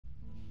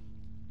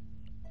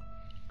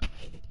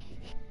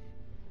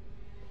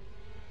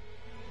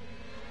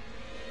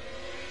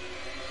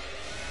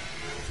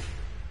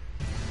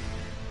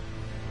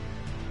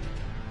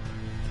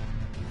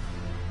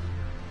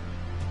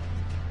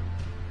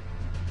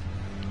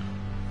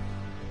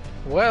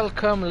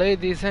Welcome,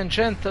 ladies and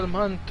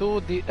gentlemen, to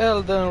the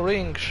Elden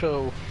Ring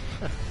show.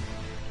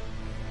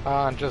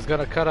 I'm just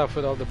gonna cut off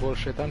with all the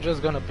bullshit. I'm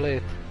just gonna play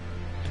it.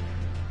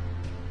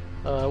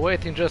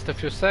 Waiting just a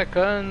few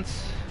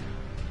seconds.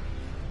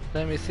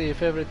 Let me see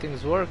if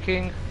everything's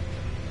working.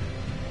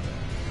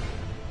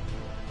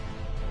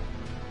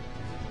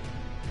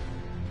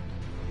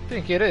 I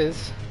think it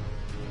is.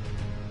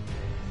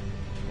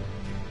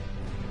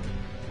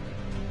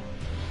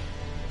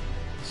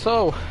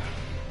 So,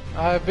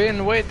 I've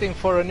been waiting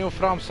for a new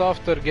From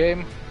Software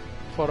game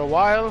for a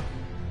while.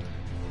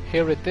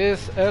 Here it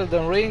is,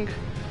 Elden Ring,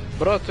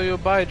 brought to you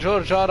by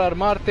George R.R.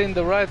 Martin,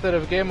 the writer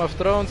of Game of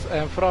Thrones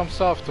and From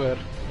Software.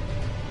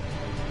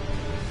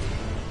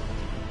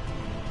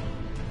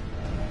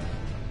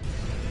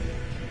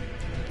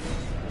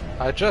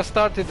 I just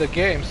started the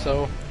game,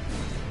 so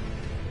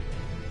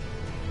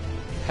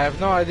have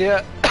no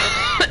idea.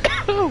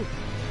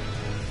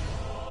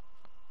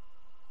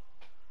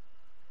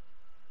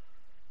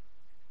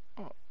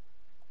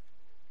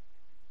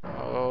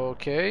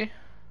 Okay.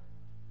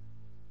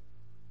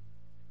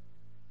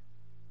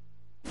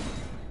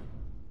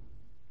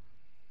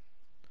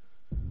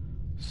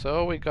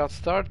 So we got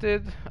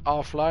started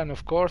offline,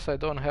 of course. I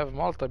don't have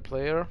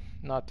multiplayer,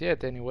 not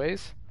yet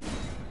anyways.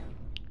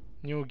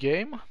 New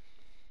game.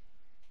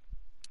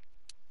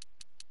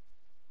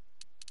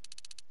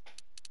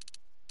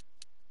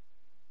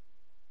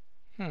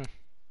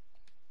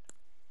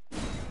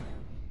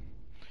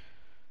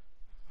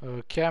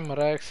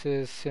 Camera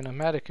axis,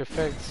 cinematic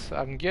effects.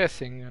 I'm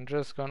guessing I'm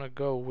just gonna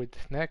go with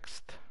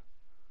next.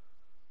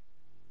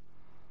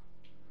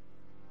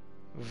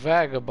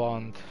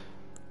 Vagabond.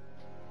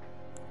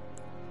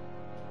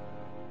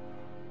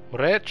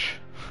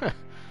 Wretch.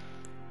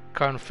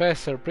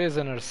 Confessor,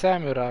 prisoner,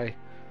 samurai.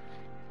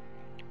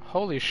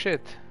 Holy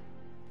shit.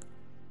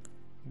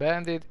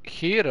 Bandit,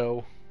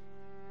 hero.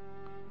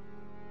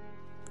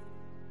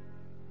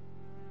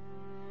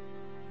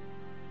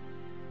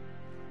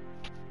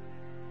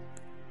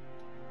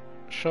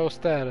 Show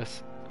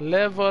status.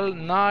 Level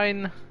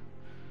 9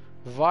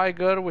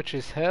 Vigor, which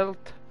is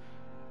health,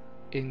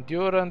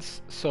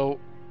 endurance. So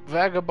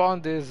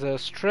Vagabond is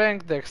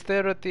strength,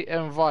 dexterity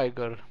and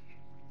vigor.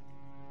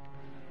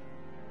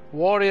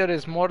 Warrior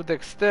is more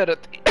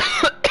dexterity.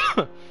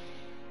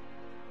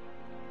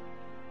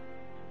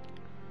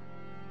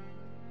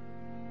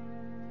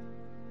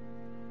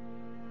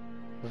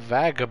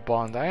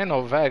 Vagabond, I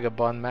know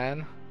Vagabond,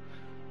 man.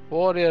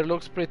 Warrior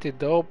looks pretty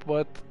dope,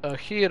 but a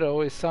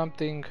hero is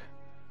something.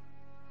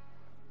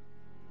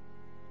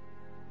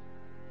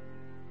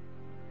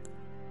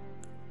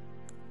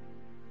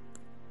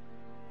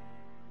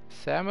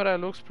 Samurai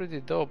looks pretty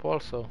dope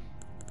also.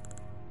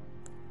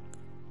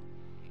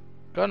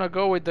 Gonna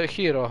go with the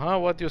hero, huh?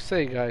 What do you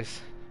say,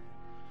 guys?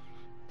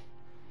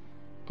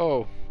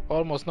 Oh,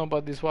 almost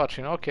nobody's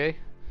watching, okay.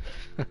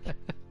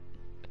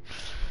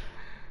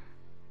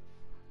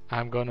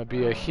 I'm gonna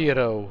be a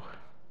hero.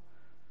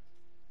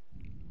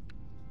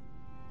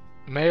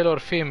 Male or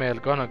female?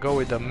 Gonna go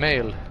with the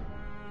male.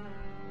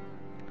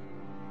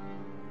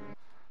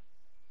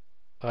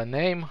 A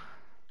name?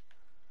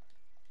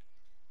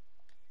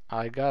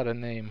 I got a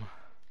name.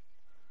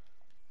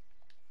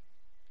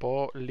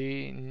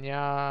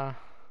 Polinia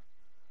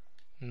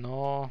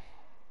no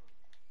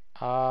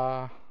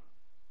a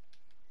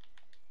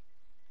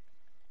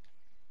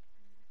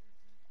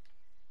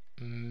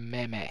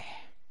meme.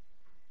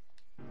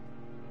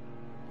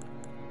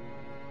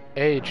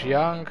 Age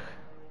young.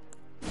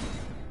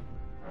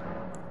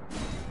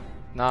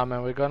 Nah,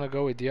 man, we're gonna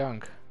go with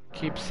young.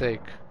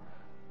 Keepsake.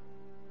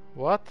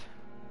 What?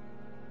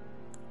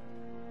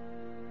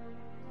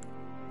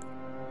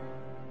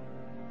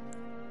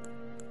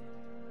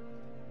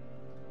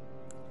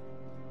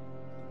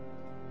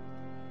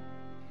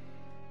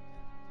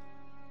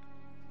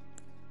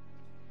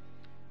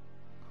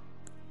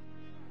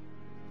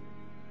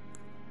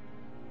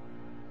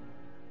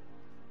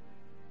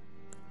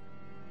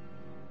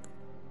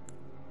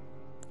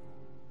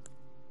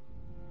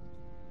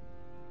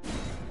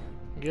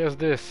 Guess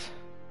this.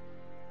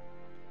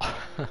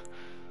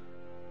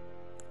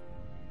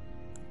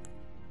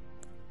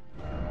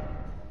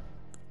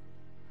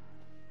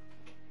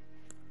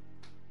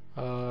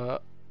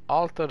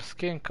 Alter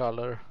skin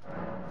color.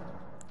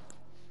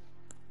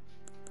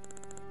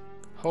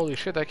 Holy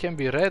shit, I can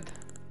be red?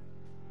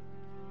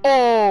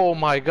 Oh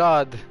my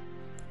god!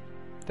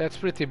 That's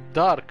pretty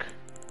dark.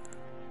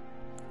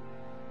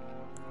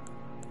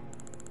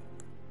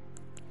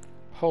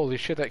 Holy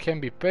shit, I can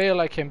be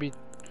pale, I can be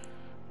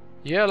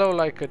yellow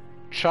like a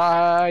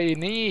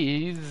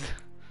Chinese.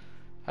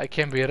 I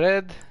can be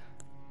red.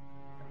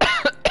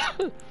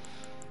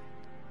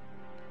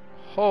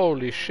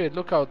 Holy shit,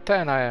 look how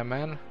tan I am,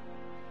 man.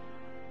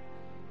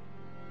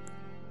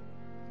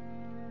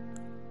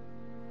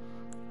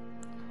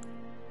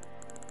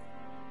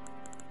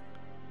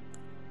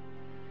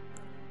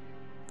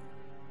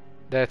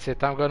 That's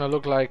it, I'm gonna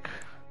look like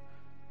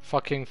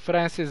fucking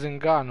Francis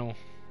Ngannou.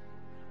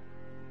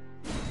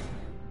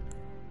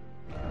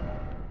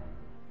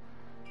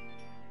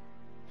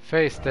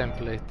 Face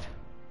template.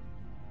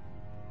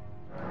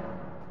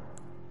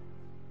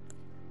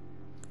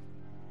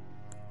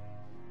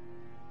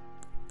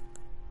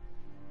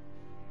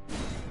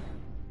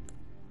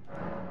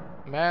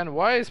 Man,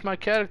 why is my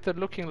character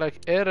looking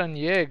like Eren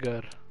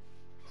Yeager?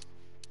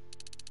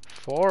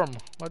 Form?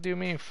 What do you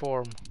mean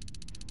form?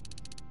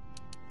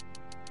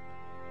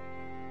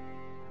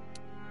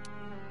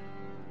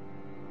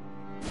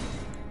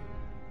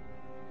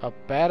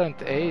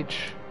 Apparent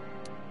age?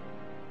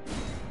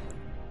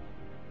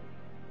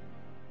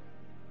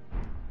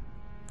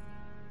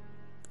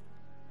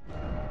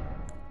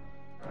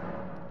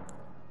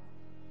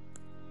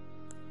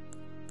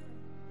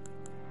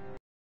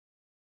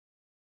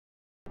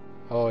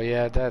 Oh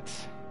yeah,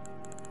 that's...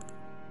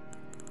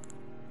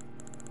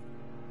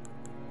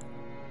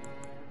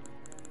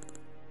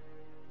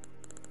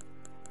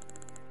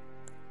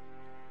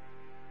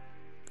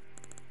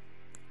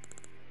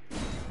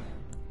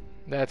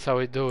 That's how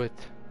we do it.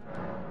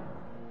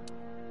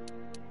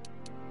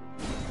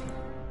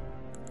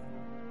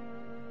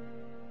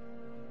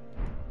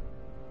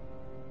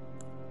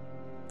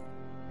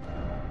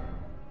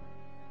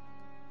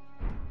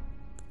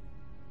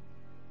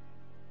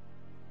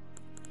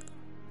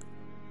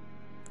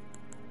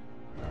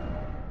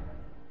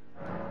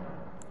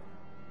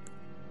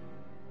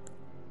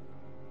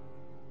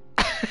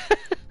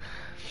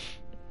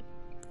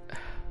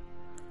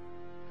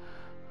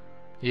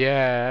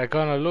 Yeah,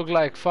 gonna look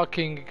like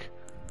fucking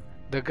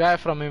the guy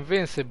from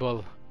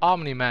Invincible,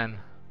 Omni-Man.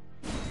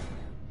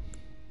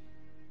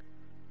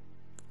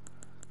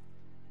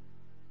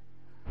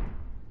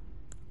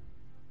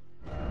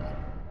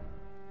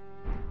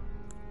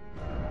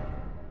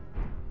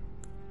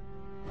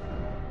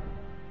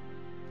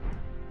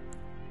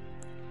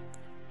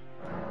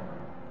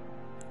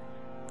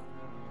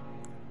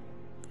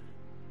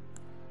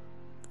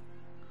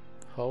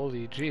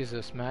 Holy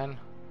Jesus, man.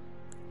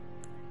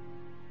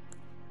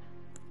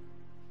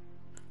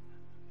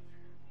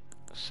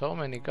 So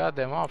many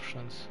goddamn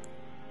options.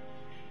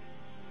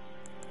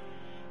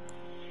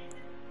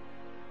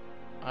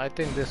 I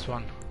think this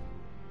one.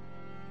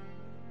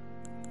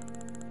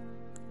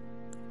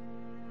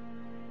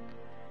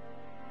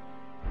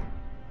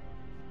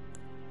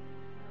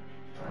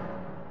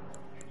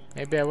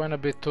 Maybe I went a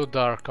bit too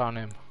dark on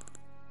him.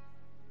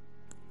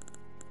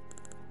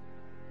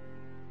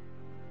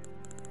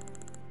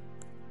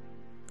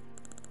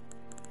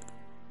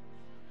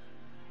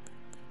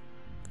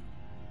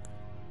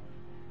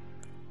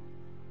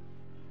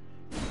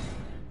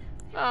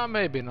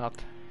 Maybe not.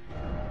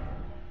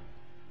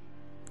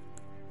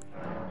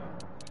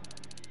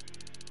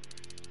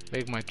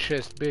 Make my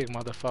chest big,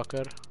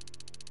 motherfucker.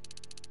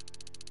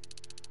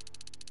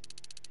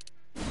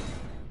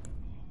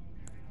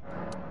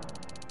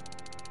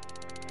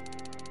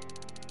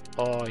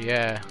 Oh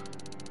yeah,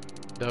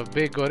 the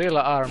big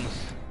gorilla arms.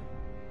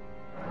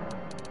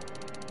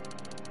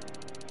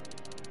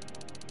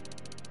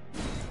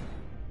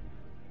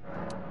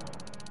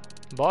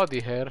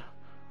 Body hair.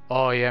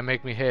 Oh yeah,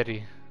 make me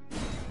hairy.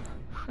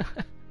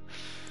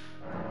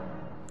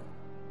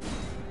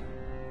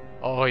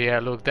 Oh yeah,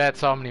 look,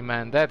 that's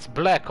Omni-Man. That's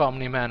black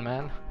Omni-Man,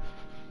 man.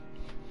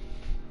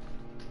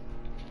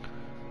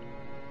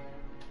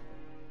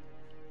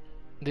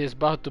 This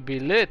about to be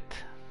lit.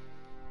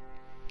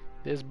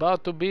 This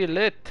about to be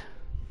lit.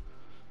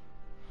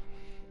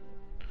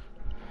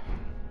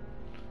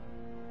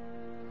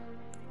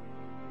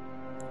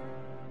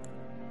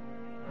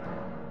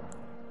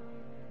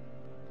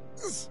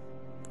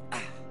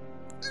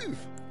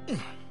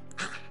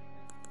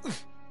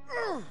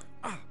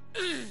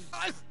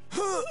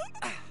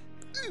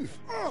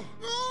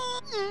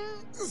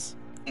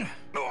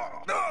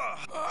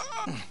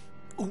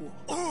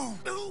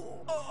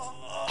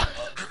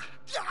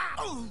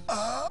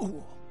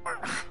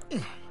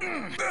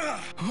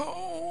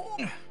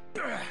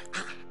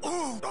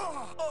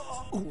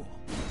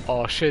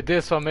 Oh shit,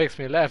 this one makes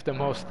me laugh the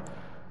most.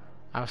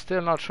 I'm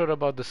still not sure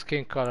about the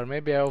skin color.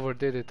 Maybe I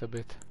overdid it a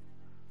bit.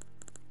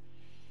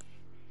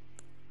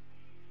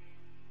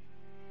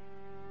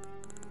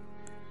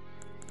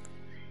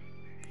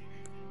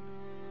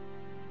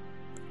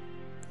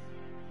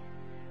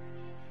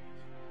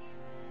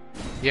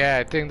 Yeah,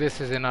 I think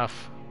this is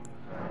enough.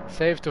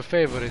 Save to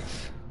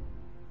favorites.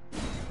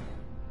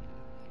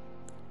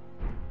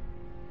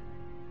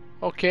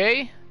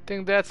 Okay,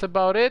 think that's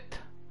about it.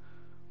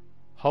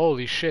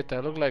 Holy shit, I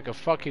look like a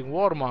fucking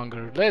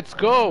warmonger. Let's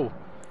go!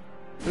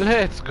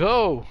 Let's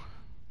go!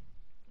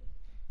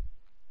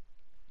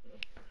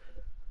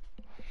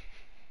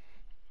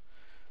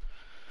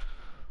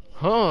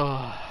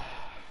 Oh,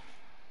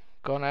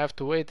 gonna have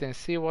to wait and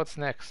see what's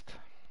next.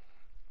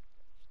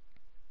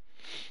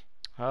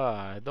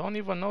 I don't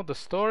even know the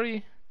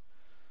story.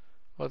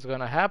 What's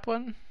gonna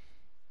happen?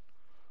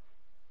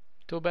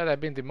 Too bad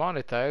I've been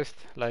demonetized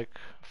like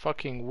a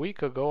fucking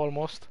week ago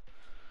almost.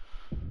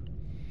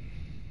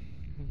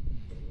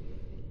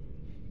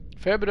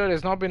 February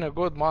has not been a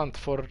good month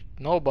for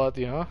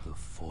nobody, huh? The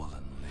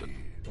fallen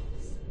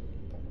leaves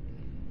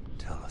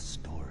tell a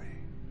story.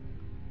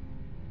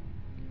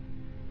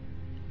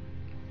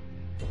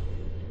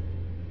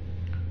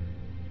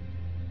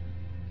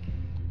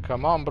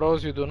 Come on,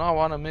 bros, you do not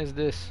want to miss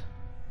this.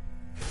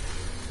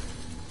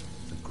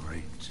 The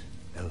great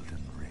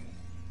Elden Ring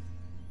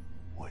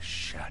was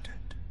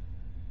shattered.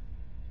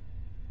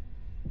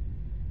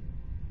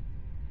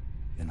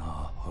 In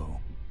our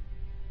home,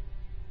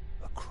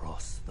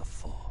 across the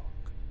fog,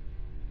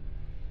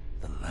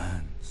 the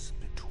lands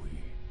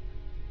between.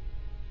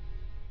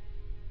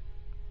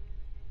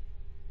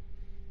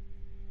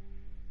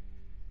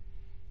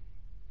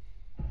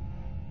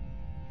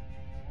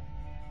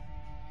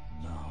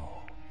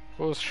 Now,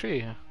 Who's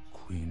she?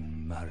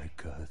 Queen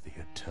Marika the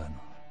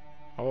Eternal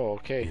Oh,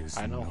 okay, is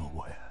I know.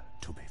 nowhere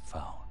to be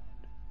found.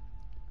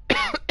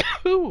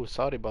 Ooh,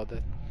 sorry about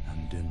that.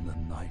 And in the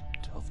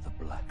night of the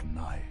Black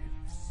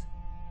Knives,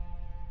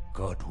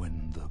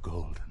 Godwyn the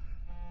Golden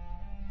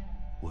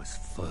was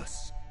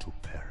first to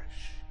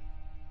perish.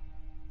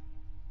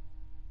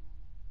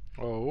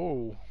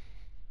 Oh,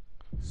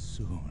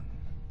 Soon,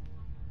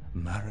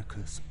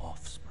 Marika's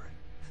offspring,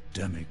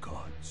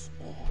 demigods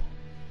all,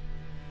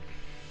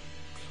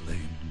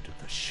 claimed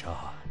the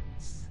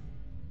shards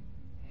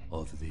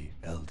of the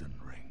Elden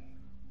Ring.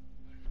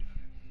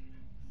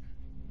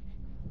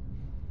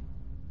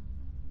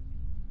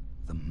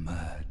 The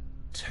mad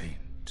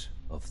taint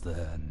of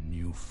their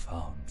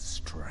newfound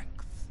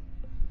strength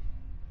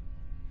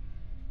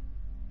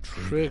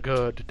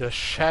triggered the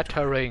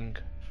shattering.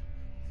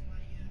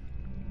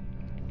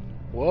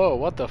 Whoa,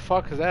 what the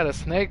fuck is that? A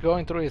snake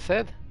going through his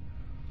head?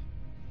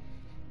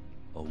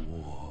 a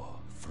war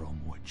from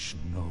which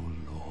no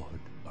lord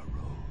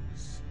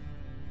arose.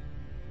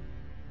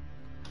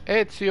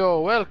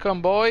 Ezio, welcome,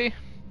 boy.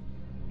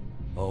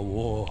 A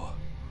war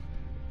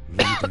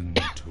leading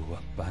to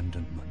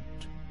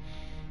abandonment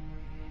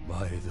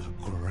by the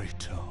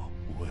greater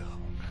will.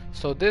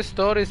 So this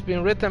story's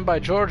been written by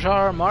George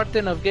R.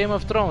 Martin of Game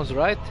of Thrones,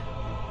 right?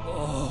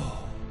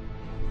 Oh,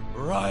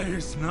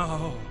 rise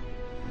now,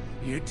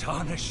 ye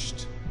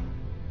tarnished,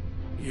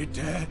 ye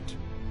dead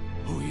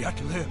who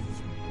yet live.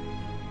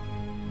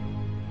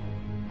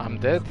 I'm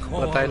dead, The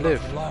but I call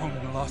live. of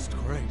long lost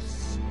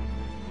grace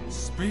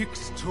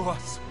speaks to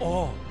us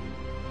all.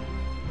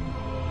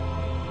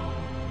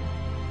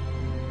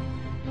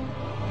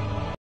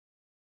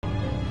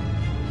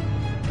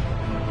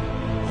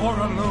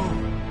 Horalu,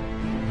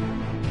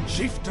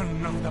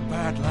 chieftain of the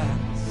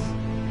Badlands,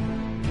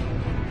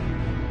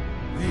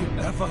 the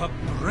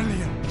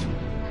ever-brilliant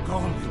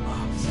Gold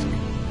Mask,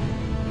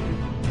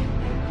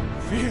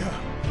 Fear,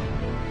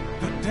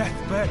 the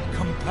deathbed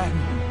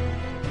companion,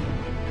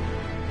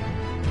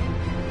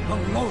 the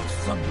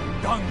loathsome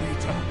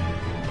dung-eater,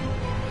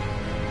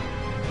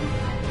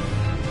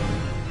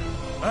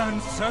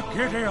 and Sir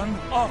Gideon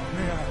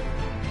Othniel,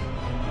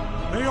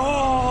 the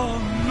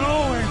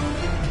all-knowing.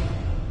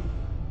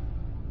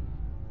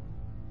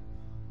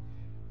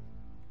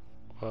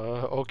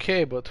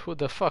 Okay, but who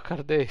the fuck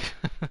are they?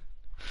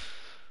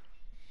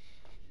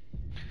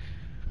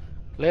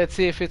 Let's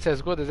see if it's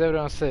as good as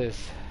everyone says.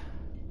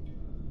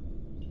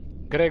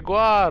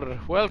 Gregoire,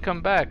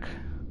 welcome back.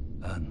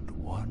 And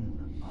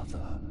one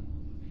other,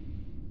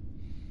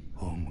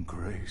 whom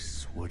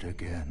grace would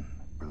again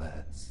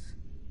bless.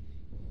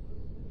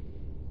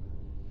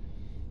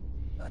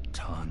 A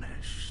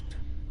tarnished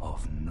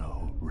of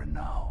no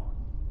renown.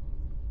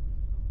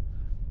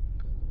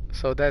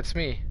 So that's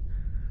me.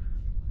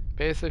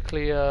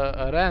 Basically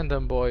a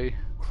random boy.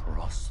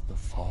 Cross the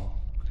fog.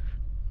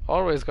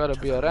 Always gotta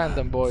be a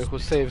random boy who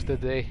lands saves the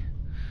between. day.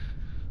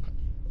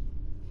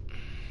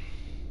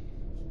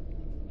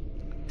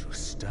 To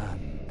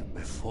stand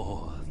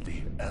before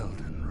the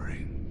Elden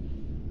Ring.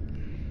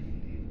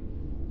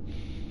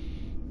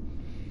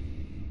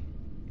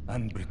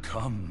 And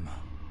become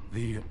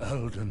the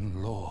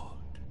Elden Lord.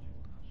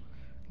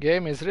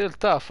 Game is real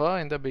tough, huh?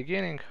 In the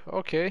beginning.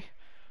 Okay.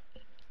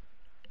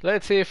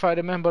 Let's see if I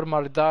remember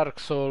my Dark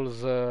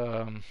Souls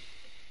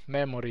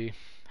memory.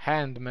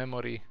 Hand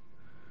memory.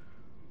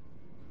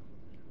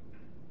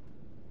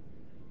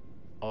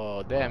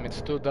 Oh damn,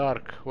 it's too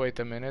dark. Wait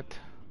a minute.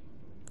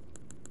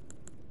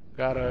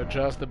 Gotta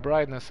adjust the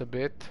brightness a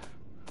bit.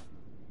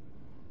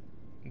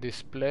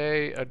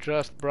 Display,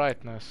 adjust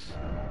brightness.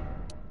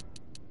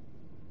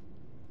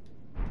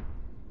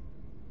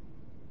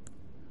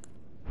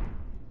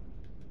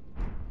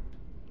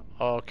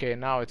 Okay,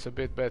 now it's a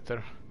bit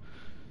better.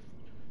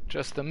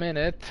 Just a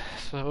minute.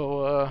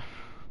 So,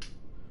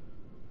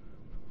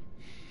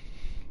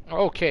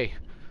 okay.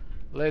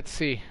 Let's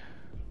see.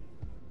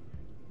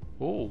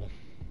 Ooh.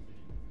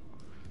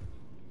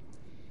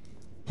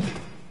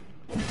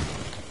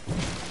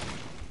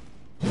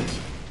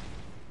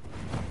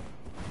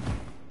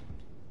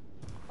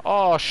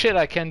 Oh shit,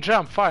 I can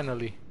jump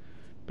finally.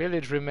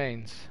 Village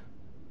remains.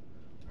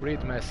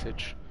 Read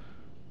message.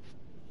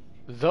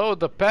 Though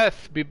the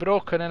path be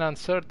broken and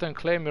uncertain,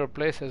 claim your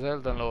place as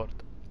Elden Lord.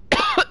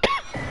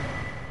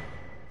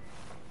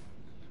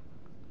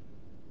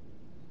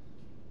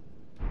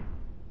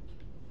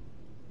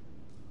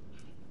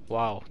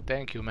 Wow,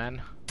 thank you,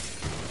 man.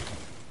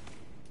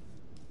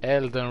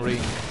 Elden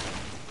Ring.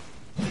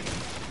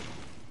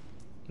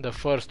 The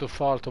first to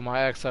fall to my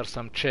axe are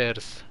some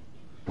chairs.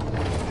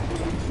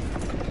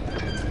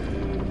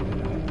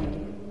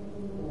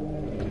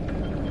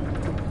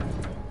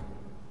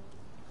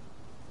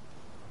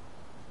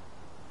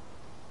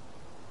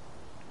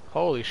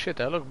 Holy shit,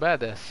 I look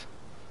badass.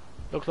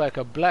 Look like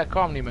a black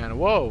Omni-Man.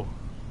 Whoa!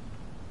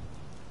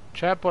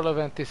 Chapel of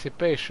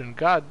Anticipation.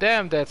 God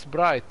damn, that's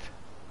bright.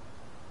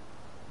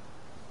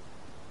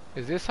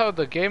 Is this how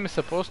the game is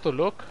supposed to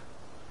look?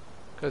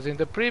 Because in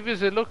the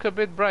previews it looked a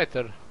bit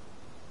brighter.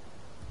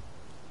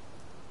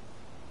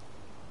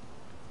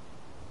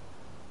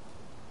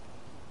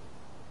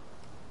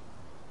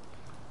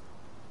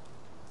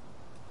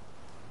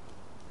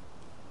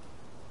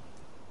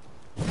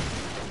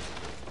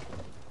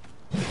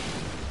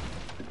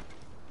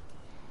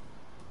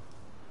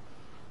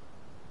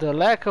 The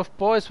lack of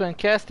poise when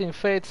casting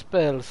fate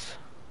spells.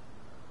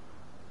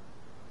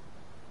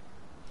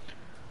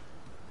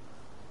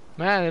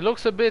 Man, it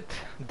looks a bit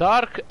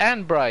dark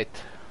and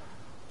bright.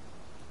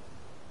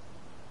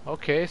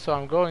 Okay, so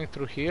I'm going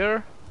through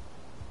here.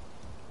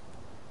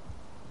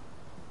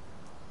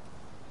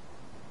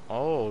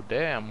 Oh,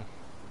 damn.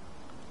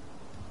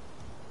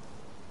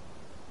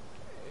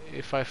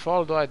 If I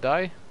fall, do I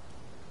die?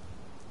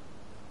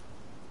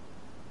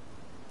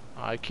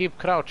 I keep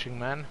crouching,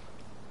 man.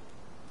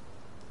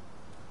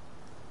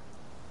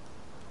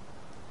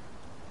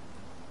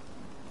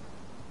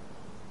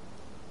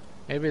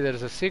 Maybe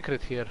there's a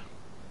secret here.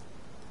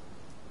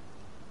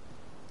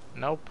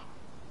 Nope.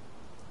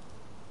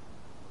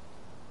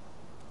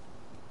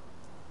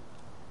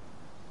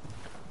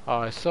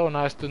 Oh, it's so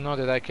nice to know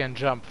that I can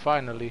jump,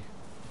 finally.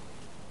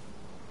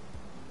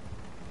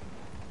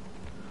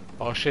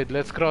 Oh shit,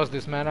 let's cross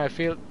this, man. I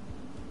feel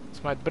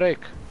this might break.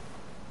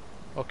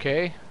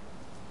 Okay.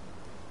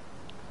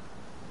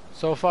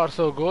 So far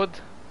so good.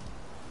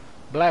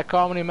 Black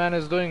Omni-Man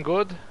is doing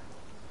good.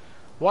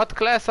 What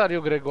class are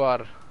you,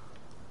 Gregoire?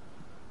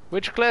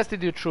 Which class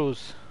did you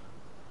choose?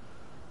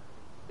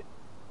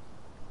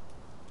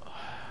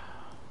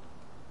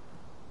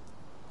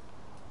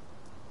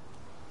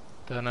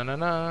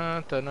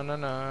 Ta-na-na-na,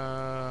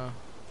 ta-na-na-na.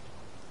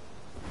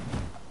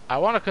 I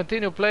want to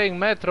continue playing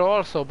Metro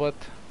also, but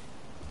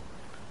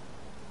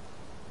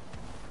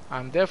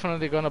I'm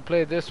definitely gonna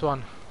play this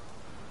one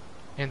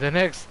in the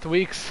next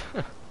weeks.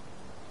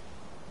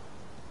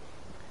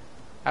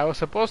 I was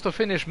supposed to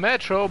finish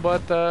Metro,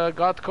 but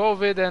got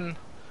COVID and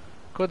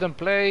couldn't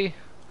play,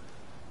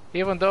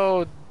 even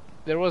though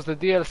there was the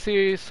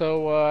DLC,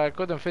 so I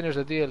couldn't finish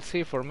the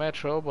DLC for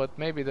Metro, but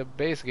maybe the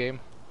base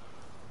game.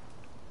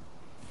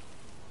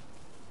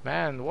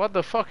 Man, what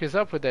the fuck is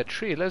up with that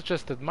tree? Let's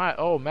just admire.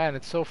 Oh man,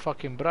 it's so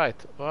fucking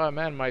bright. Oh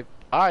man, my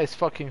eyes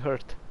fucking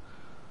hurt.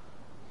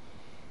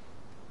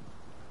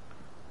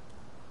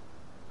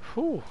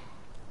 Whew.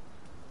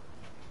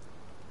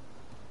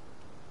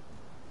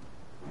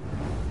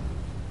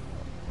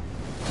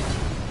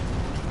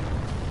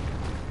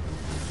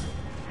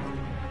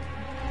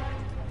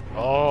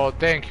 Oh,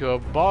 thank you. A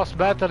boss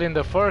battle in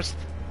the first.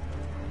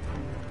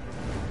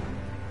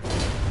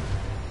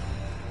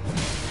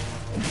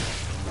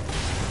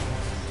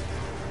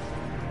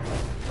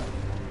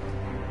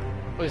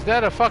 Is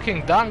that a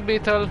fucking dung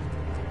beetle?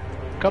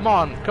 Come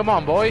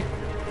on, boy.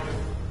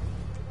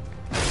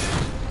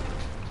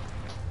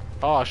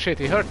 Oh shit,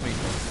 he hurt me.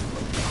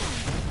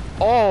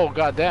 Oh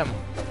goddamn.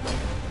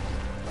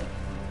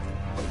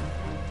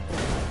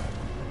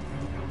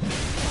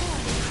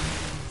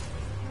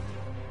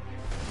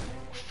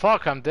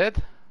 Fuck, I'm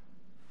dead.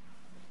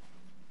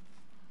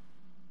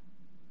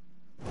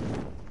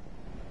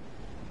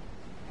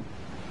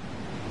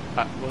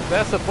 Was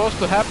that supposed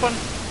to happen?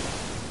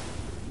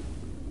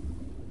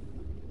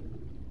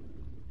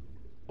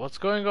 What's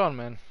going on,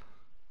 man?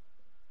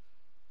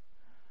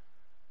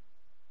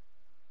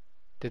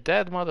 Did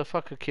that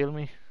motherfucker kill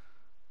me?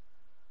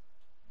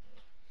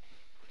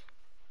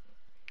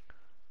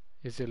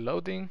 Is it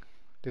loading?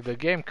 Did the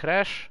game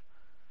crash?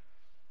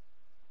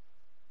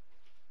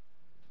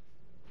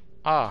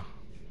 Ah.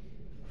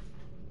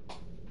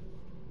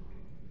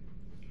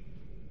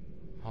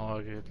 Oh,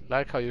 I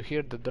like how you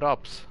hear the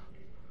drops.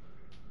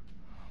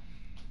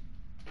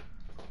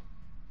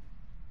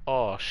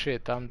 Oh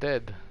shit, I'm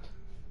dead.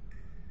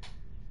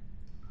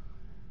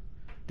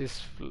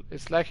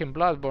 It's like in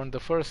Bloodborne, the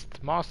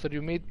first monster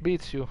you meet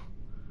beats you.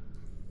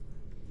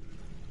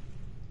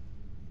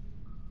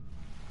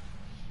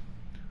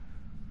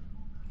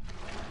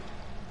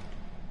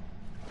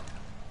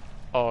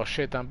 Oh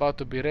shit, I'm about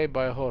to be raped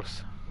by a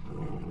horse.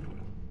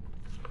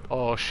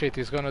 Oh shit,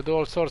 he's gonna do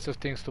all sorts of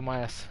things to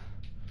my ass.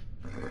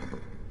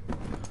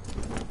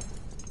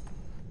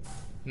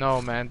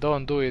 No man,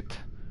 don't do it.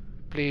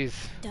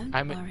 Please. Don't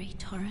worry,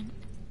 Torrent.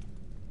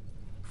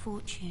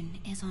 Fortune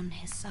is on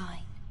his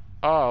side.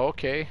 Oh,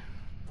 okay.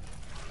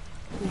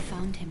 We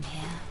found him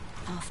here,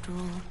 after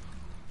all.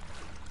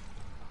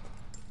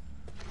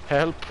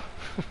 Help.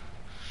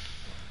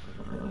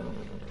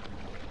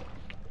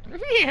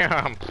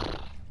 Yeah.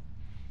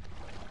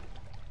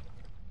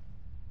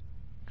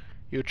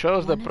 You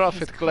chose the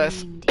prophet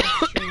class. One of his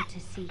kind is sure to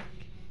seek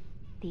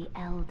the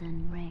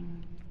Elden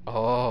Ring.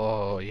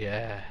 Oh,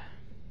 yeah.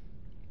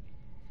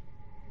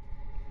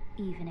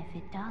 Even if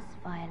it does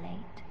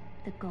violate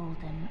the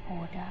Golden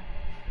Order.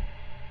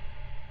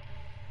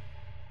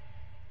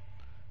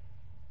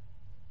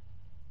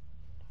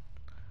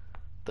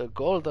 The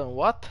golden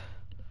what?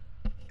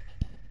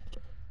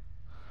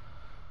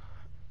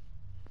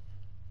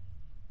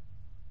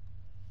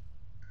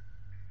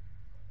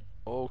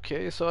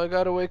 Okay, so I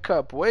gotta wake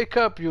up. Wake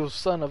up, you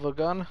son of a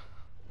gun.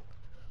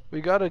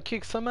 We gotta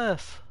kick some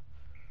ass.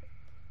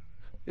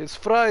 It's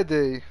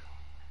Friday.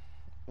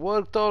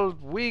 Worked all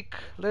week.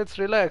 Let's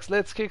relax.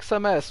 Let's kick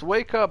some ass.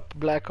 Wake up,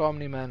 Black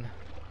Omni-Man.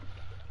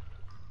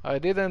 I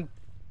didn't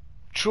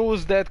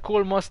choose that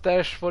cool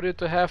mustache for you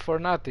to have for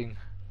nothing.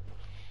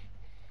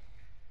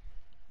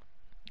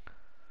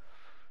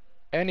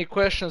 Any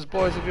questions,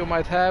 boys, if you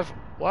might have?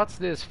 What's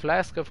this?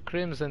 Flask of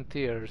Crimson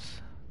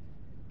Tears.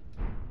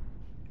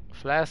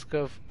 Flask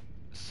of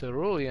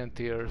Cerulean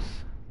Tears.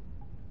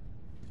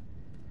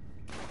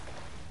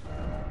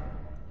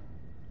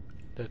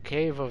 The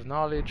Cave of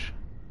Knowledge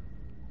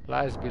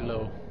lies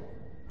below.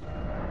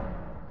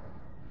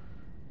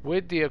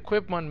 With the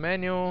equipment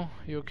menu,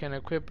 you can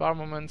equip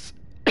armaments.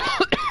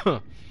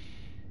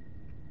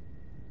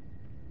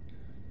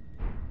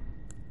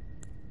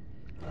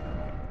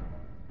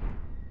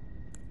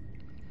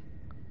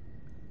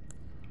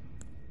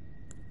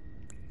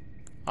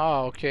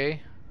 Ah,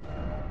 okay.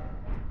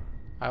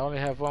 I only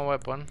have one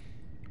weapon.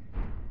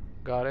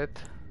 Got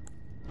it.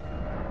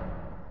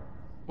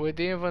 With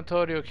the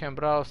inventory you can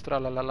browse. Tra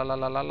la la la la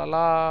la la la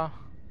la.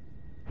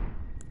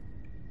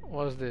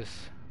 What's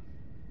this?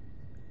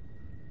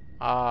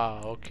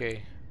 Ah,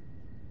 okay.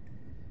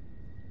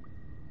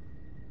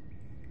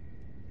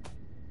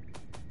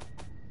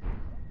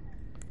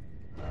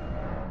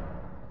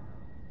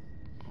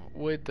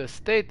 With the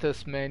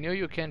status menu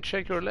you can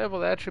check your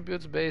level,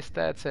 attributes, base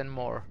stats and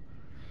more.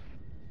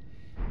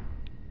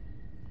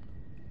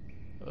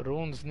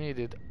 Runes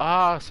needed.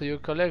 Ah, so you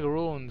collect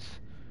runes.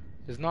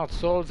 It's not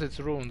souls, it's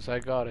runes. I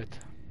got it.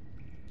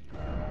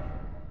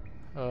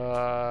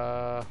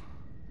 Ah,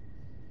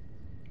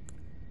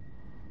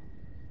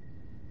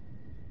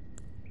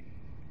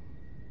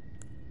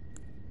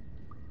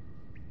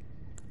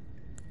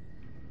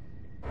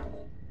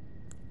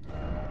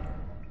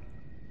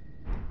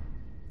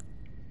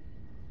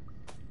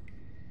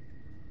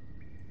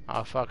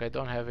 fuck, I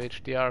don't have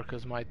HDR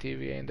because my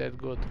TV ain't that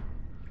good.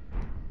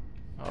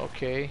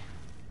 Okay.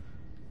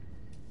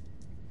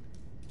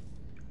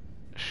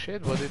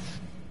 Shit, but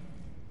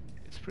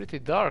it's pretty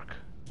dark.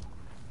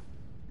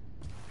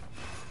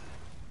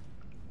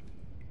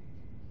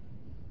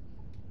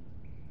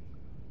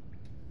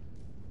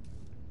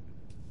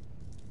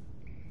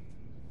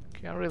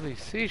 Can't really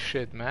see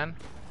shit, man.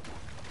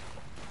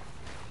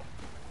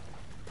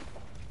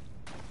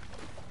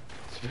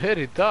 It's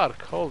very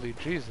dark, holy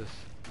Jesus.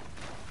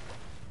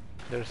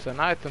 There's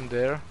an item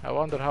there. I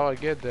wonder how I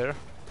get there.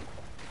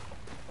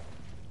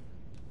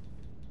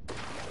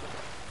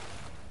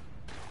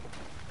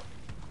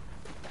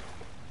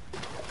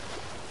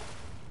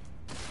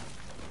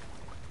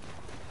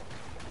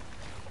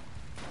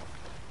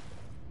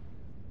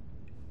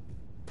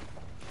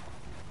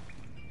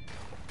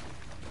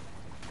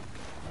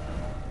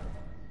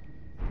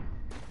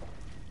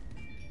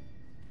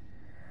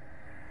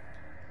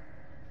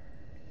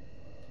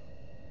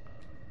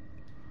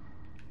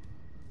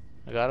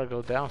 I gotta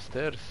go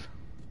downstairs.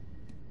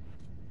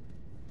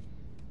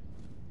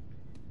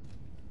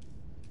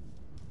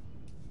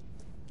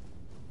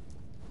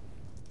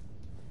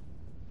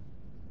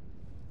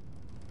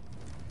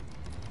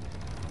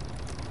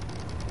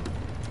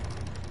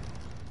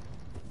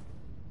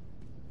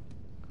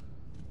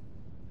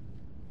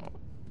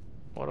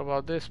 What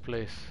about this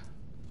place?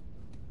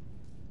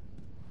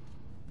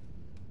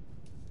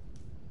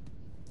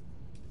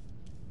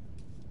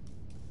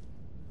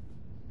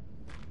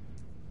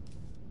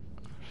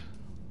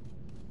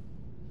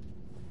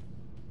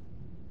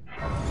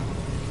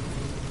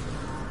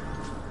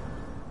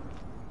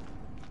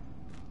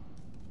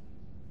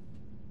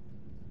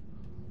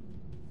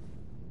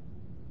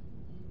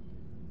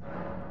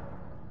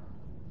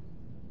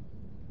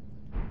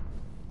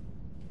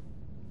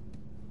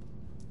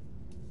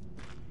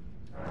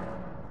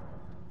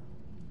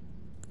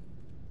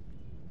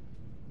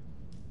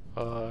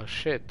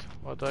 Shit,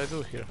 what do I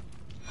do here?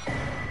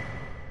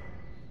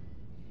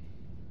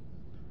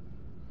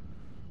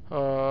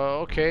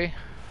 Okay.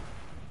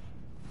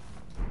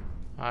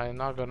 I'm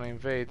not gonna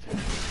invade.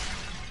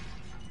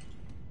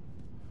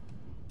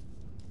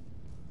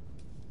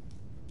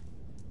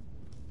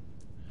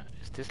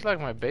 Is this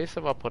like my base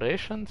of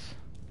operations?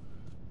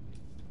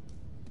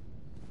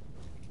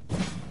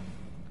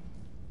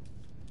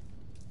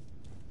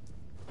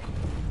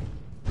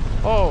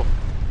 Oh!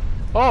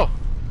 Oh!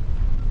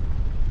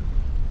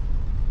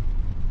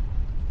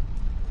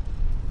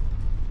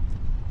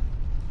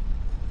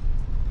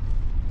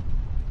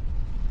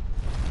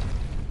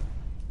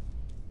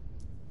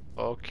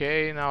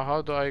 Okay, now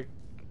how do I...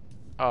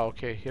 Oh,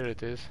 okay, here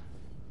it is.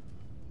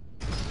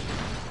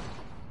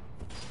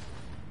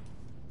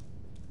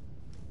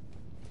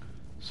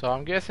 So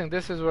I'm guessing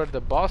this is where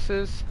the boss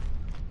is.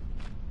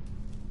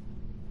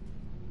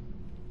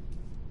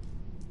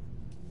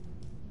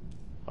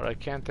 Or I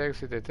can't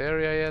exit that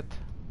area yet.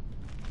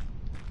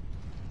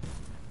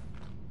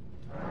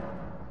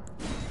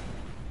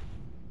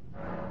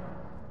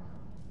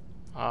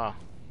 Ah.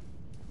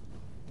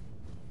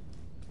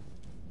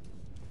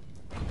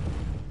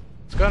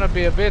 It's gonna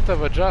be a bit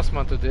of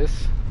adjustment to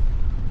this.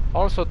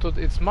 Also,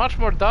 it's much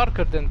more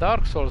darker than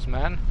Dark Souls,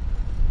 man.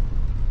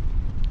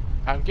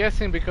 I'm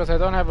guessing because I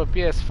don't have a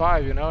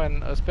PS5, you know,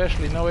 and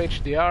especially no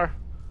HDR.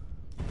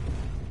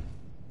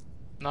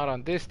 Not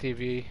on this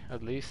TV,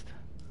 at least.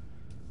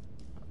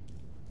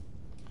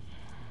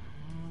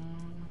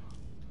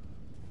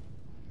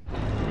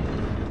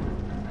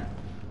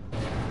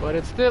 But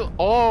it's still...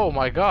 Oh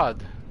my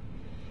god!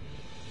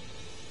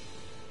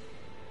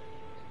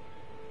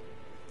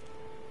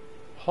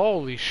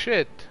 Holy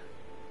shit!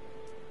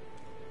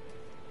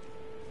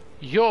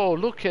 Yo,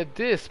 look at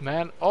this,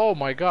 man! Oh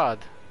my god!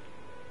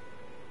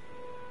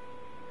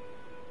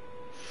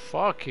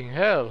 Fucking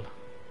hell!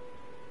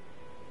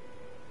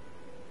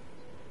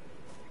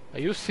 Are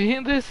you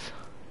seeing this?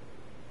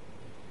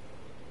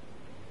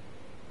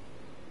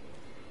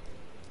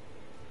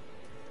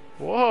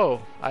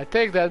 Whoa! I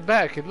take that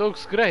back, it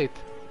looks great!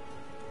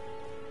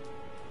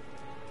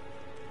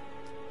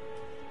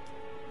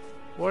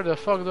 Where the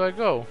fuck do I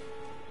go?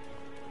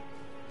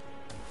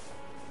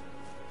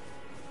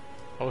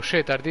 Oh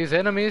shit, are these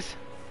enemies?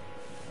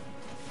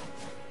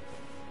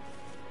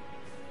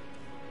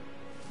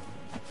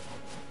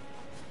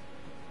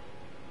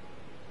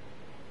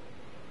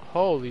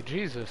 Holy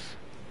Jesus.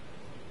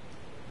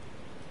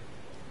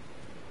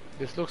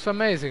 This looks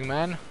amazing,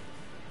 man.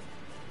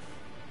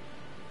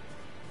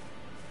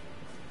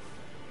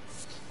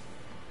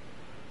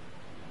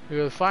 You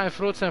will find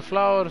fruits and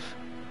flowers.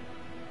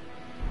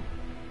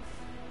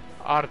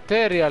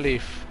 Arteria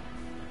leaf.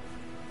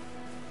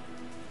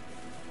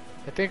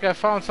 I think I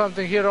found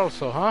something here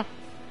also, huh?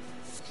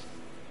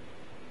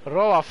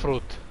 Roa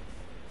fruit.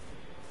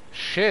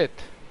 Shit.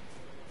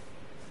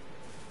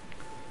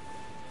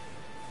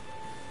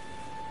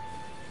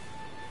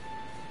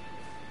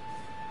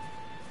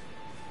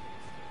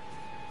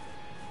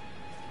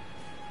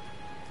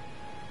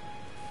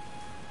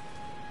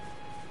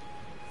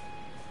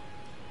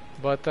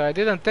 But I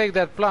didn't take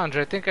that plunge.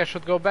 I think I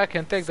should go back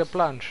and take the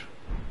plunge.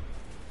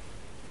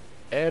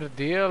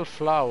 Erdiel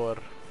flower.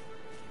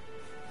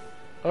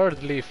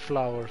 Earth leaf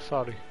flower,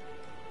 sorry.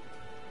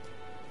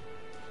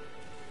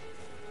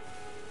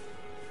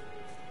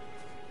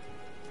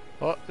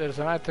 Oh, there's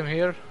an item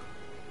here.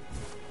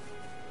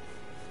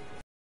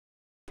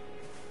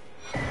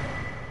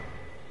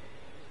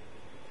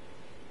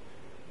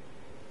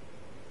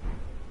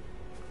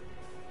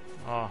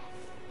 Oh.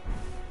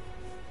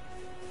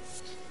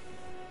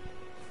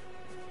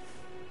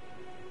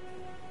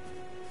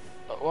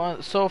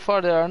 So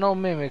far there are no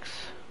mimics.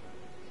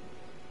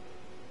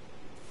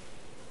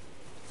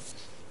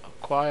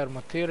 Acquire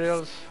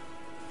materials.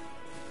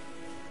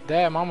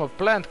 Damn, I'm a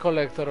plant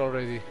collector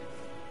already.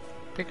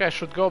 Think I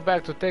should go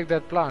back to take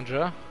that plunge,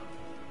 huh?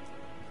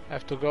 I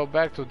have to go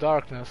back to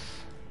darkness.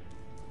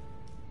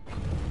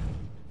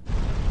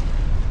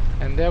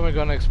 And then we're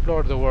gonna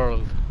explore the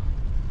world.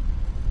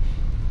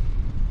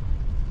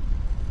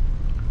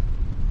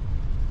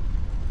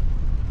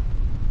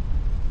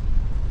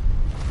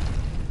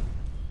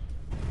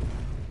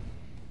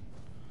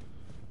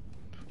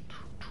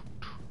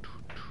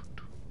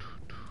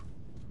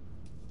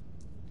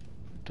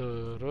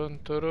 Turun,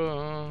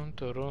 turun,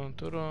 turun,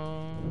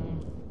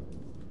 turun.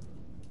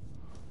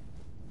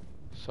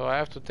 So I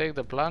have to take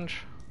the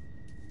plunge.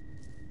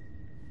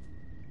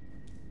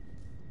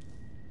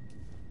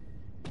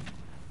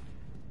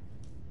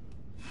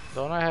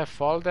 Don't I have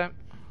fall them?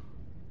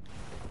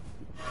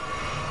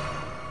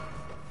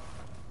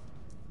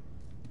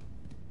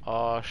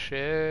 Oh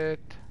shit.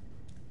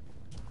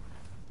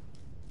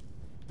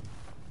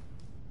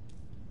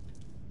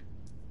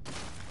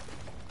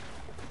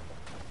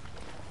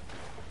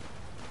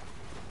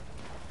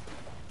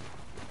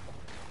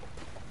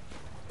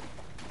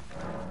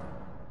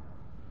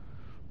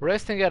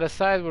 Resting at a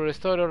site will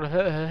restore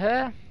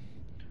your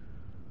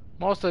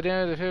most of the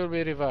enemy will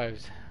be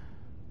revived.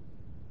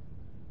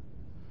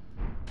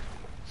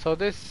 So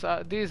these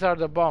are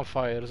the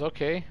bonfires,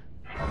 okay.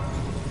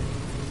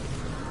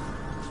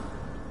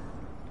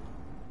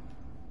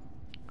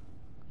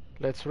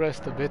 Let's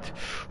rest a bit.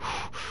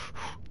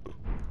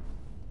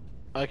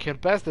 I can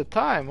pass the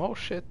time, oh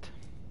shit.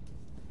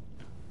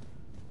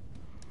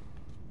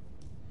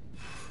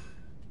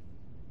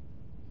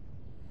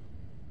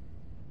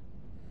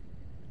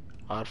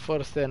 Our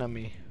first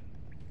enemy.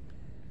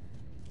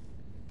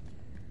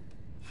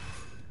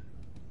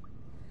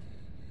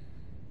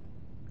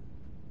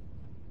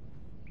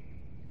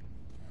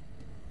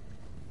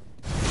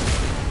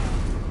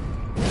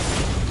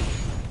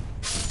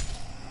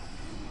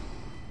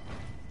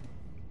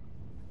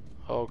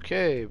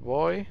 Okay,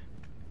 boy.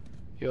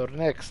 You're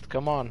next,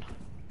 come on.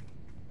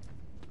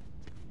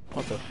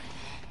 What the...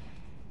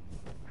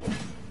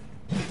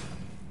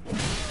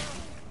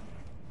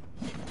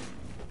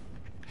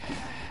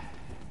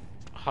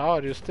 How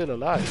are you still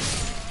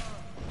alive?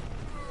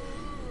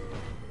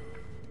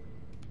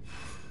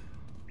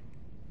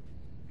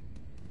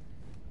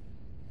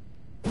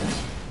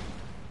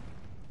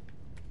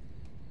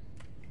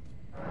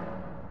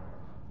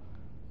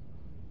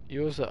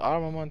 Use the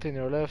armament in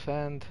your left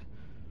hand.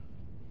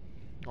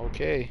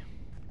 Okay.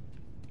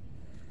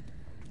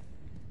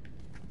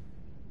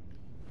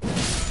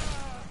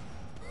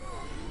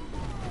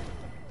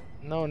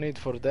 No need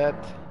for that.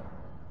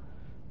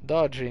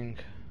 Dodging.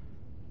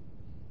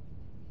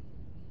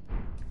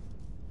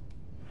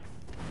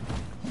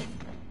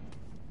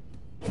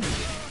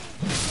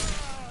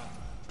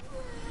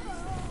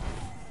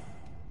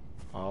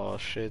 Oh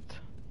shit.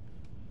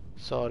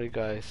 Sorry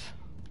guys.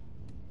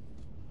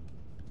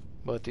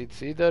 But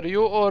it's either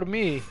you or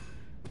me.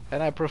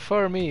 And I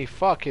prefer me.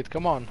 Fuck it,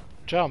 come on.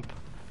 Jump.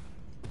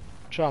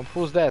 Jump.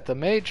 Who's that? A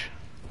mage?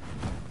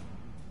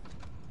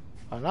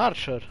 An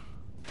archer?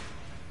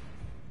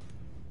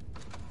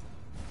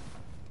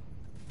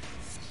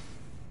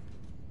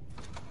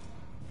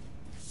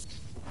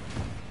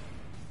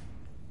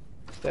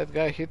 Is that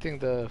guy hitting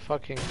the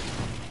fucking...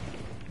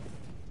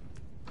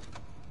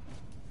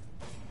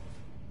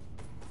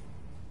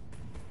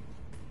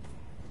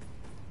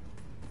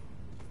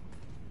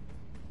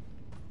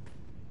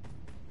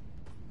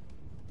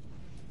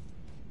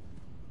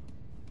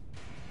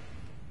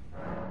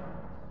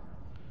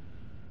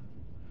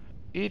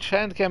 Each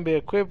hand can be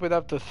equipped with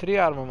up to 3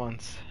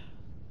 armaments.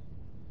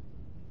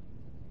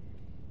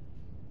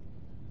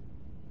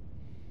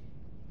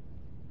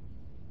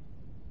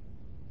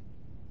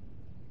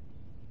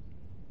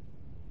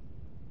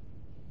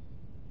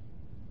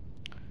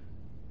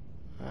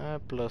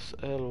 Plus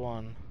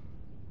L1.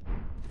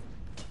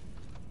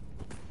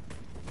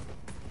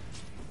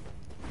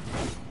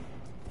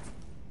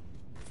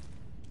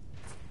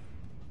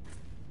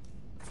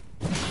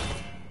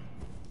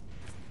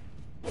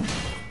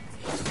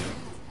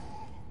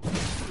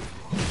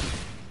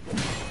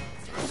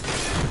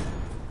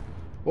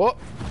 Whoa!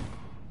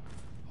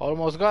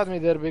 Almost got me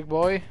there, big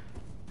boy.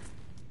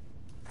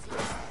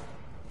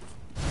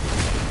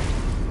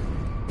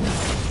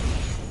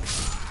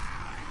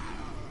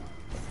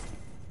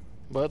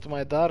 But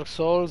my Dark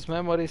Souls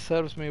memory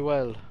serves me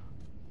well.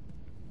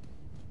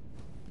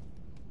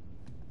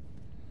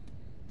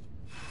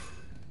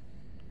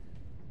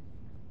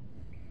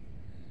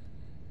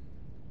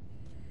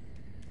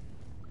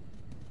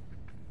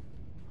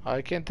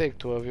 I can take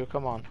 2 of you,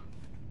 come on.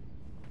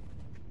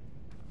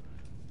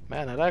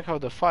 Man, I like how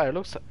the fire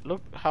looks.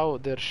 Look how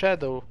their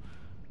shadow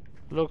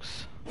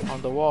looks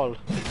on the wall.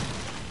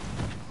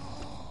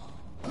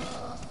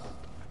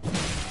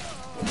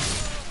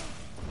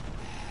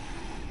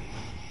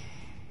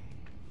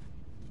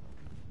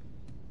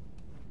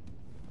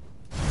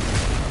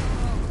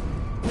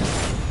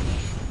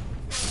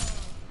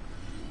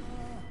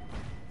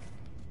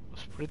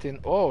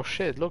 Oh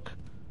shit, look.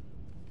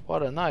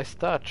 What a nice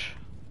touch.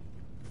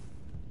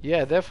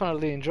 Yeah,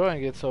 definitely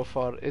enjoying it so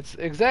far. It's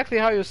exactly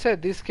how you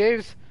said. These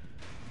caves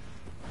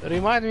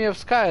remind me of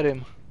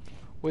Skyrim.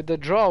 With the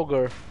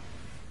Draugr.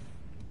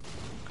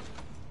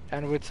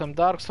 And with some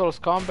Dark Souls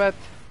combat.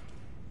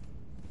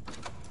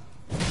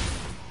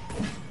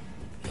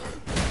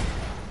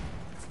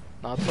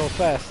 Not so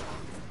fast.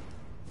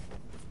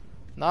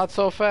 Not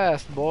so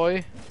fast,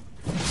 boy.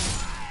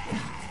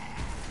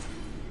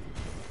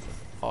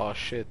 Oh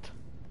shit.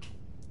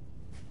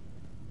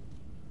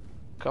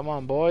 Come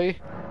on, boy.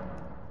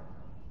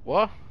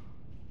 What?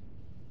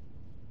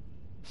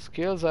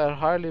 Skills are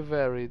highly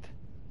varied.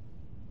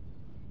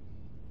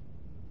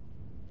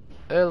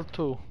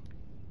 L2.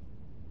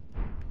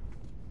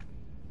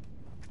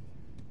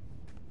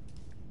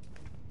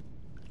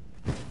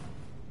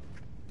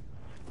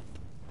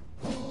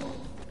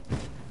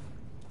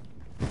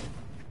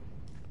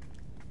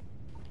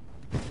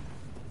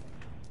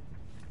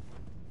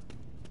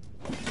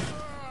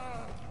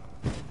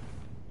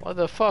 What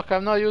the fuck?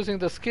 I'm not using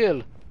the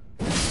skill.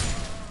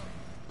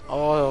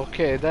 Oh,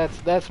 okay,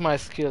 that's my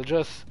skill.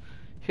 Just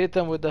hit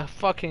them with the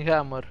fucking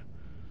hammer.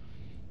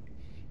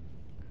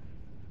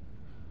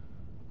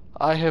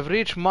 I have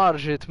reached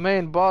Margit,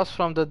 main boss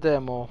from the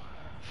demo.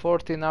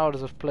 14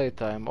 hours of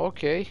playtime.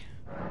 Okay.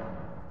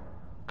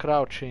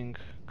 Crouching.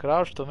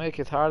 Crouch to make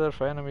it harder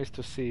for enemies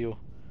to see you.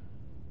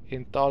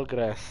 In tall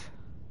grass.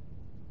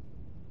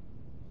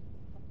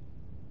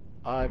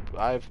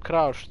 I've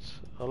crouched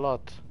a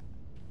lot.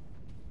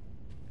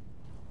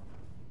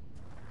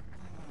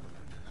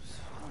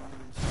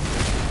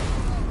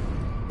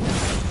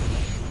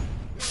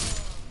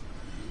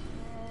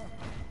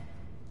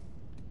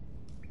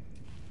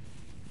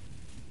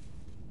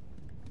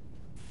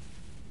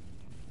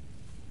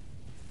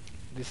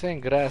 This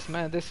ain't grass,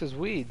 man, this is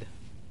weed.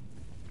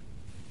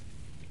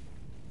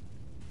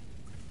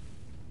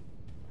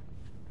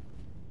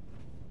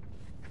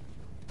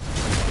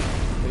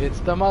 It's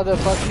the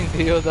motherfucking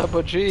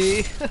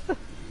D.O.G.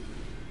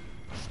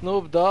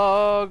 Snoop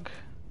Dogg.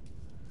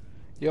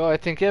 Yo, I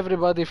think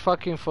everybody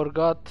fucking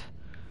forgot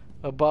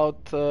about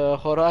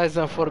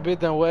Horizon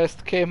Forbidden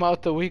West. Came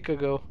out a week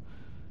ago.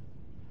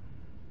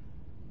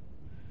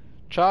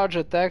 Charge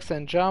attacks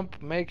and jump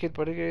make it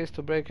particularly easy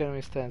to break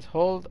enemy stance.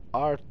 Hold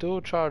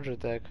R2, charge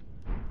attack.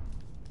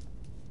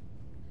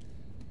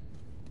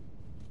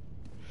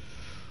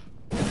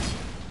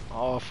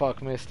 Oh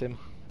fuck, missed him.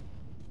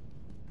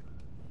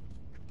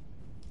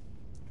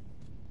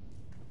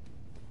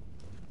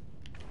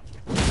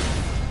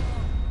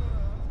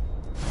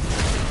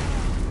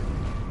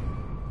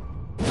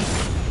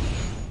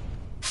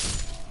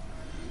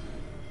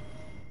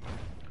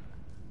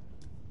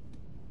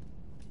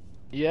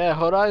 Yeah,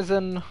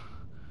 Horizon.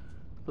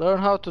 Learn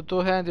how to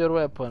two-hand your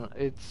weapon.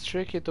 It's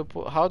tricky to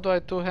put. How do I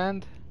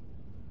two-hand?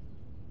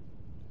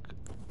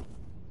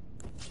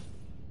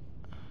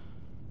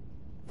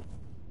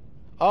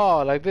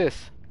 Oh, like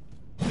this.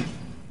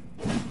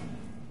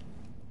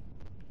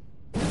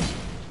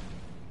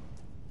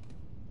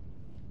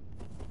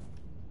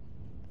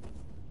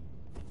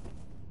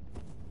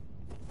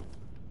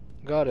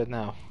 Got it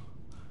now.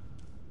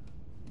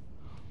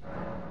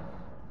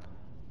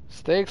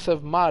 Stakes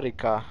of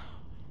Marika.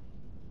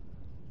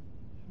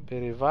 Be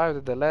revived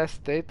at the last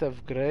state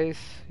of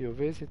grace you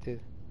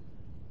visited.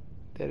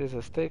 There is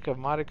a stake of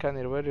Marika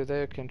near where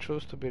you can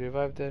choose to be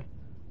revived there.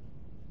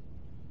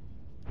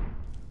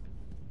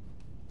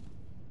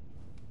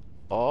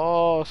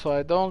 Oh, so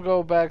I don't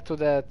go back to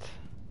that.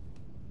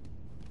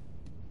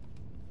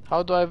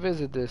 How do I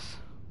visit this?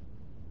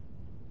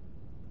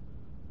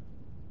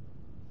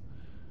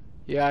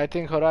 Yeah, I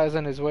think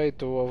Horizon is way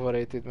too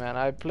overrated, man.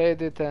 I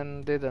played it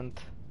and didn't.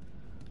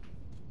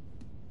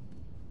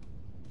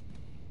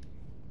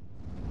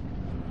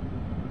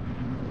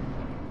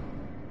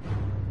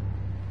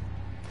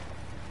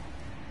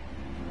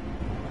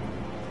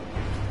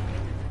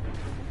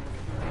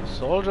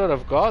 Soldier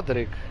of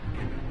Godric.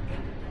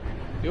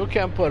 You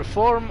can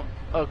perform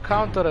a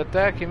counter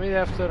attack immediately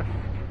after.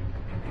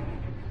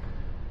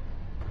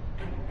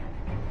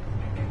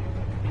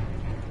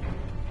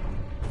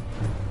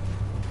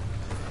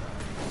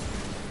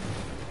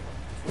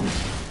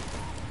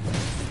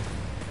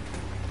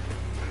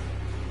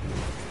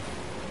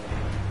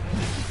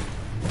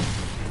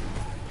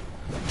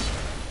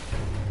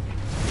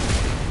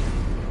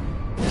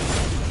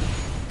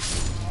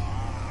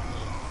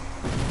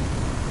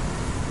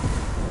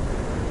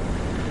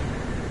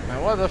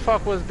 What the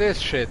fuck was this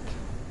shit?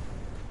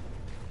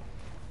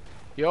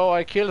 Yo,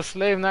 I killed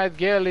Slave Knight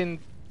Gale in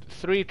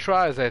 3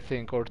 tries, I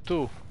think, or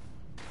 2.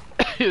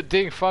 You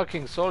think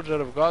fucking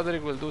Soldier of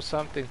Godric will do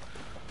something?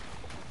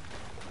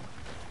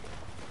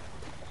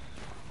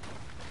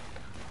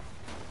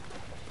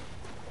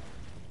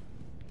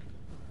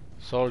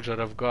 Soldier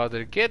of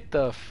Godric, get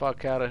the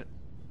fuck out of...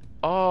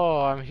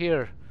 Oh, I'm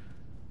here.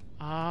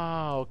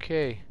 Ah,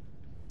 okay.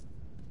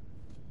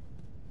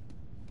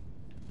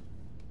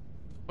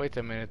 Wait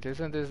a minute,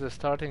 isn't this the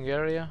starting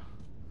area?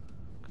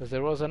 Because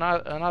there was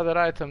another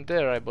item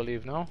there, I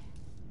believe, no?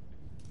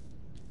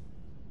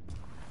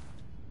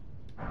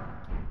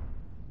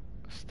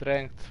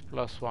 Strength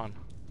 +1.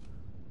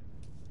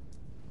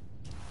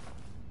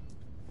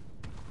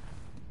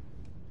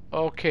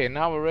 Okay,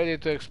 now we're ready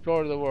to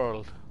explore the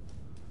world.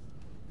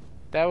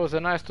 That was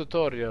a nice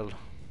tutorial.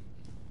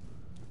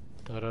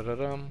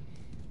 Ta-da-da-dum.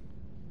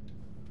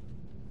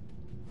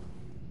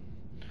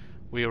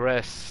 We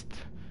rest.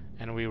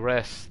 And we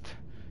rest,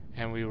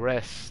 and we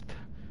rest,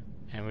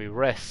 and we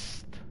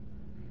rest,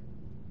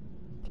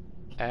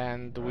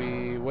 and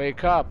we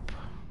wake up.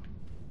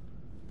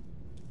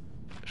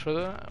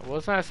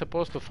 Wasn't I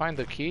supposed to find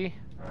the key?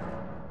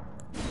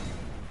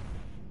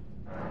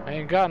 I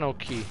ain't got no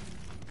key.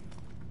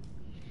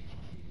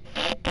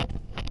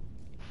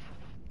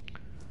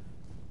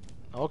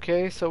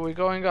 Okay, so we're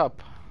going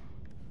up.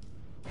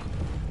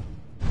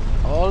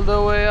 All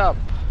the way up.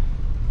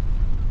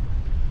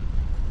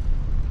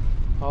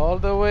 All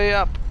the way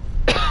up.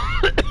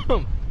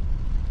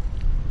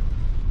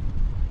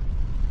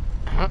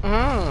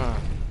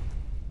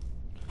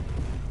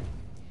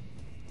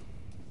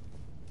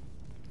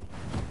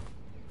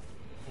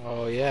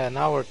 Oh yeah,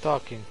 now we're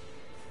talking.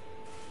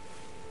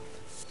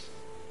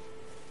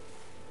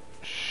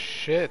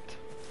 Shit.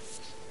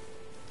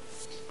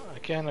 I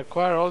can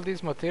acquire all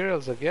these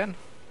materials again?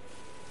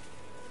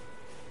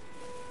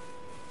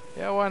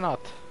 Yeah, why not?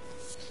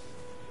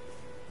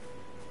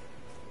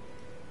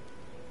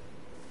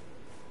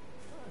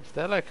 Is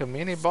that like a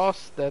mini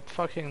boss, that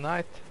fucking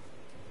knight?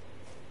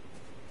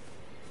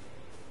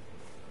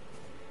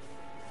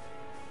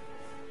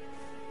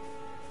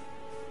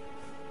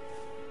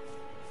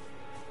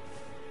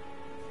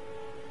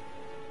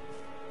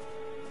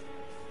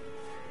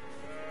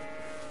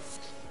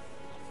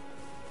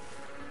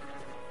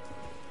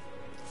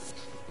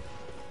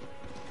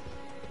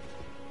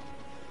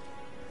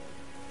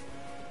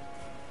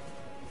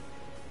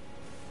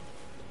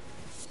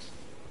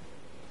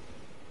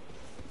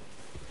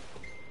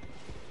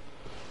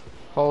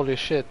 Holy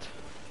shit.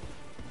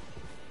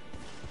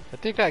 I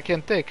think I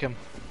can take him.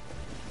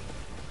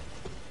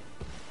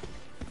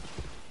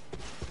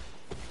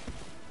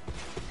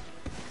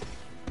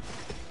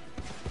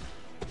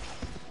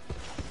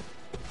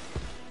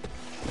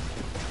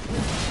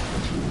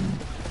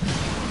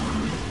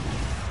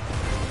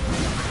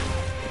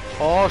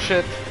 Oh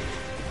shit.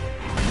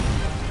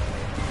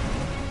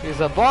 He's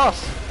a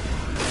boss.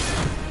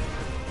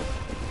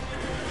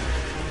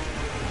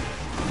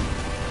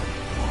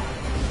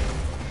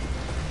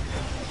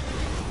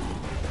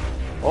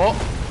 Oh.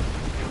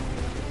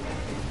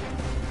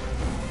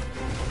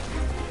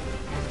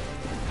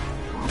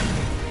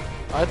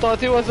 I thought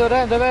he was a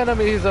random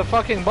enemy, he's a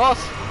fucking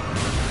boss.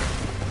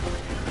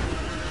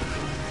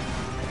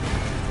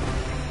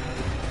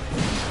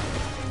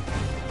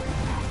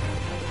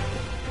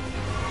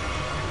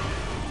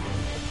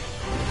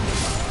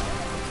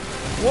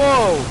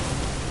 Whoa!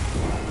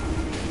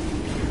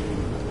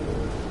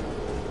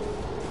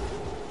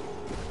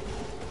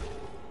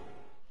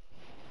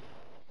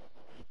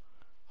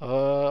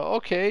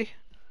 Okay.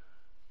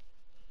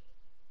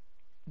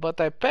 But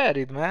I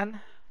parried,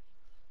 man.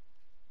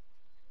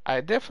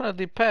 I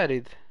definitely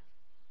parried.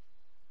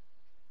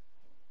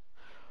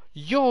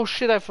 Yo,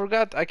 shit, I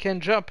forgot I can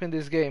jump in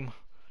this game.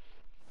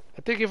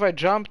 I think if I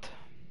jumped...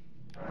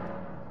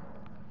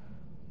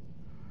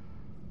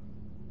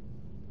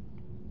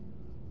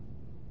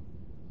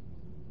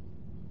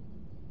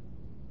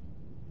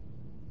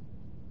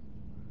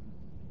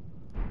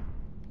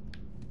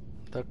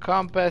 The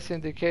compass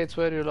indicates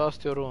where you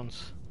lost your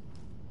runes.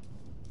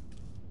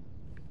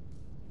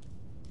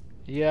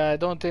 Yeah, I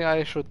don't think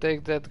I should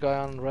take that guy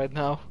on right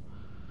now.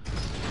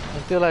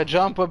 Until I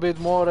jump a bit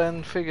more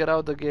and figure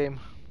out the game.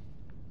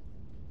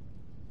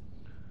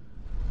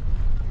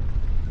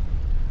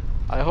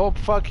 I hope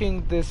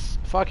this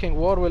fucking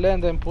war will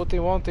end and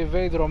Putin won't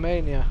invade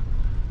Romania.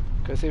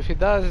 Cause if he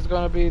does, it's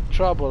gonna be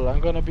trouble.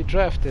 I'm gonna be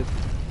drafted.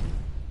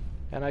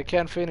 And I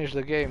can't finish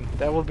the game.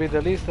 That will be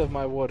the least of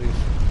my worries.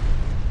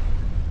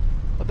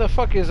 What the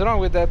fuck is wrong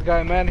with that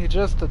guy, man? He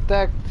just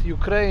attacked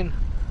Ukraine.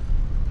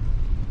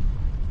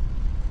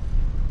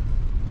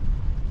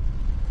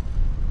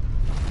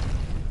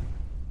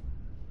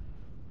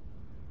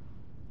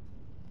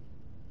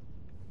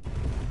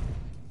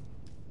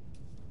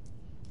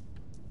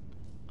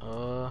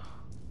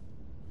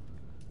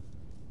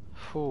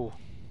 Phew.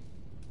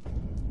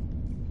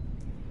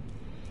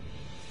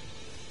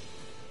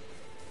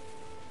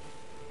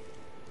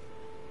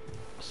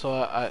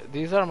 So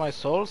these are my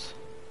souls?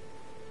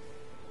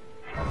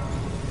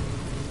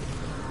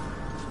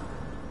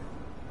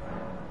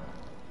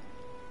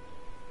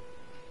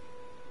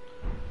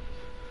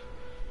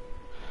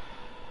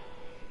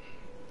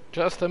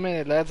 Just a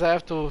minute, lads, I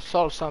have to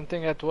solve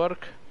something at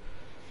work.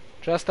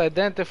 Just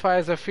identify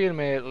as a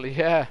female,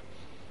 yeah.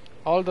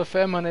 All the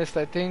feminists,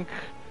 I think,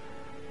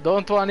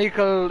 don't want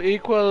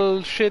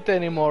equal shit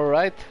anymore,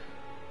 right?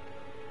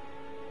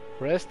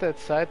 Rest at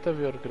sight of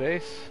your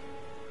grace.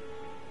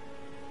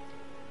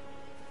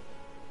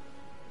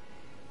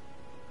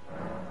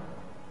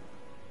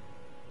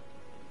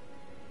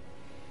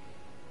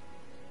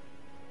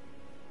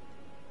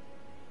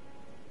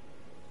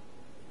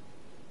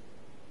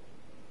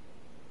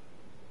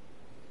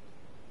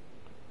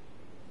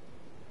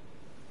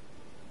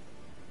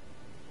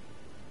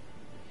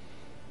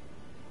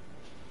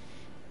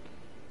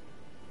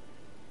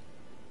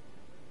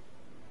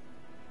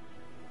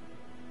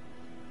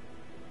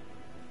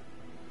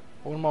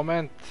 Un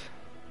moment.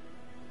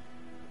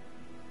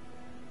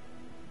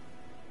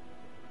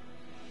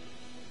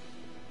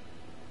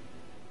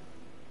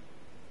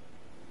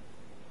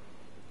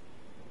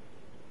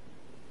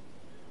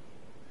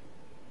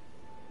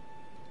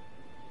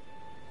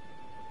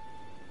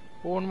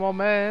 Un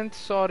moment,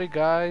 sorry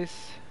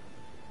guys.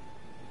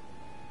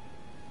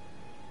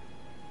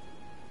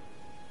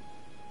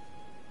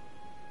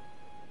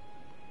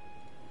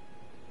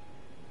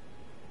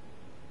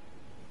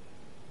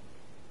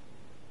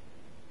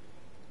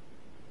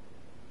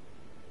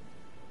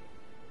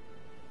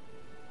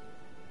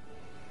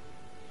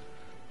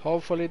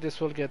 Hopefully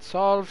this will get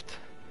solved.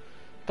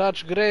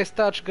 Touch grace,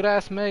 touch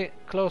grass, may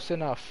close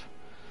enough.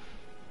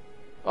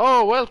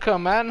 Oh,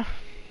 welcome, man.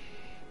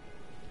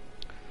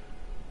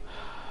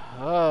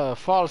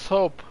 False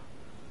hope.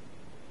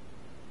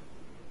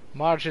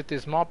 Margit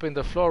is mopping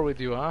the floor with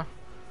you, huh?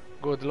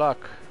 Good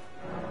luck.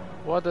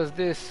 What does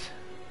this?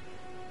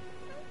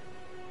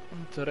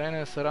 Terrain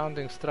and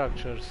surrounding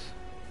structures.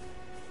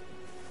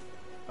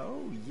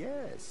 Oh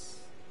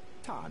yes.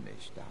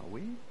 Tarnished, are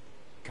we?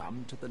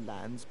 Come to the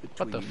lands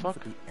between fuck?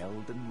 for the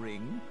Elden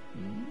Ring?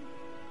 Hmm?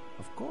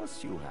 Of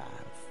course you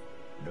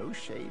have. No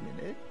shame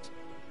in it.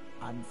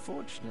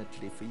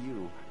 Unfortunately for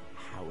you,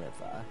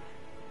 however,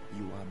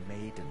 you are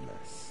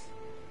maidenless.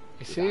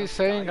 Is he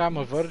saying I'm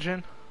a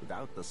virgin?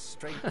 Without the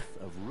strength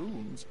of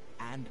runes,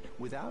 and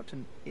without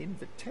an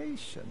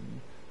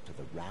invitation to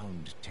the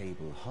round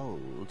table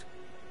hold.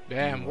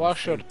 Damn, you are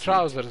wash your fated,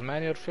 trousers,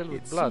 man, you're filled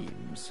with it blood.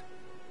 seems,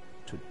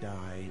 to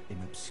die in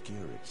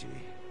obscurity.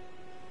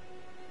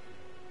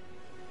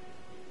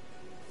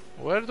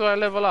 Where do I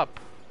level up?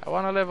 I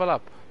wanna level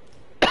up.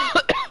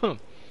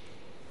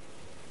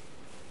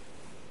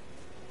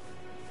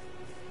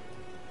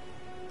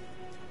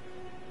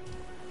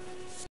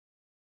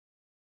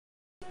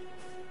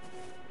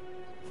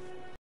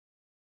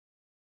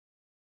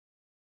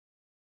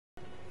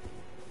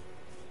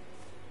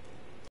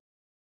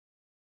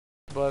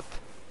 But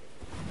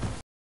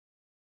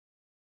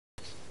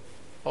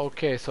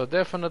okay, so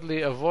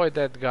definitely avoid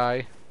that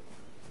guy.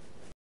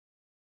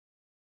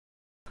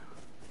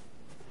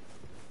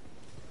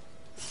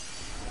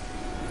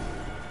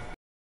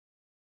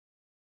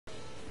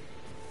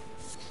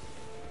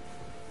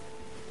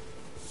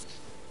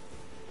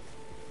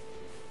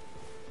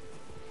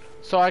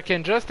 So I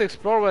can just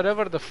explore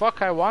wherever the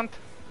fuck I want?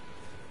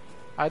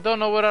 I don't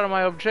know what are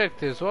my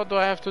objectives. What do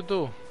I have to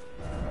do?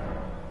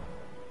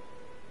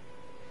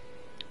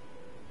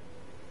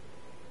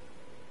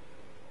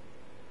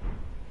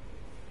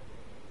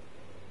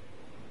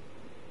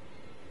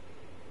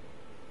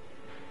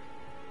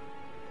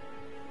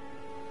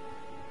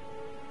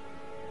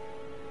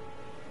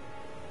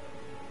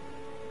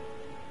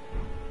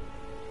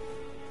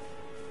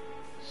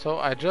 So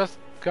I just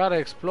gotta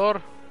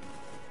explore.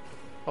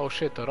 Oh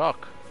shit, a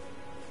rock.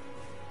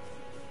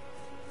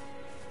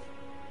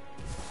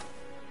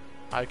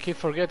 I keep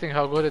forgetting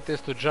how good it is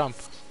to jump.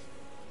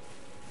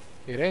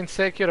 It ain't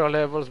Sekiro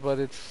levels, but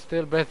it's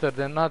still better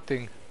than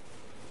nothing.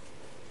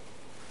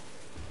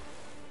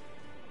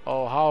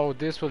 Oh, how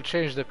this will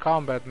change the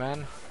combat,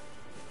 man.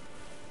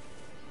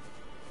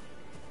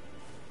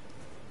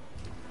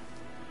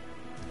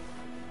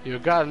 You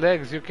got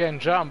legs, you can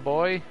jump,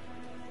 boy.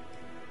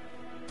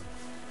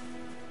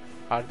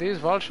 Are these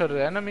vulture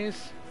the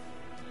enemies?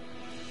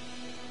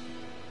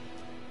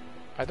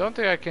 I don't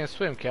think I can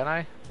swim, can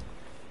I?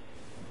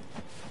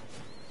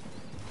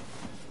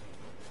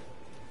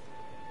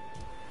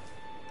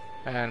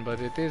 And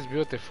but it is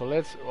beautiful.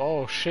 Let's...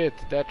 Oh shit,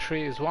 that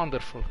tree is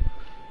wonderful.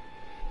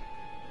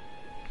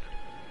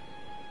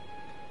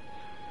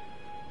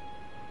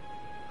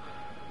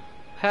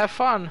 Have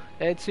fun,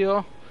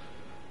 Ezio.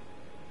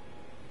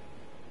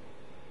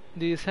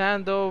 These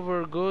hand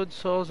over goods,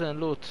 souls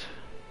and loot.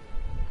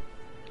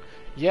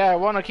 Yeah, I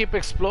wanna keep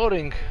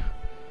exploring.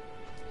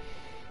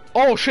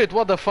 Oh shit,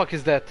 what the fuck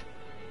is that?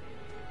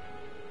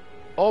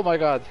 Oh my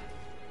god.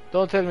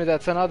 Don't tell me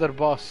that's another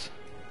boss.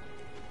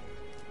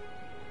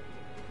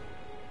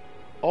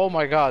 Oh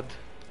my god.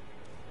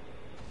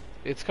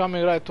 It's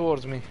coming right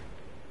towards me.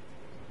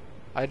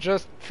 I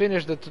just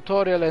finished the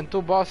tutorial and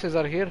two bosses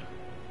are here.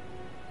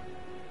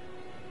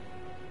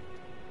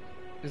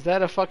 Is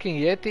that a fucking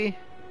Yeti?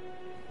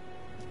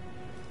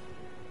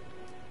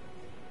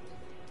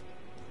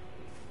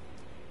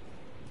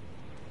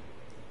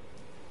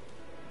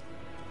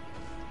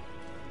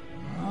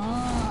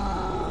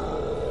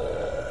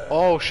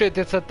 Oh shit,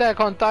 it's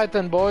Attack on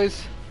Titan,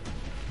 boys.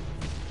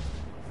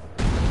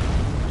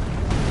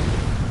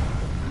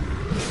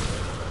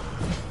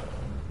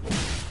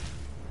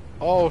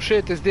 Oh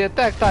shit, it's the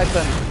Attack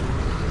Titan.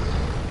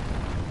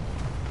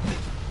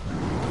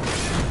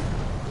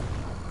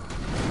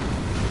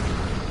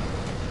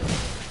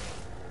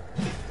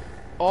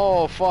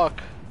 Oh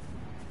fuck.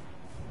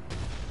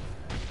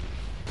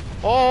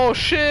 Oh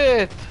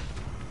shit.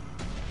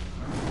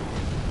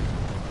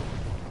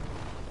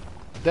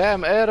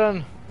 Damn,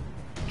 Aaron.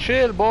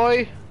 Chill,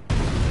 boy.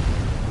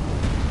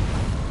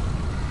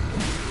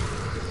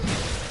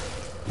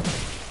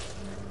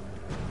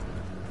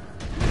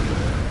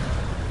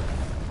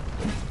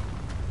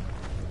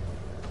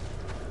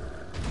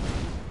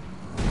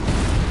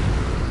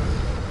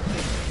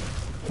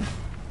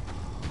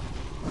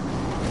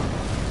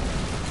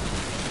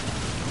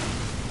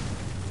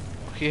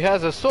 He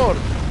has a sword.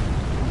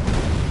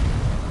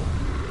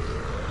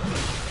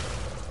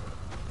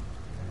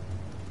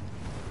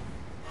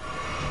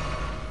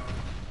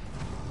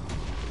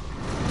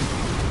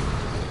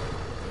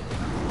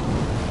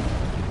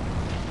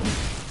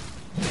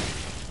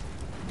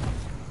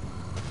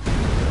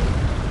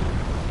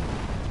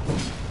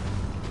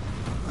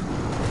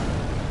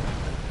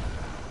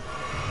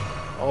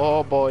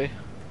 Oh boy.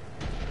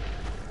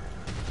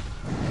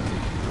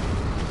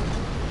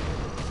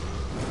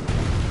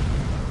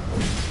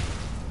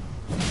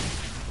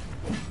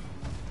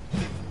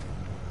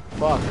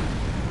 Fuck.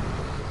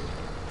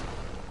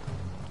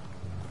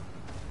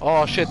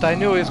 Oh shit, I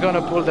knew he's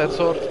gonna pull that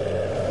sword.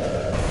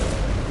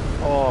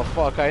 Oh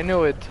fuck, I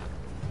knew it.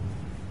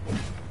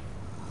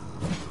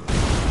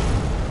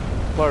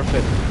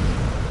 Perfect.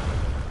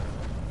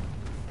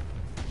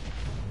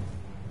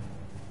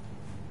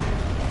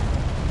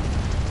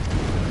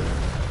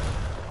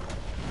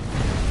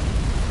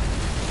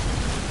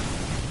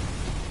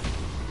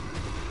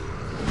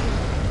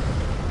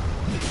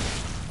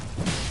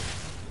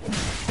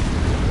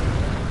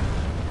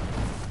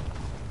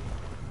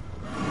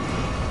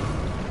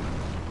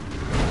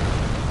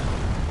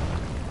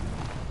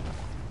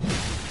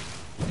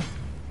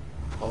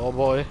 Oh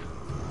boy.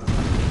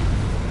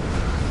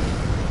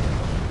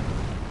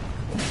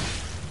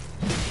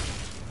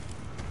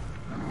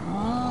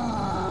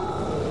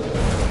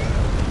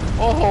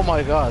 Oh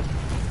my god.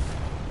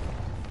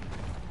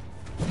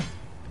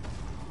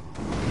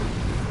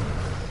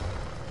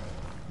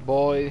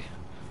 Boy.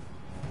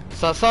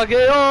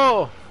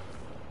 Sasageo!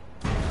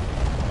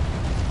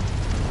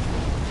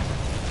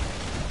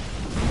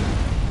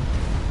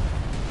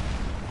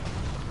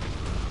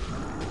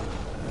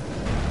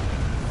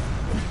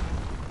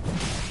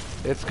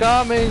 It's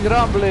coming,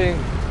 rumbling.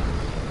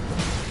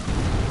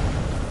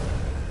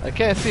 I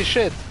can't see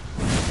shit.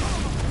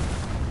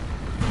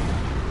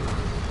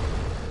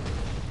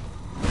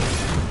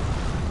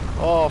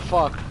 Oh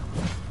fuck.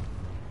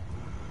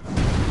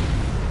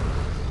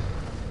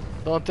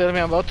 Don't tell me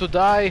I'm about to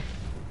die.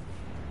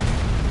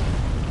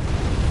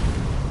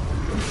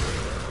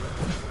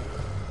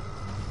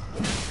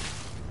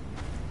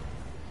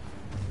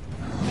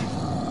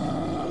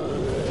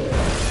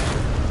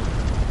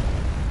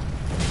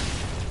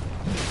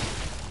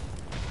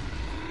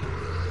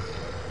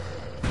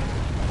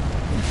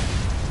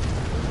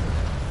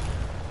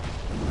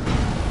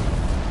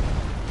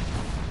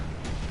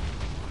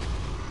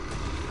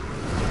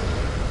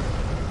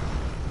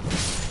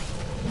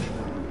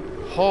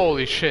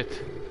 Holy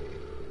shit.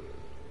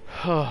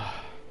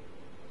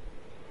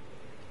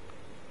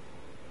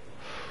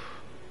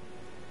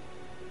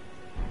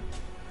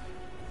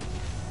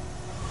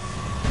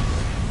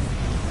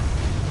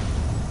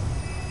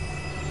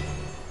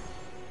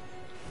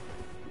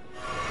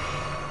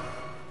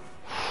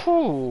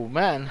 Whew,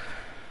 man.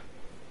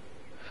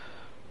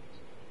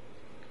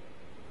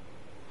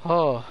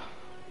 Oh.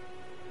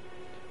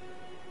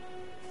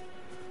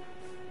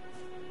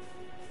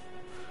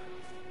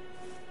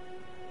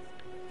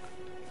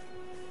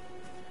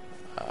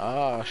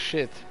 Ah,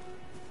 shit.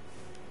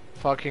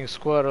 Fucking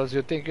squirrels,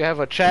 you think you have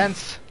a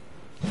chance?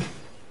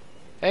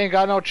 Ain't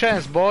got no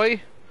chance,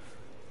 boy.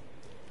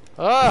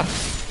 Ah!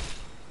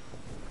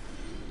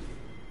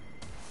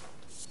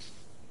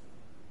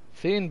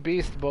 Thin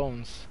beast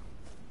bones.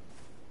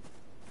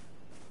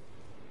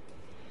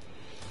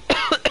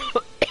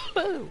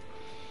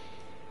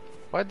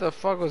 What the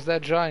fuck was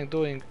that giant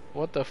doing?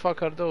 What the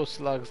fuck are those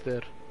slugs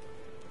there?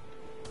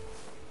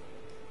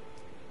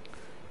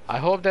 I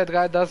hope that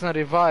guy doesn't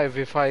revive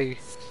if I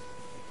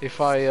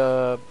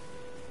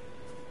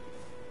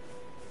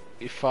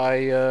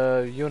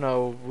you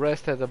know,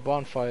 rest at the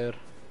bonfire.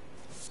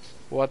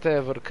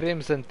 Whatever,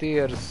 Crimson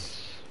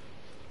Tears.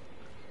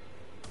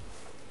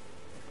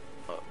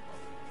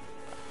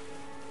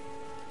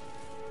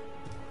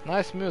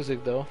 Nice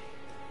music though.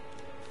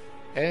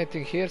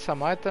 Anything here?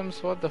 Some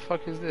items? What the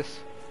fuck is this?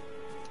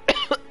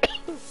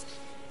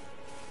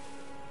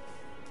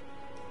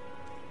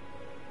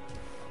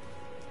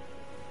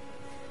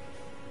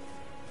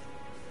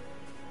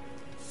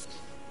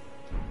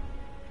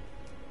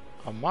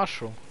 A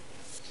mushroom.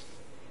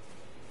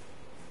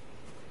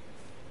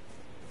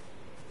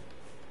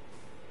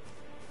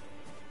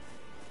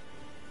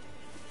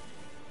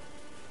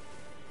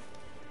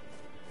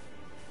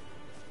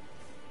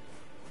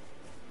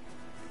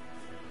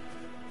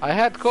 I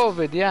had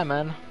COVID, yeah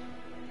man.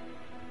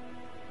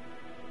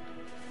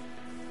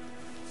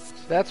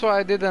 That's why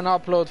I didn't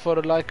upload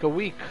for like a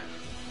week.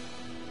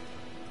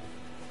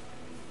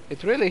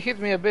 It really hit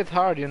me a bit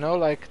hard, you know,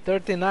 like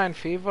 39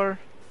 fever.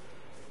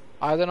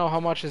 I don't know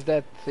how much is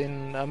that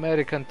in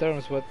American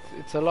terms, but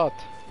it's a lot.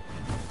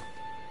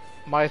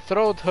 My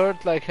throat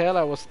hurt like hell,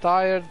 I was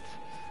tired,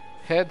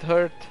 head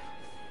hurt.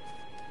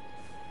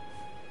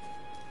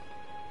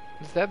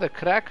 Is that a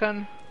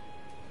kraken?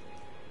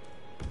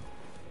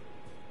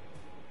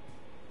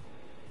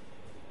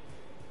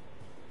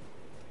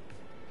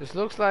 This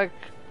looks like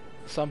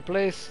some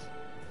place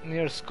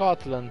near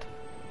Scotland.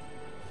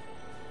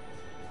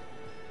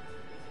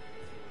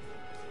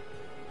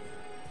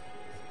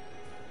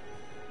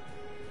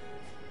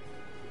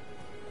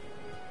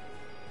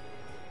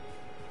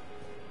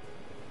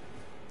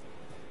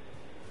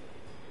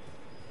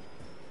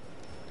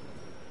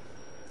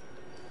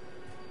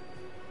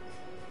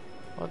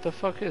 What the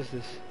fuck is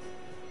this?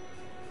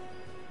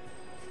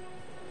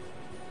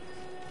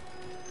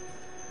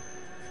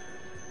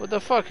 What the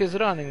fuck is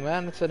running,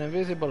 man? It's an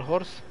invisible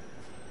horse.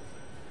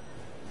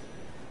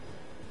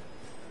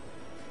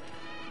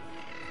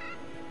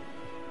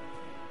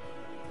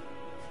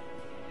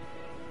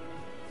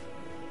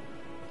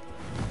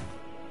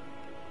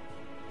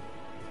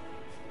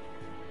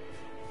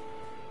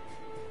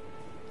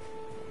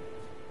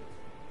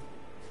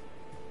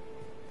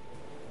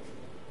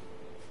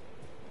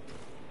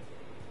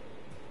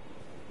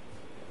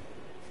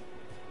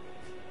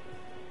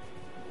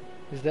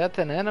 Is that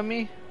an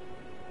enemy?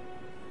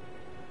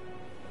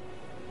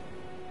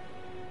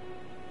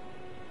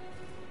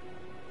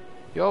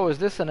 Yo, is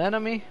this an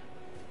enemy?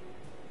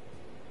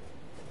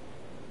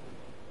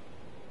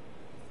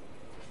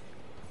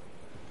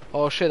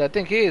 Oh shit, I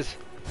think he is.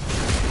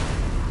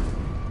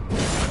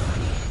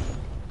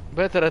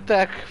 Better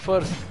attack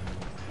first.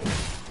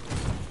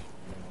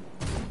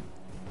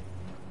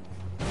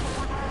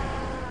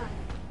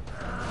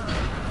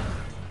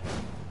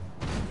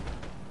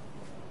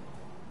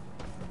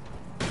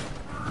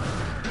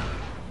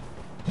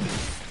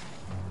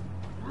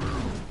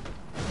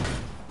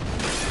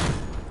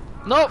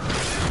 Nope.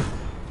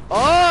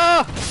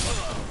 Oh!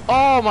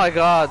 Oh my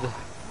god.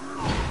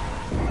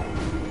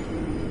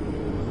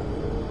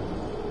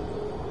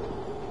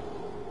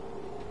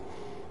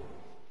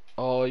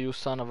 Oh, you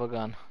son of a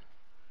gun.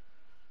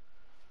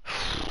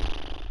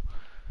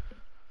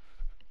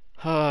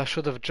 I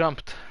should have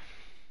jumped.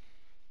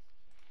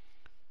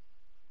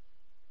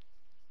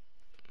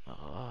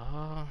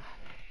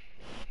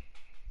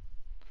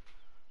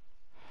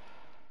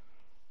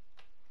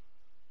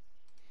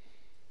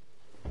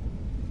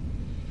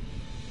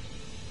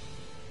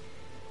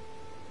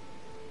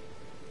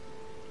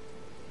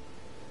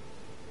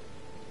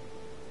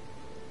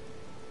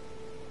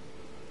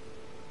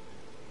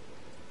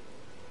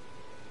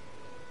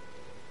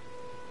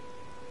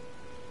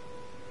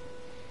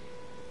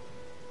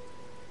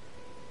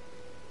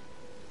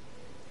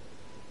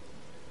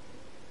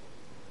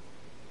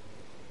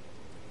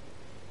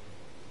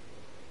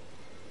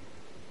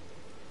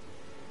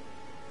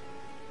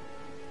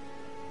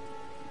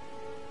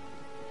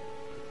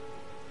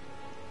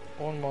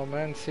 Un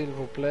moment, s'il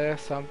vous plaît.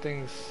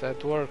 Something's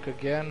at work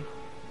again.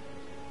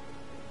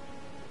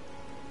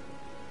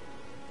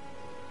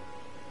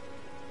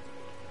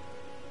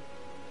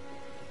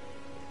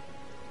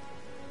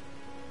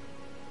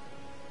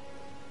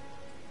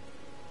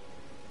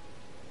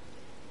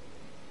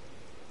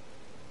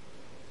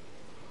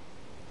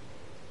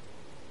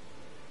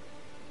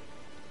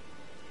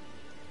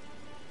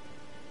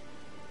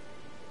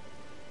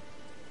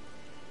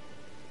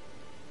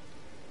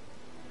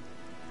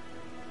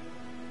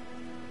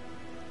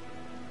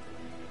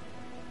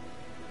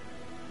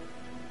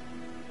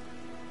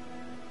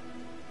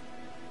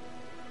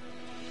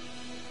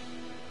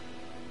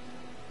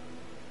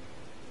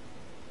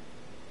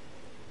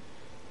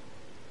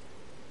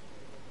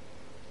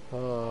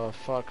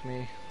 fuck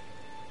me.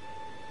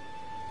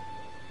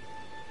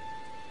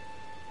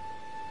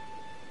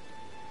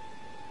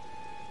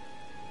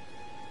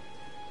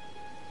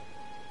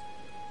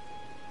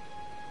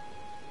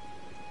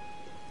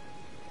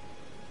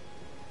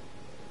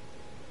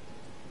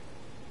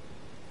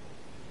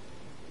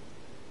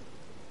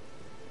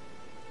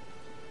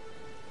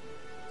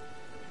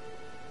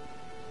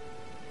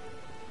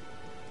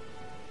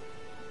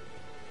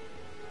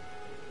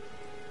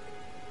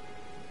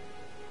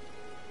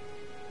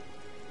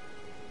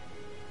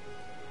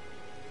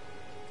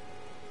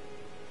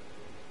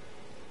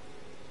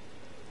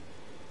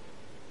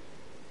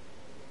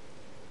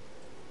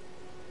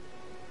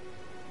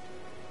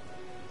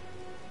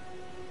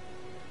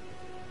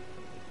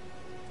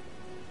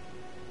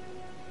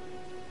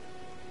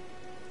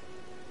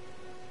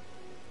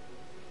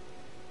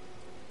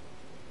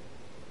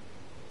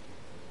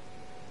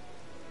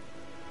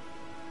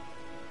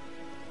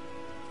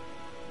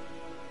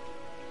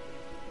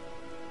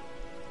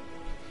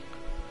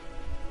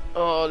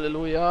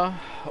 Hallelujah.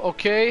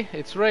 Okay,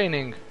 it's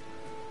raining.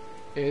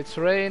 It's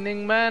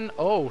raining, man.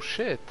 Oh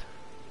shit.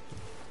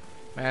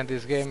 Man,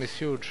 this game is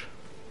huge.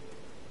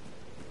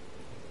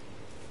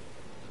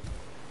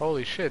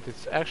 Holy shit,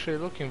 it's actually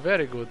looking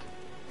very good.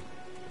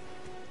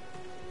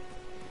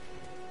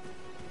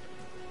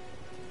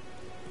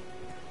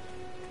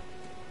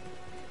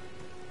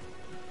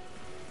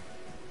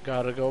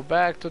 Gotta go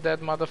back to that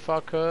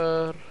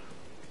motherfucker.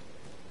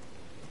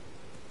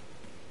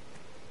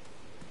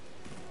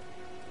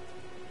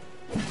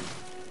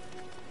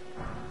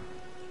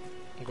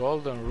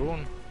 Golden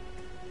rune.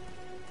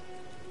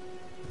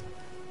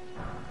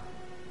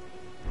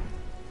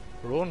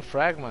 Rune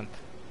fragment.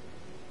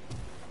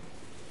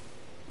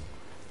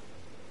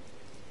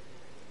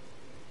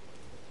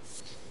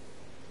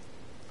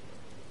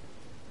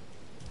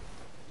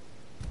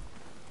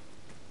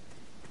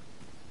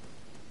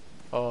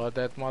 Oh,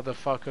 that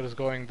motherfucker is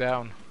going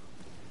down.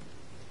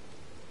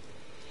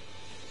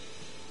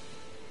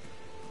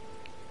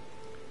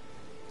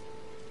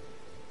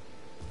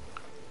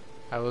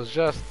 I was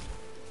just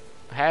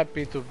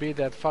happy to be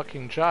that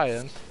fucking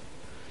giant,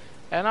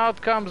 and out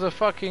comes a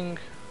fucking...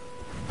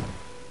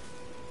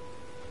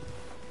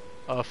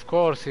 Of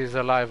course he's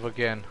alive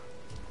again.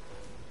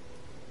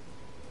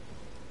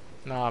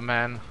 Nah,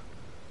 man,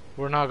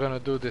 we're not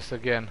gonna do this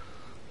again.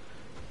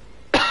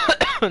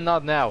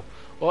 Not now.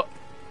 Oh.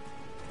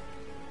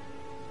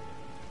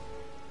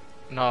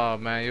 No,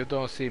 man, you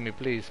don't see me,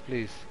 please,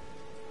 please.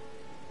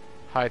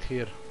 Hide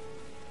here.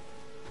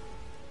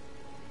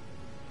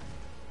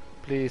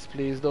 Please,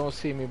 please don't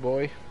see me,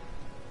 boy.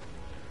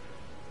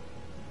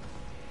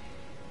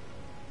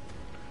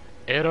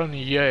 Eren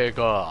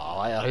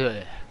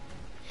Jäger.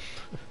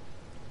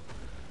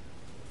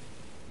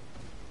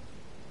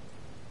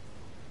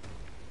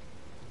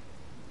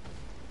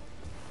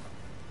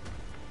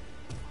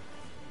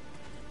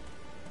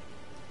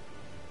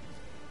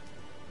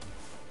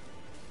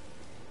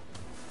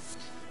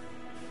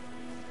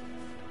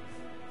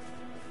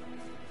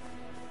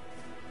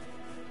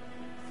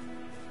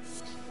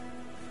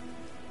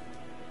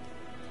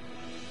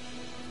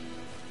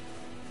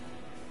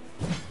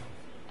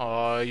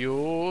 Oh,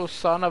 you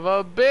son of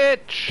a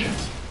bitch!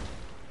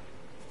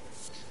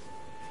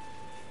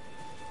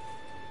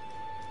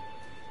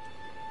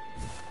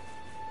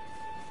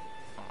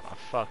 Oh,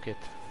 fuck it.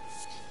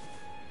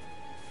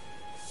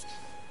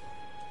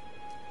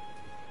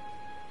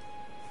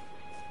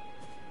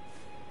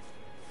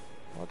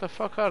 What the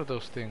fuck are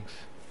those things?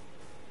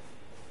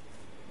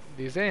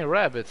 These ain't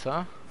rabbits,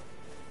 huh?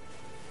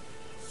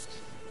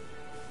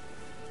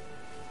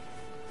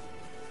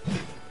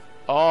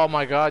 Oh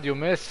my god, you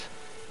miss!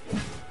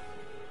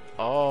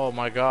 Oh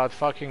my god,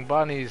 fucking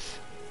bunnies.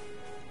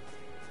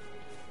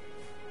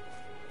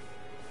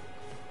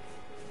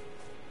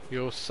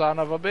 You son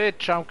of a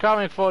bitch, I'm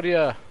coming for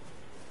you.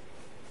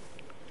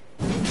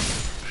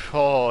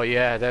 Oh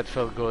yeah, that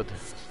felt good.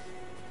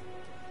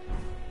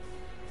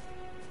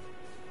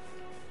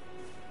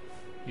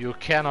 You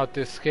cannot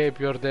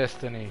escape your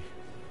destiny.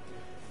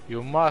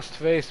 You must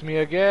face me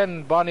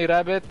again, bunny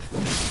rabbit.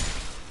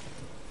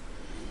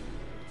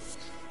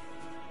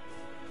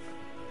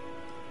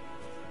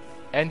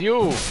 And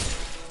you!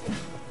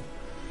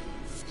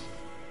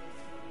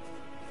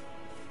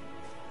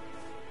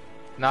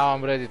 Now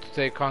I'm ready to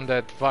take on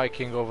that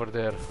Viking over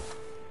there.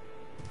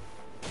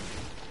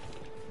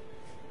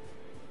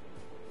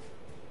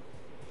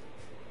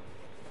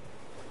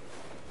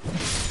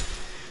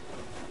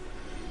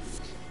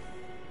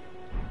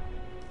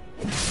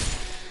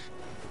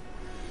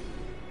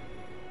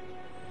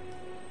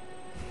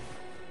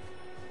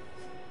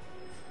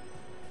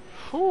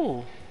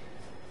 Whew.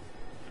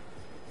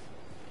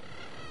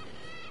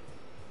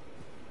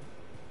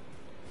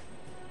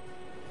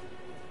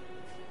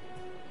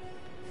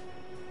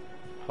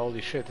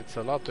 Holy shit, it's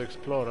a lot to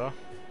explore, huh?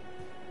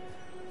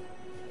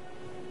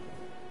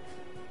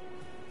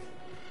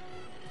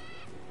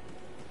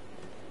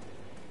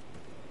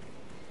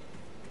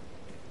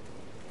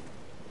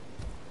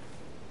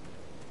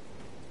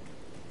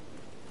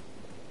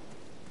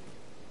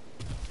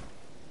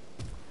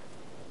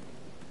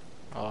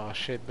 Oh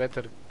shit,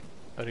 better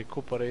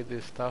recuperate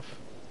this stuff.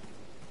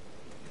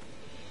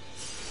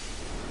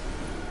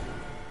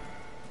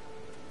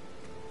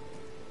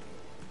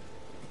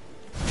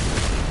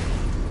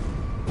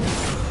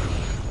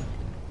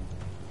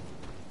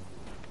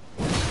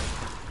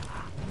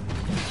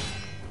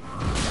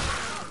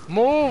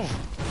 Move!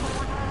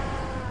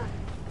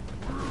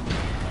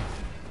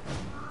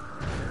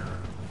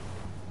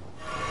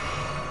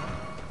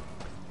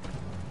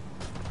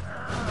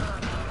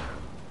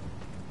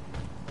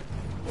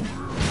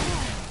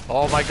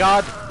 Oh my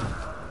god!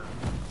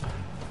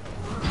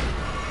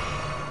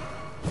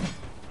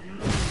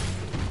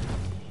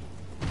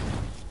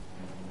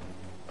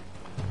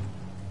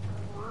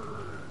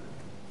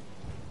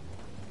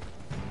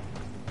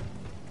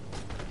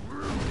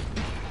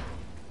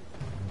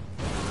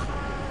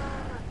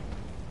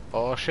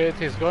 Oh shit,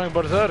 he's going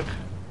berserk.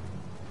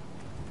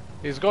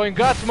 He's going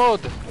guts mode.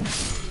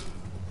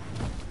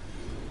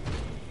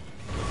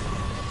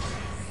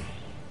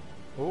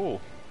 Ooh.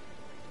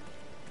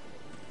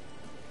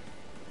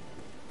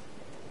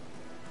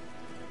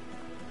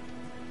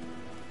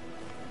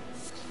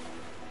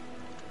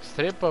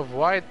 Strip of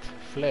white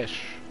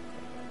flesh.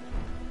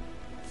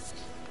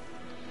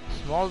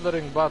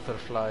 Smoldering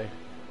butterfly.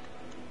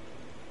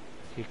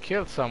 He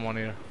killed someone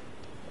here.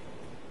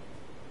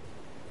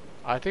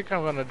 I think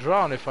I'm gonna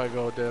drown if I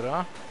go there,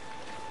 huh?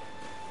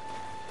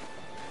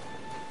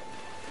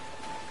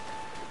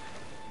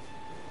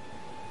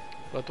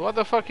 But what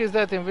the fuck is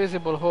that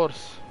invisible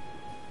horse?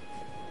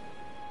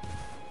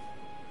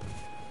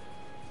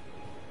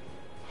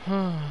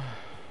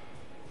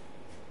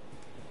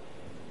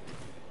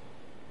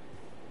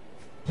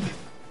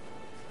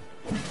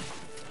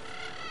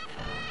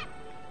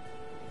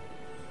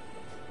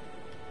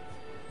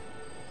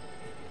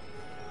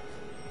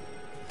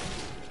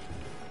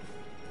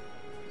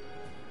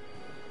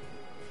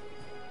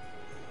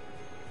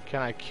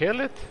 Can I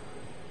kill it?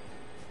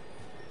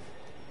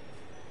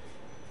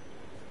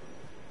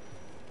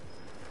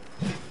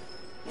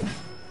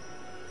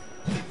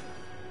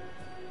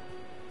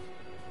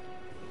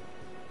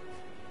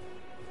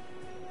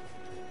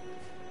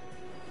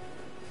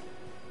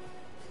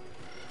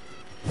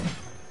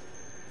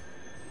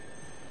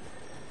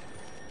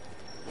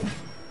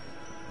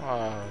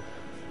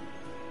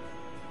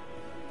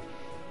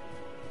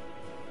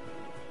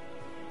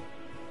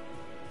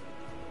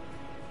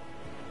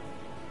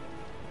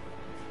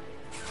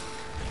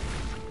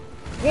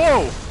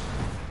 Whoa!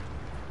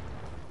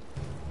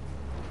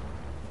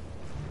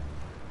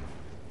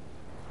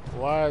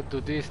 Why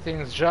do these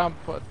things jump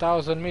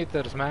 1,000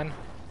 meters, man?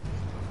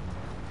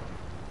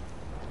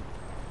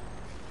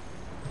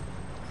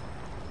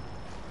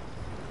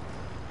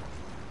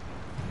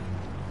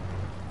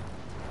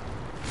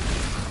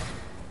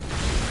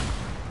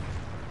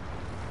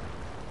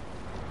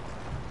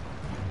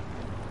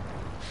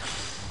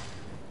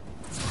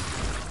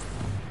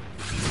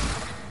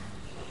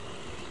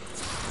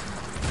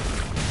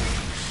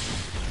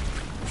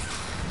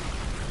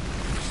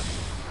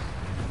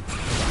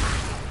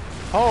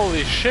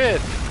 Holy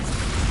shit!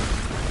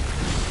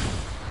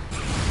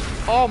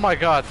 Oh my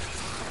god!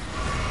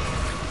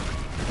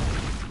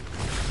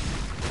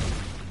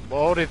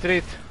 Oh,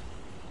 retreat!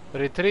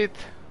 Retreat!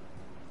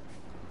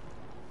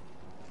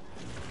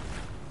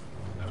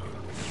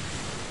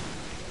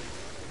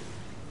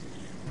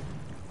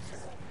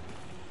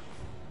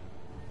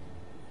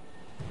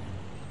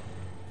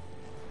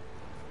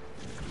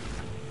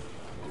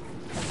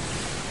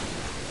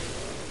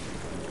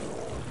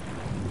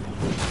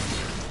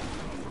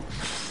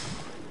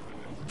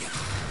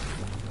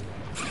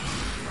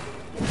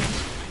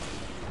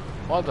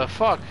 What the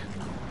fuck?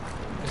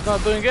 It's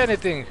not doing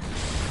anything.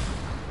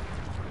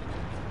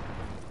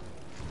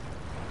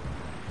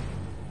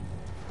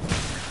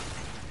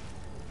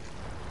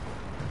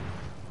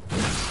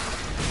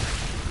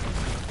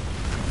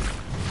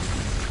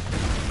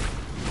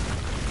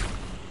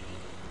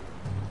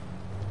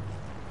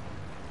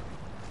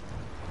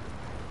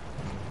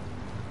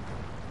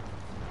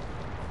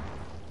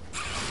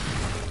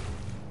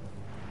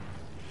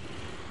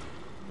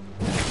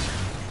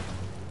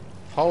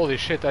 Holy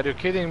shit, are you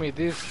kidding me?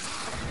 This...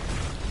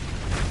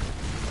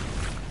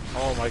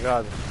 Oh my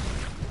god.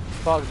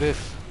 Fuck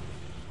this.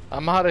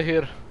 I'm out of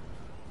here.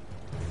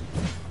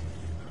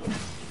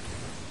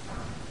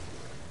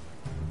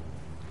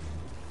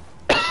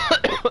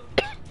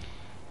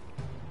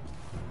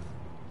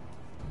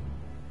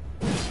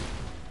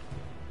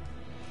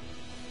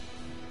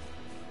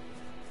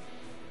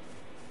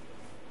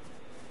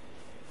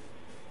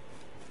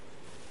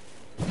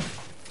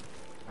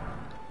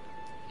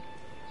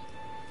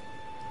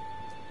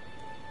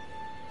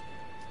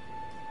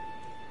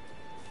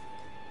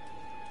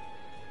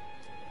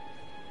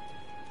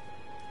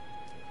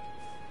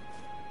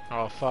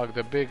 Oh fuck,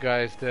 the big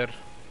guy is there.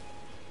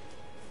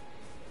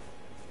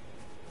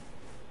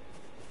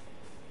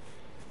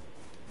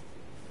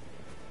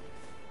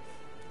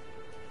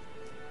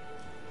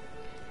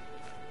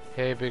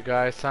 Hey big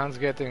guy, sun's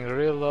getting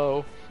real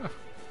low.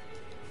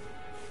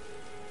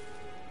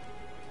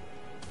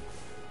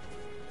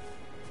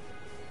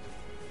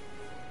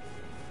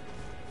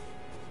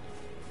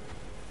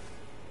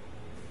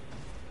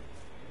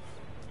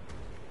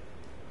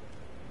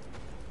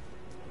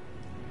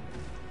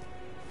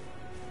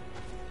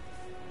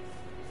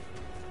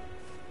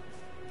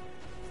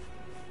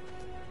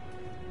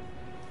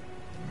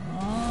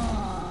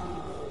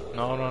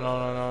 No, no,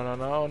 no, no, no,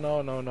 no, no,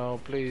 no, no, no,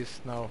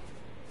 please, no.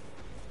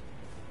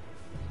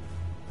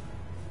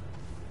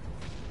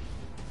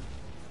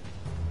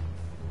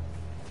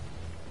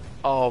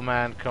 Oh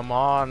man, come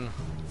on.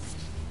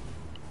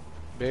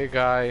 Big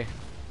guy.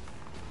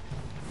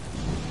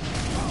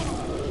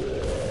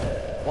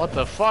 What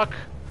the fuck?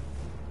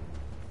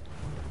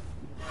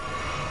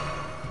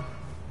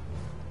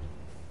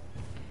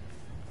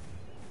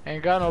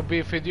 Ain't got no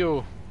beef with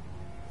you.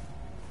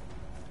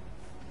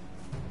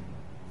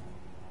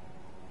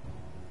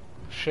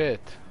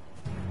 Shit.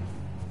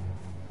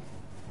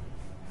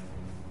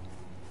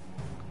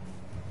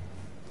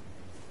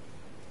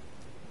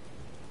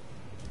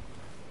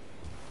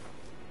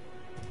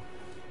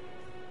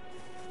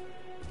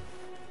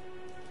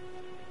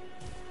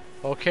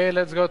 Okay,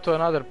 let's go to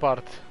another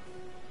part.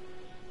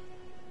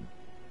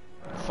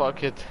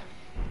 Fuck it.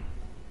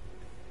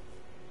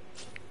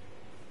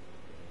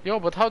 Yo,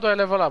 but how do I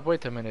level up?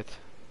 Wait a minute.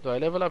 Do I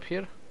level up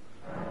here?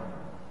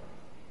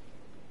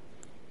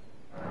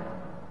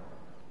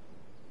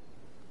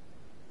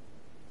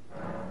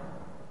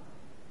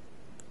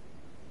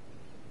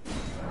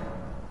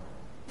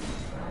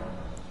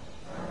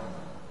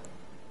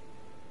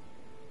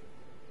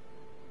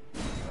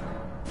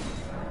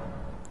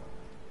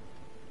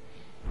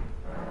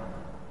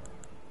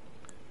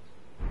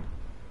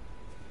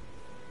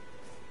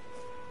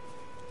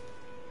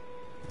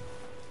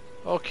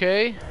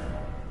 Okay.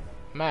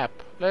 Map.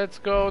 Let's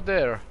go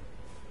there.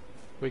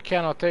 We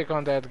cannot take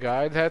on that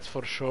guy, that's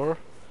for sure.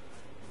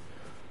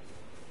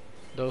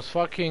 Those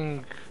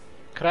fucking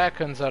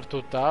krakens are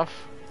too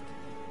tough.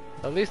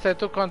 At least I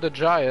took on the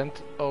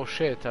giant. Oh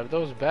shit, are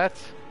those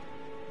bats?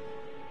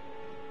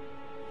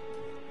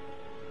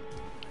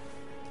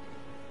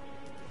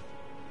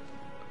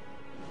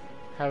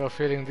 Have a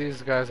feeling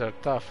these guys are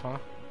tough, huh?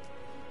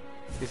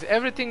 Is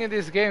everything in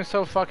this game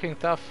so fucking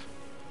tough?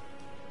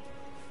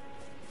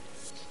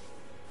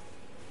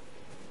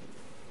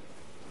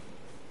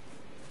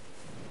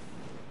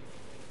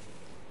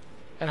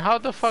 And how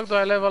the fuck do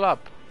I level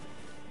up?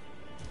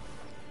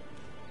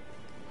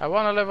 I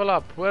wanna level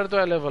up. Where do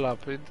I level up?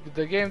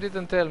 The game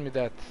didn't tell me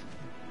that.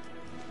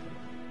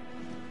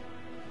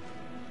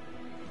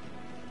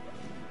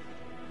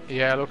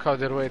 Yeah, look how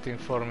they're waiting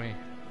for me.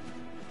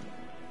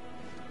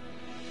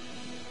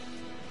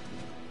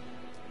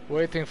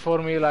 Waiting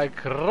for me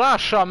like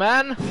Russia,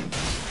 man!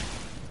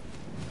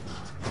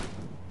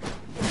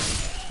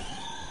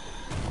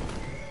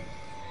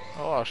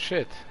 Oh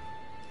shit.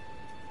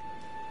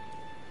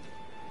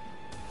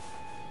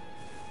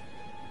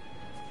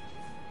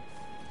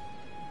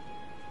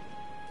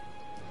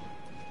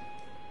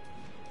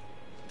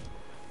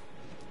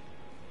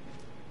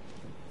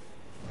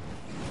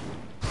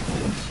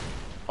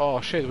 Oh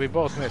shit, we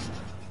both missed.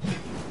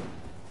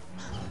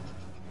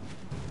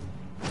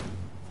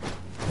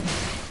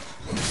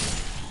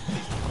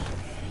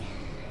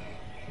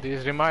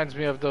 This reminds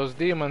me of those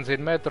demons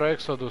in Metro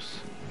Exodus.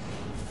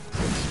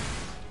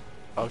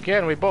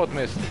 Again, we both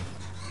missed.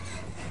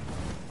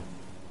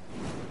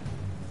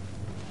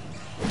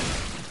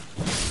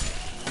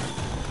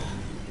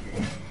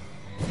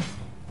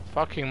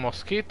 Fucking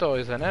mosquito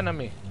is an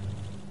enemy.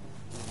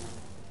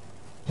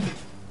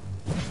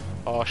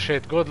 Oh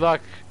shit, good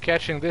luck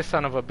catching this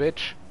son of a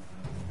bitch.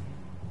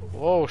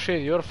 Oh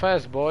shit, you're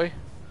fast, boy.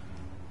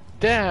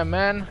 Damn,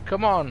 man,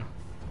 come on.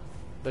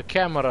 The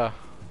camera.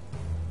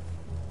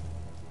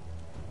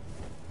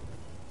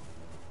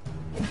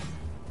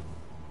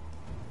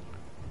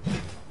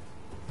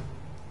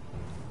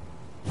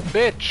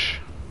 Bitch.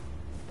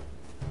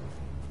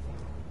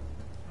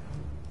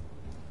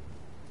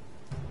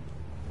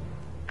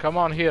 Come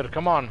on here,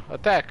 come on,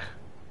 attack.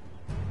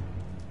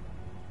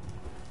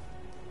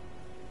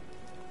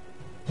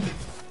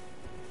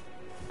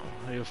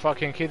 Are you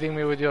fucking kidding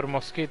me with your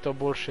mosquito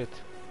bullshit?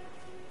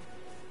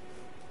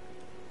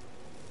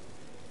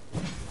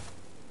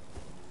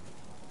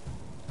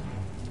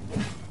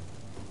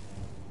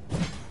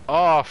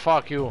 Oh,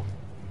 fuck you.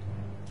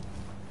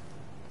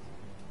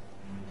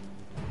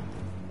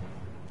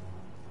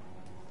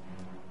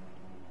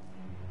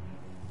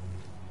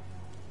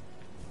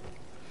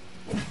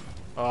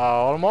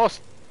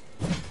 Almost.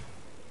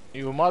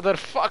 You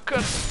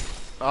motherfucker.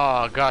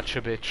 Ah,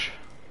 gotcha, bitch.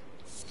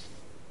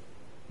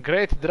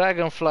 Great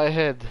dragonfly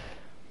head.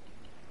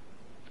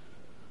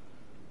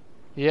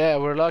 Yeah,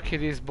 we're lucky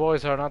these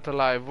boys are not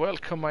alive.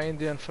 Welcome, my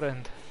Indian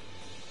friend.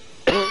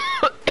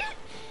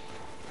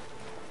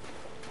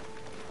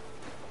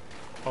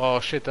 Oh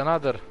shit,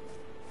 another.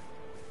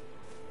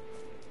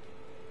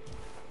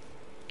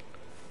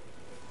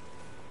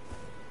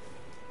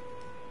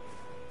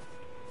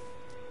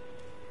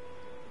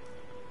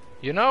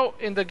 You know,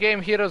 in the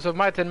game Heroes of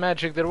Might and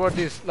Magic there were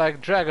these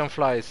like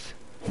dragonflies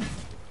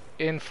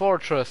in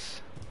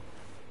Fortress.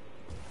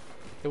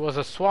 It was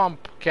a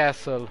swamp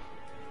castle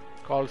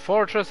called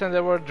Fortress and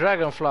there were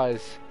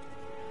dragonflies.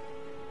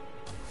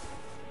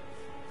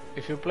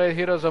 If you played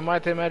Heroes of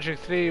Might and Magic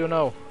 3, you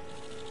know.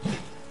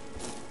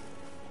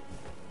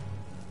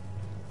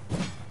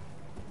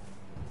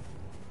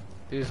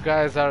 These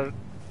guys are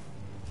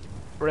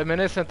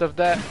reminiscent of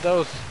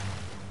those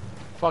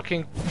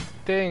fucking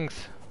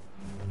things.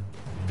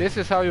 This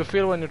is how you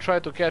feel when you try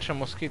to catch a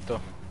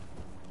mosquito.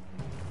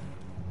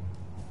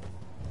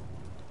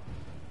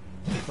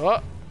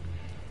 Oh.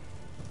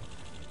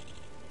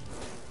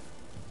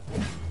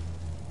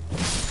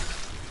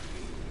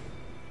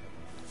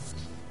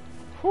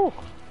 Whew.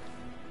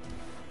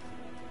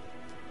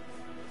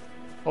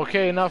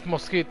 Okay, enough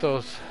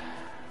mosquitoes.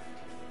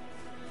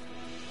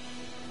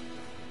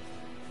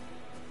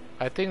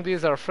 I think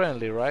these are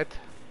friendly, right?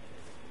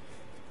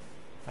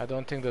 I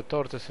don't think the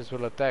tortoises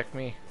will attack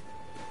me.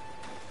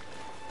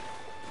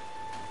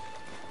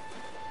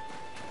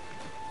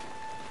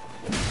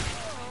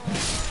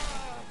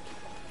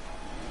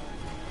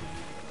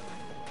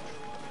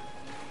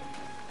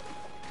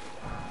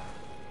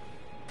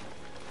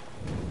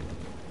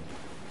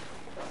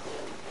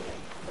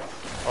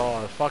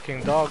 Oh, the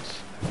fucking dogs.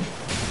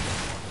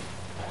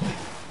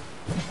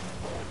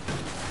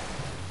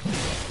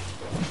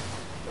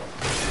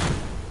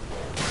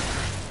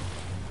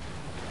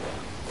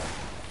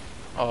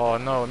 Oh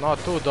no, not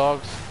two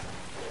dogs.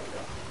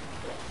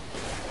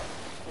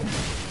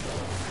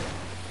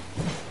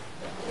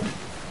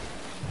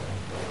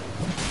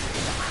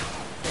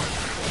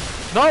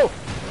 No!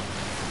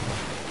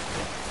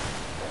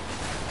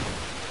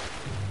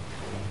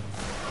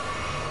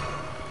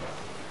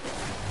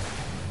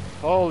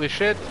 Holy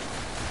shit.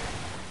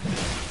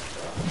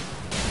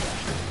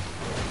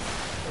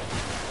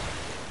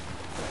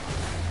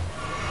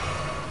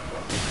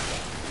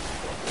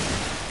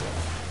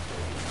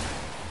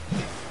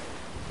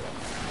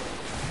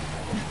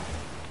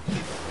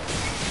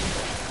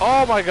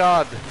 Oh my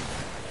god!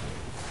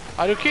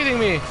 Are you kidding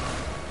me?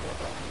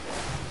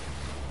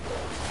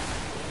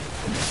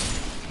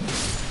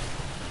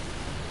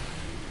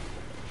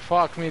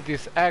 Fuck me,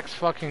 this axe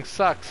fucking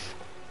sucks.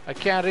 I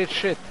can't reach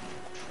shit.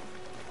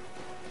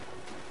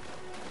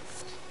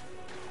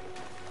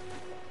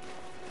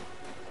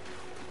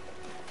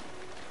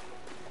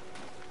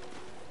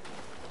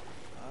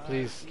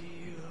 Please.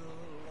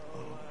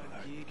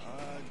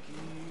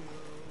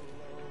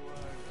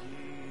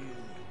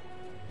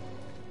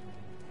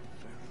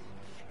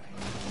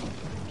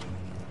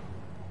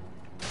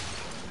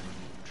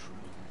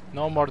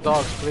 No more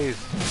dogs, please.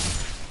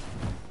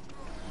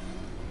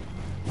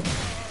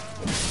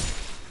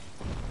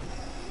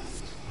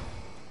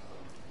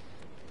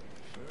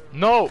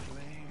 No!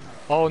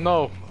 Oh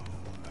no!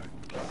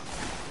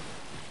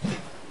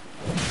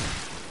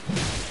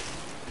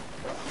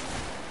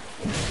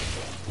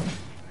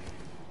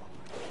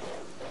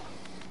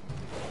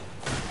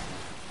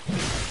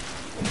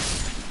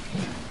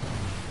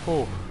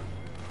 Oh,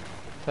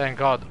 thank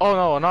God. Oh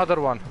no, another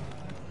one.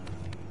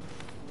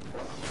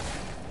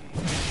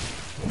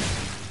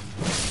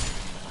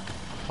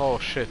 Oh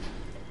shit.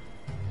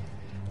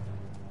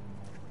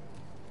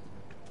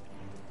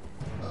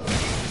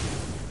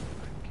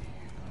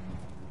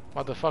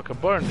 Motherfucker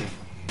burned me.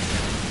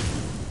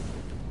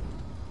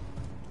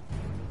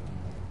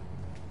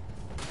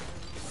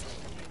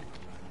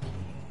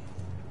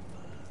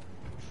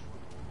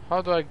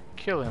 How do I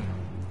kill him?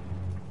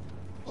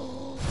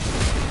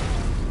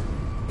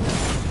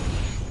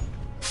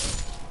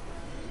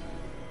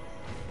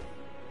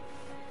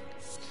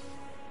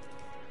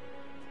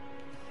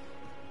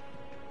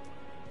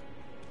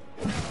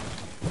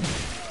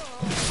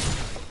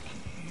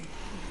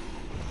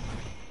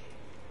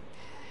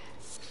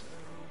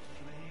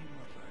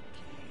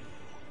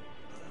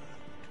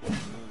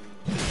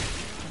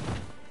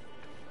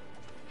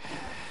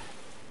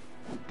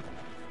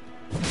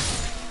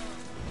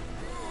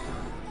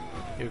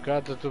 You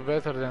gotta do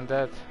better than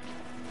that.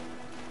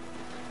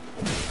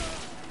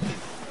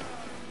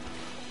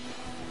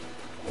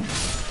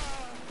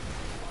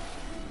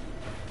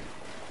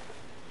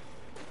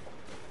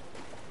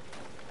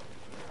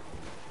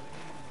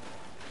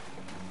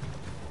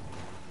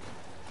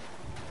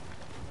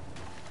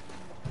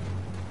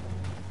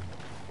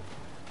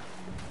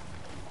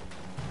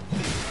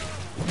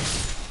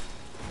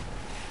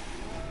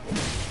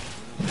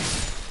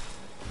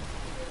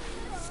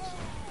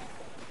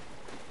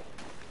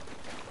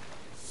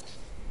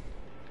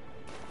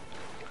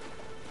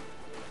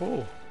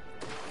 Ooh.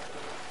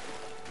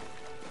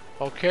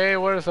 Okay,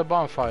 where's the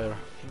bonfire?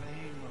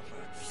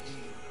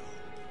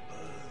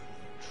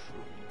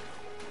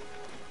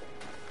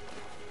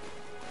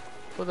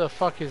 Who the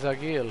fuck is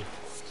Agil?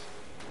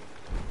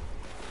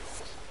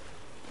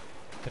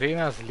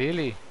 Trina's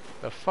Lily?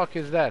 The fuck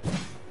is that?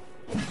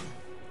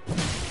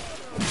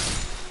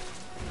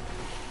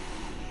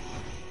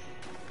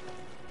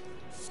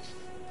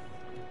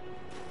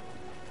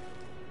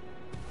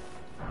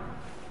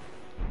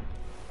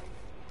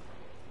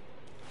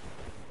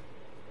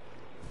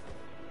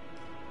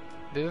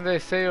 Didn't they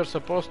say you're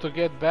supposed to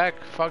get back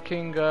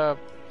fucking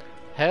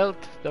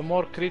health the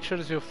more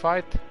creatures you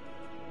fight?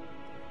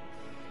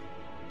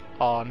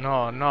 Oh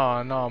no,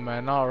 no, no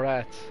man, no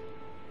rats.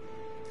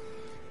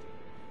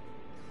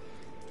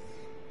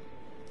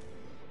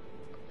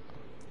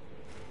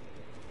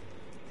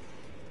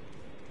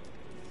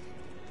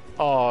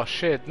 Oh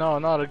shit, no,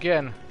 not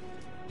again.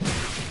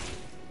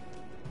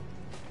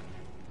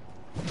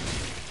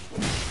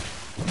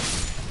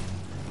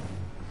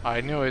 I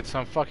knew it,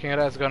 some fucking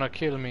rat's gonna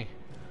kill me.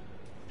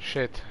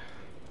 Shit.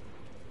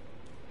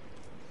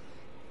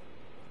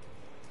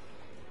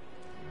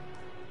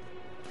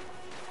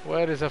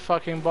 Where is a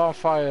fucking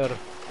bonfire?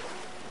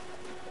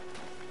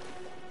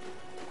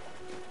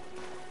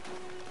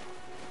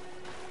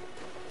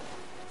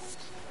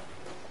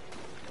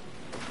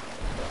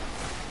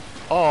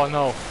 Oh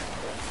no.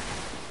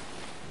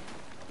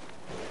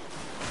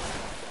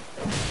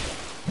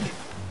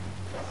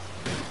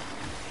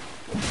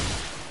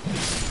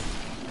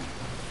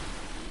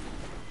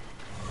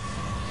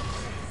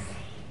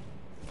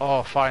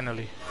 Oh,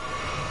 finally.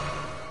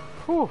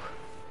 Whew.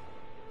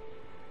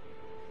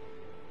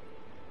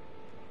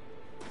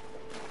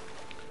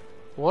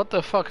 What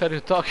the fuck are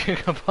you talking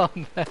about,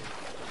 man?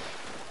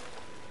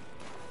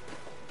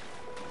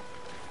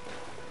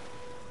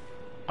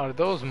 Are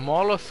those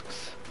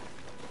mollusks?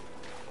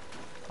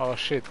 Oh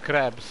shit,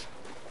 crabs.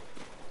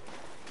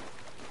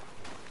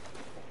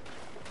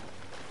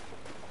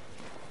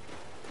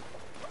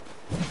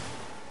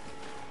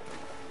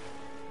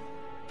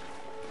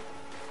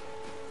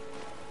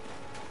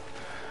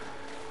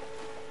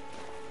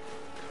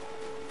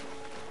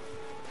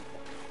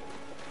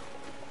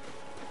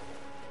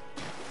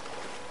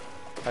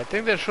 I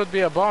think there should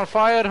be a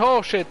bonfire.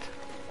 Oh shit!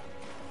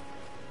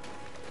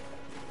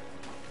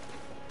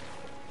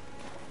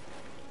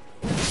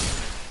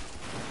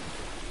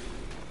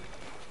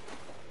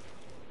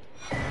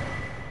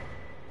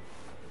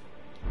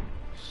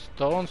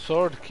 Stone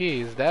sword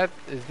key. Is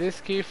this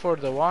key for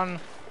the one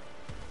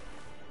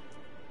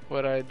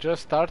where I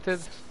just started?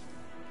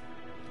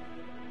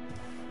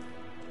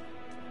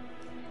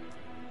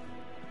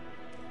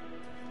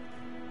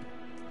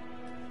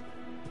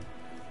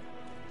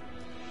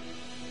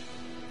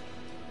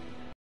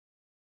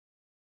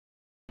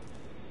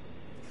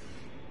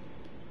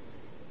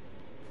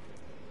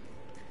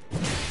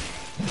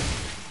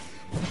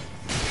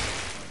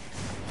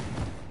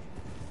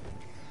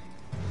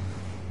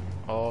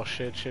 Oh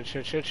shit, shit,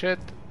 shit, shit, shit.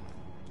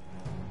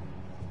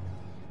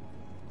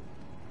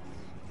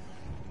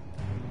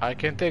 I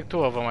can take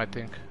two of them, I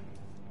think.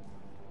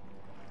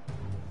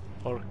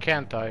 Or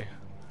can't I?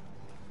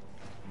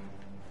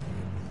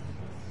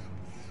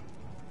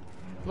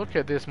 Look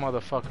at this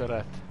motherfucker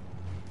rat.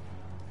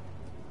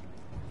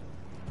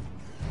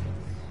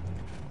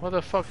 What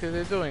the fuck is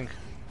he doing?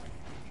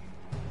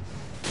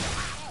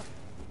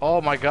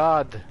 Oh my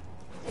god.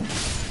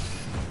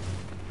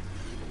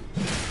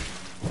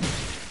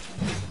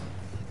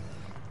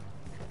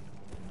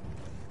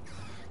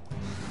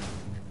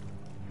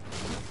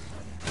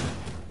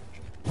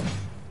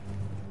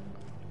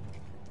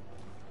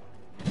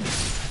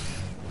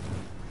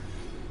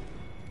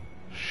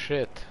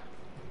 Shit.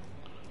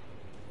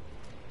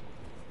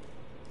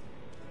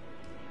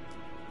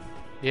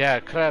 Yeah,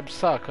 crabs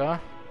suck, huh?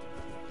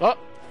 Oh!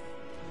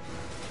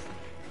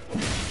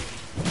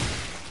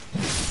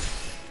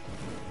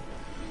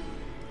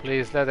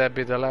 Please let that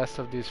be the last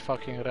of these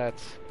fucking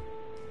rats.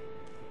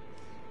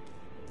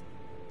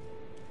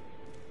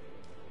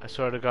 I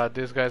swear to god,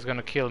 this guy's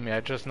gonna kill me,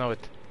 I just know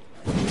it.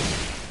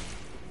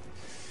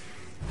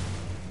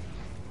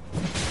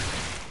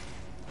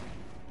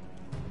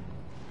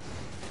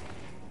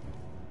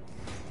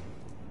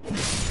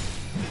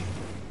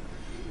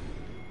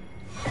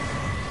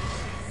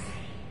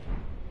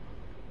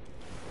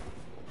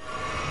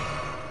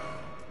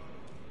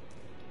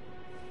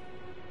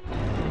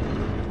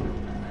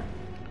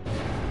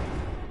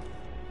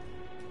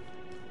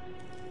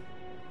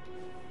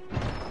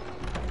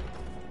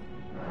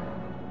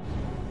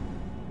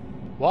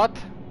 What?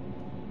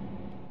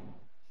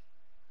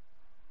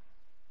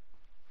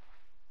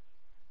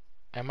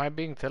 Am I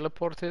being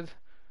teleported?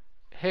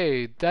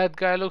 Hey, that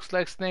guy looks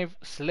like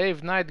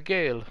Slave Knight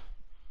Gale.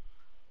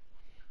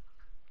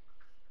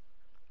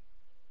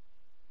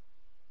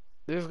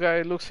 This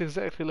guy looks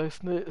exactly like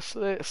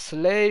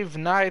Slave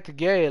Knight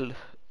Gale.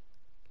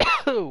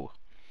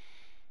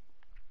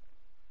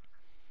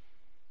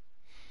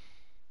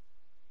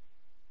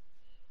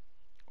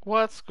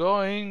 What's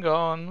going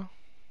on?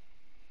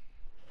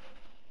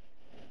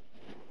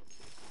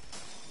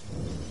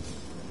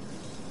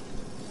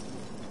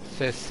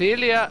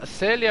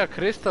 Celia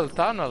Crystal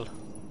Tunnel.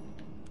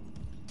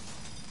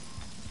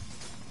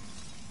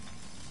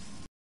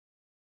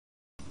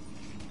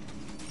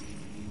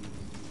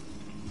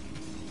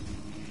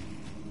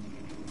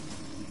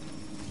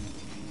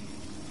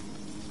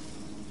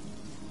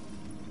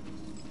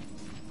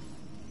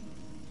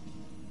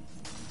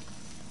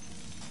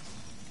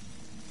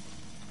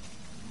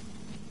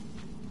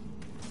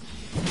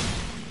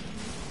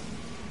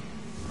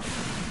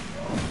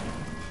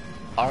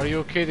 Are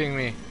you kidding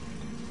me?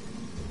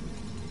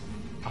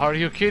 Are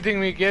you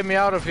kidding me? Get me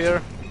out of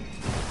here.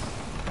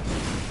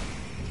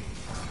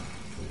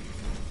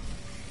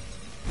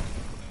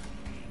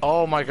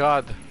 Oh my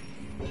god.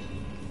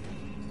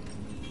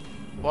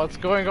 What's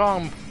going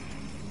on?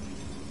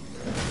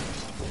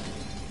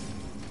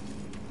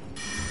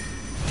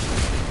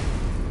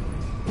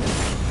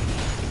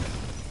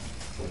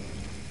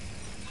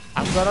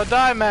 Gonna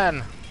die,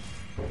 man!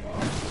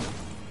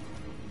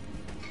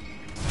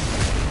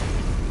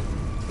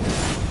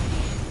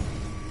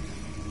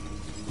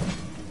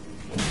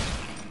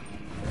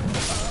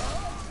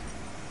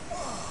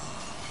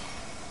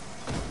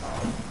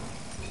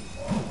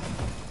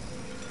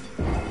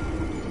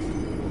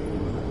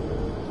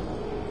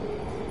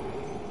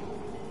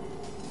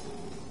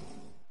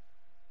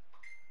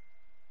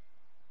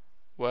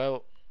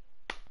 Well,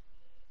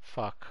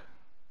 fuck.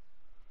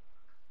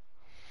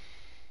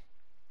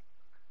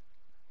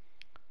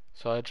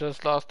 So I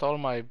just lost all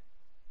my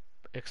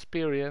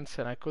experience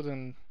and I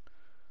couldn't...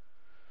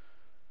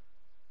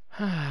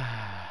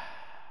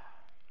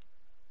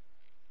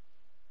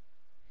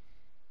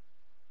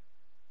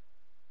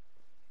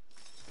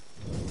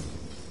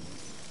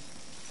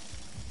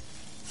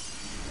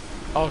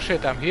 Oh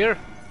shit, I'm here?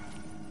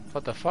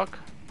 What the fuck?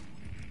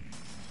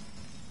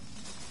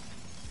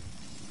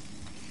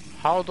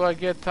 How do I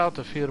get out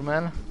of here,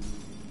 man?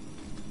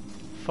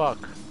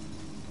 Fuck.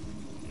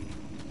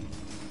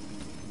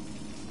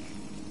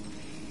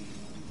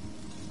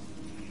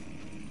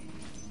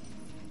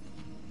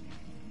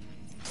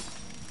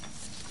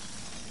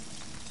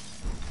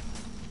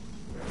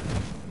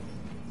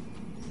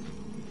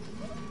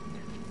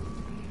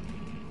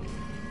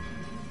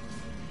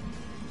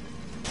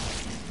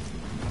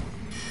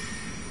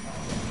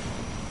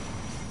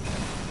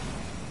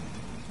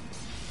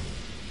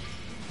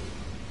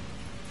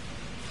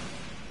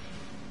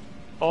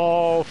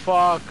 Oh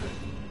fuck.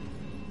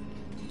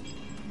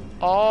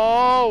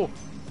 Oh!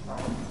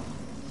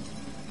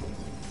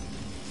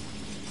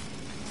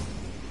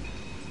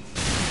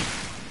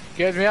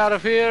 Get me out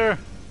of here!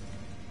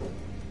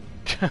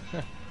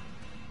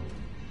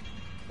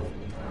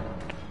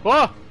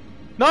 Whoa!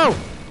 No!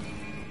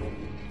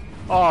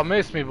 Oh,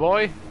 miss me,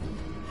 boy.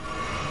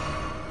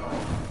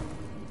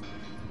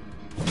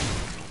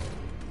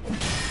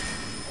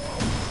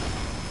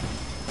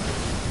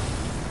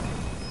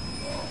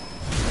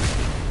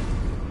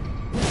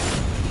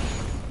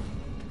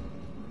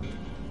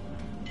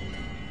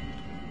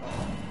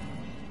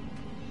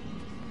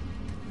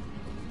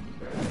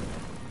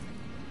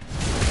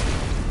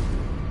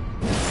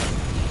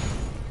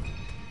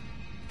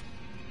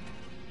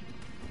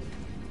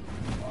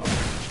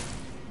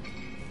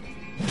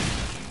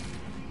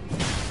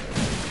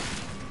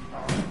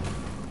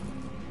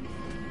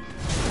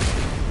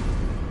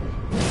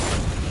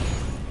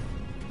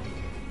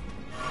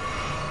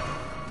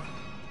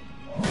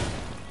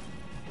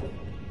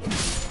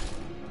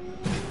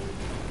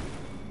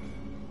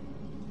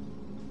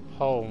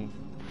 Oh,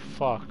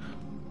 fuck.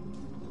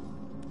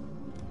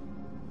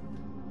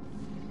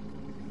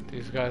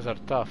 These guys are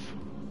tough.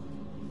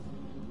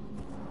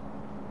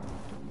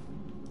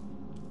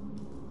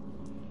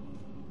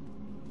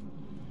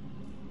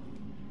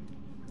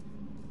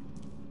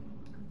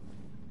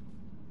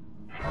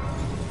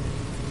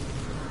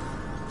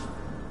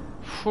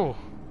 Phew.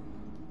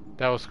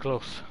 That was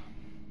close.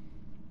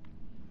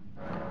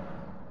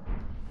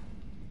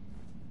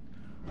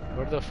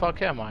 Where the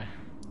fuck am I?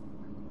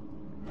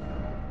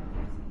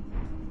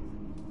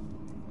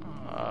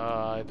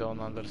 I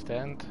don't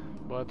understand,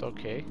 but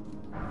okay.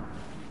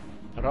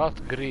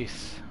 Rot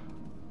grease.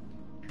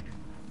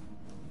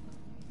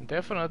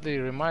 Definitely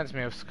reminds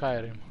me of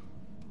Skyrim.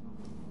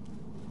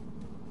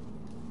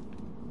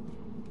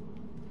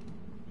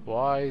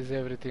 Why is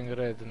everything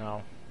red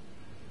now?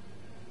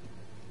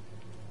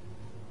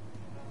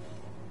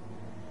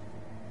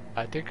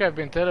 I think I've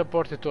been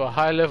teleported to a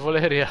high level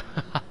area.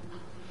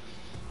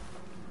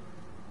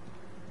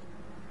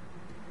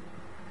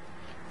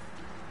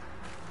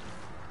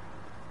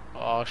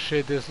 Oh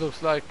shit, this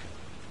looks like...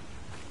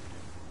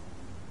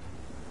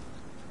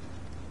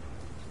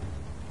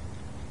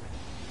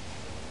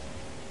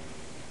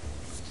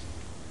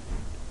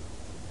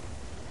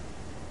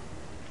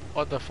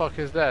 What the fuck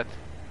is that?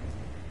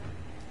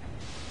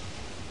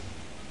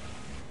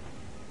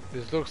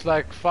 This looks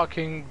like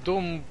fucking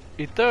Doom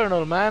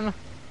Eternal, man.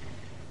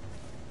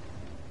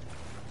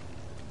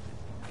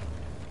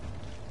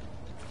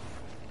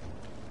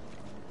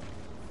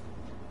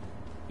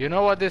 You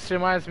know what this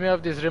reminds me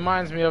of? This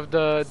reminds me of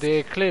the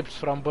eclipse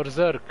from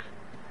Berserk.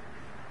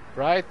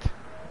 Right?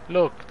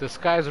 Look, the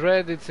sky's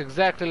red, it's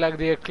exactly like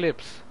the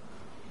eclipse.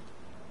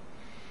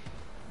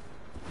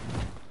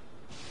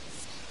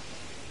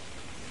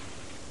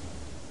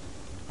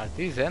 Are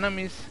these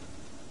enemies?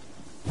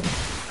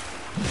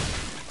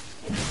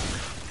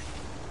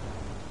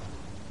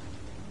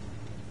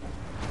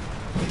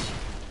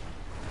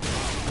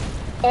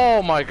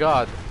 Oh my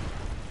god!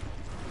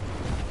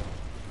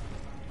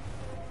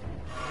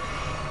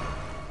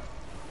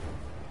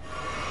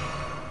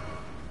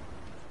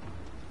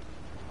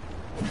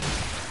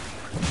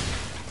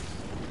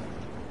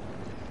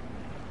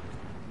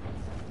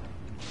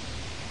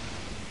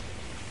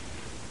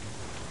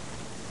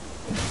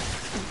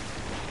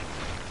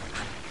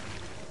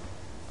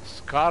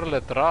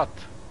 Scarlet Rot.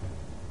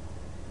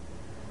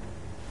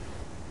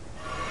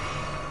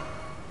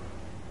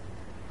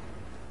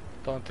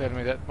 Don't tell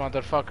me that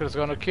motherfucker's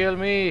gonna kill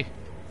me.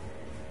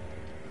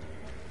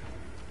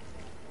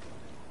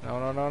 No,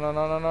 no, no, no,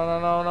 no, no,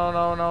 no, no,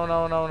 no, no,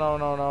 no, no, no, no,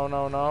 no, no,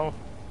 no, no.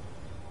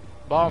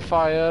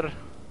 Bonfire.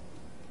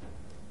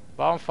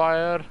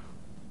 Bonfire.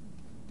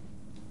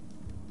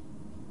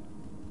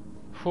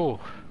 Whew.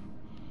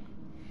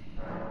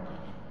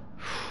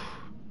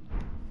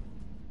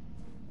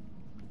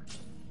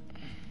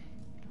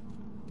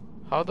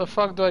 How the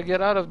fuck do I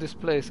get out of this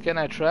place? Can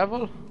I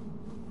travel?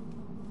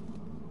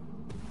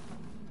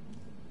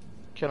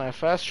 Can I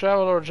fast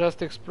travel or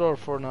just explore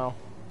for now?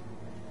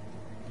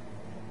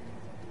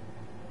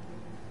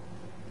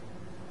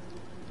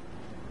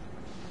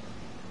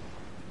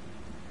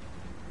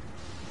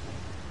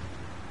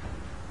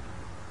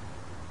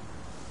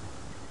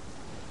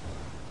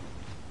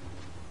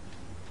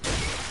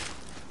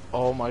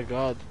 Oh my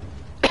god.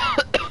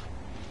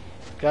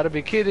 Gotta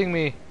be kidding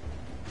me.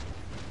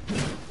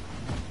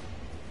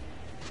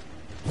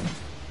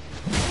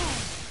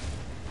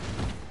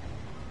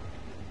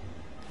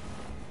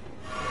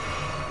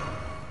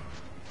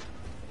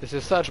 This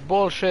is such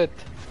bullshit.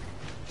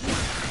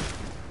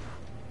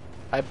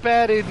 I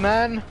parried,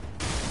 man.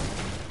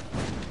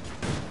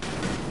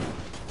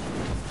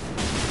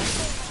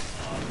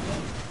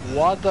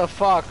 What the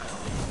fuck?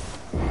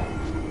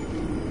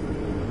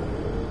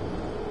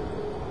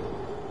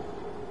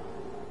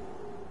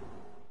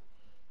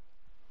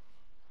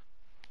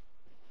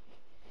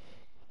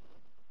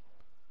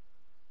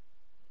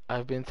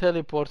 I've been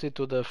teleported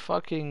to the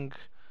fucking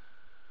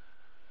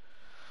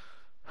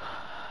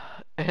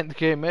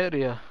endgame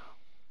area.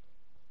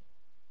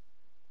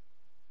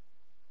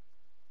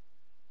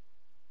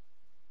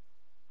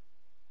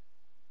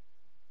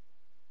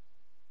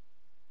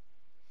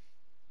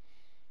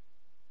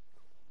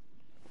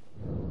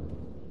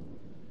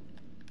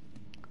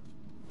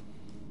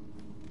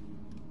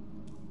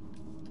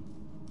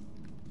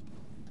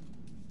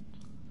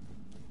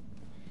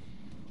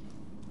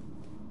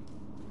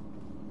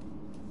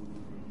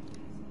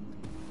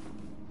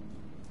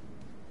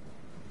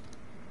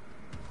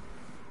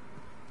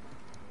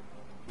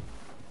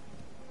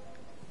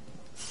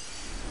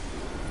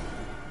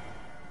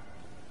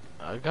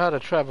 I gotta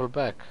travel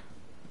back.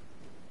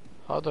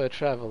 How do I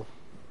travel?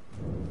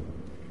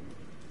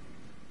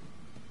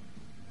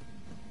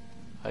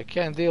 I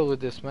can't deal with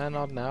this, man,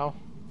 not now.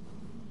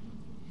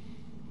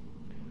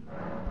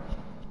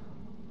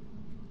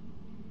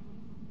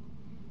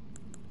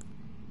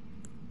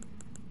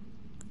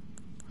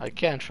 I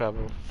can't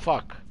travel.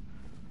 Fuck.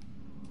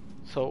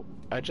 So,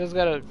 I just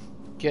gotta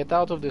get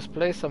out of this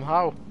place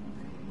somehow.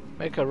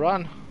 Make a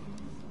run.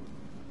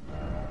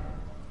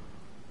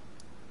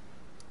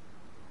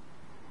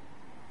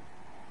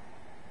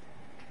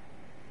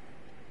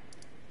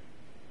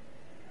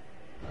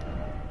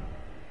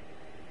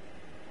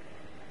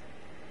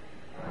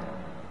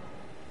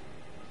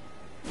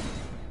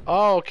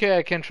 Oh, okay,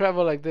 I can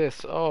travel like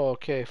this. Oh,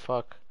 okay,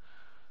 fuck.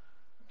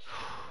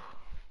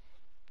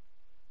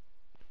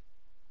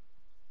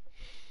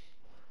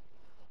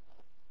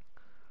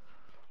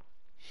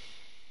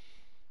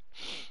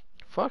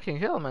 Fucking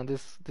hell, man,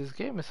 this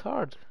game is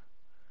hard.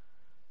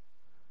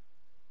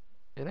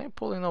 It ain't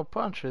pulling no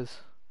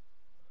punches.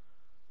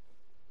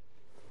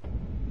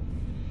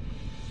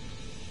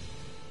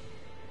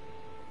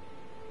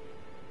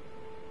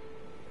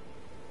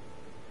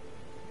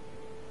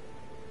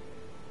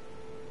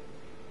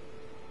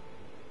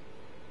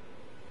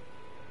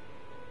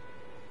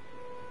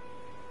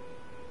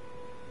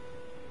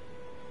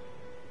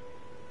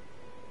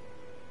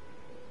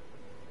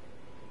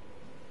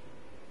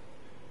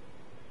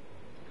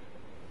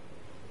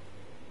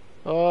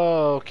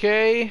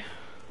 Okay.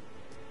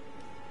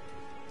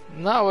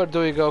 Now where do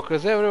we go?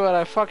 Cause everywhere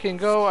I fucking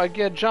go, I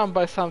get jumped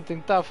by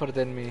something tougher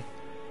than me.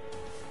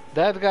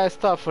 That guy's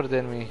tougher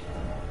than me.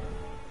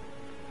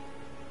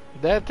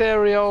 That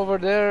area over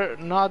there,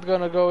 not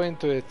gonna go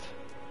into it.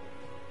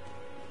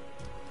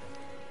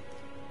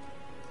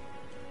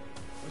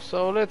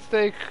 So let's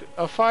take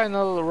a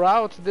final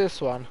route, this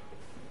one.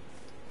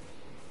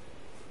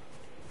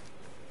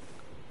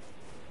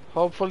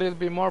 Hopefully it'll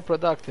be more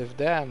productive.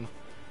 Damn.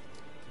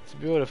 It's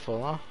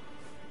beautiful, huh?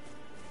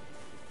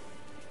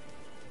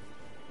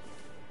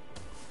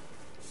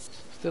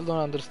 Still don't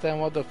understand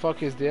what the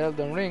fuck is the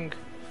Elden Ring.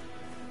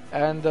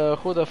 And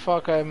who the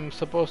fuck I'm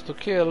supposed to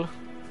kill.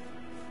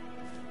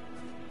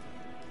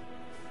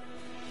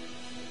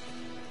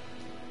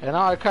 And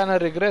now I kinda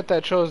regret I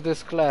chose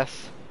this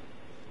class.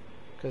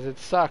 Cause it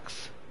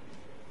sucks.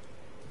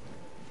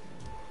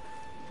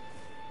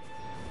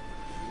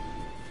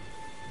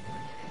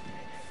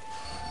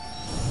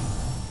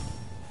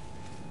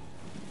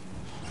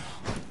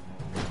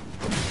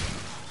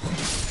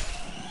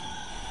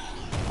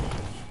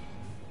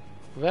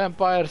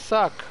 Vampires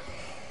suck.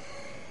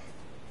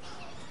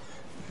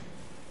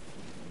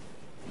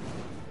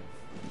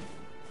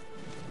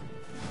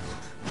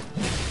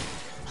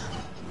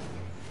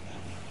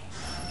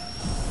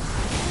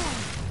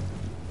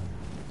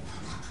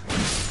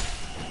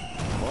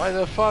 Why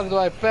the fuck do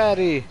I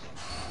parry?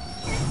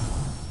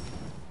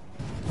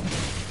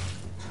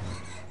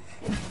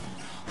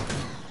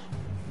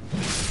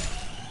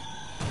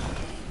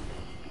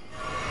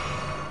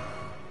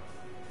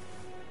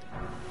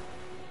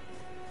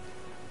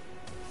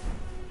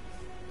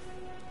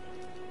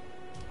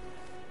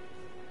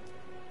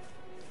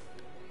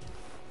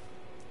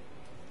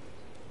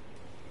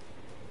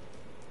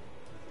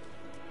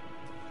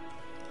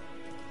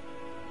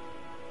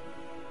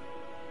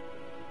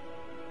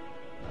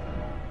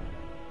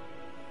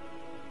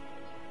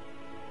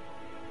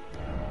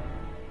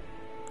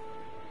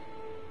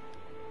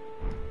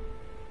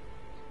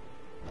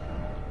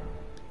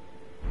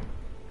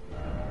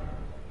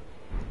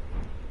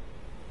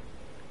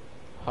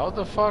 How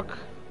the fuck?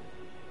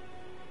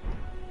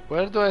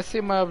 Where do I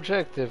see my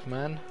objective,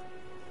 man?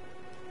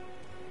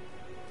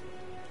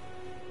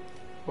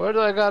 Where do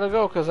I gotta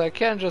go? Cause I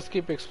can't just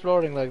keep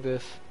exploring like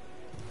this.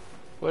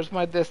 Where's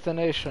my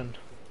destination?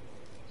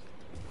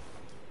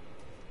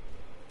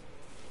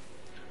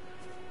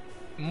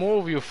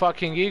 Move, you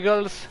fucking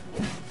eagles!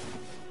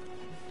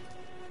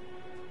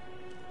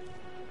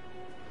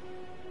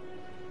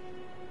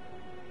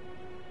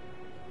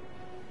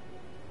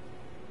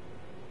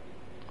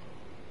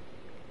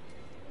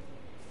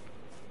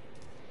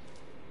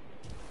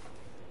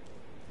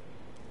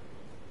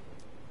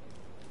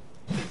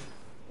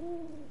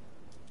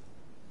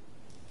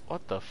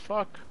 What the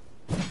fuck?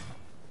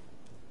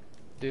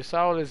 This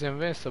owl is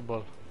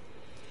invincible.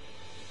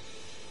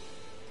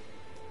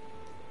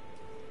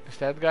 Is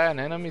that guy an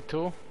enemy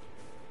too?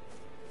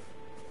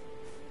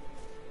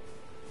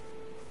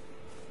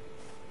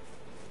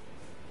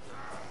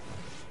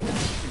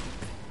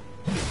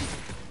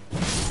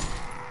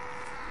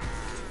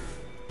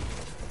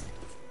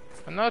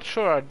 I'm not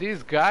sure, are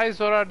these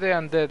guys or are they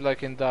undead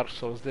like in Dark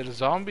Souls? They're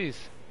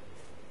zombies?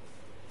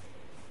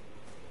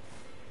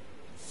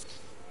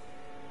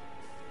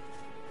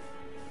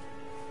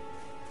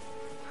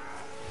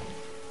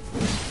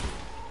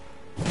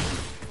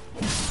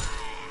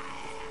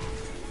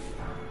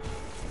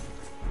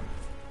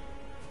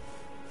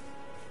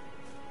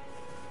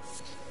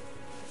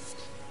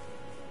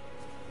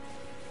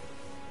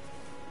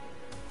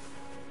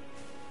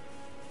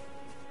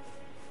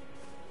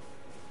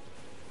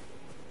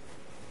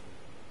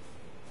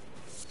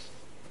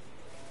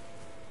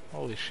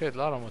 Holy shit, a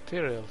lot of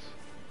materials.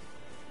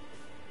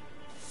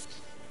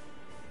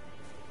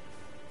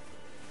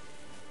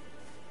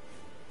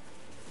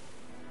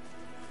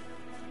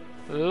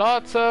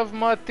 Lots of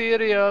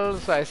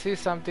materials. I see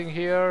something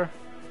here.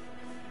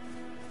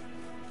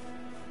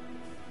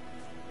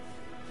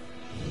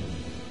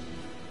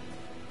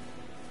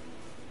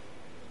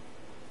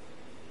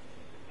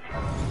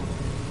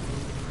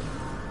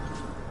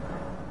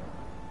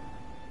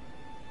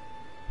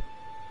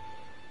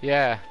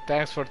 Yeah,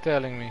 thanks for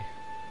telling me.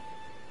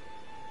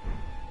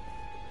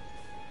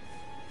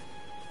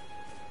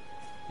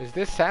 Is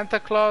this Santa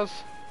Claus?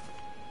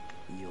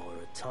 You're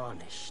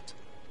tarnished.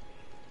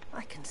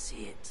 I can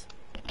see it.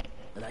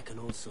 And I can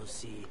also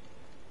see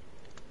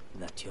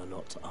that you're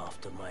not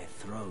after my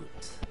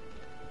throat.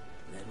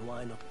 Then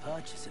why not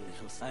purchase a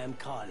little? I am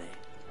Kale.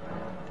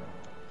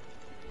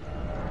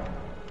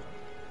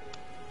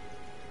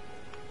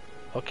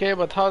 Okay,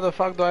 but how the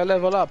fuck do I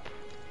level up?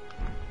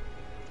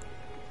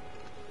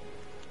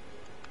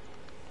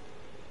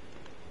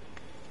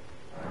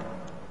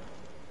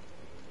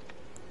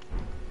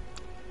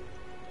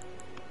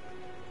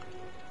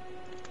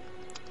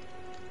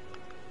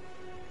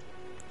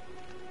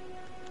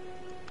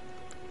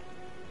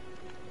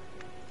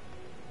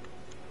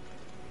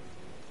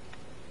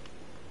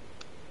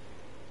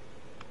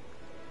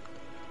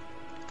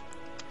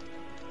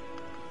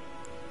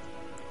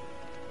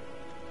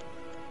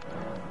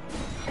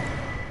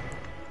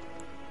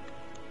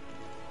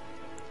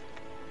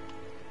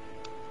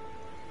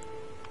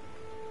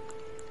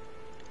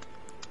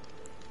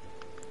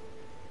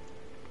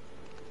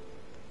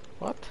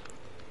 What?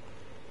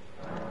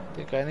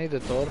 Think I need a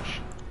torch.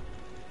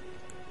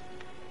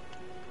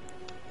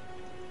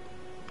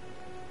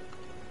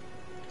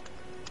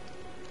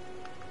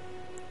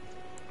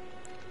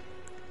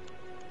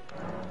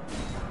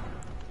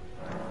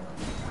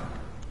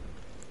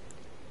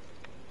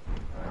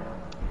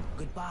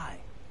 Goodbye.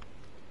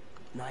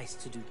 Nice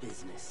to do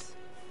business.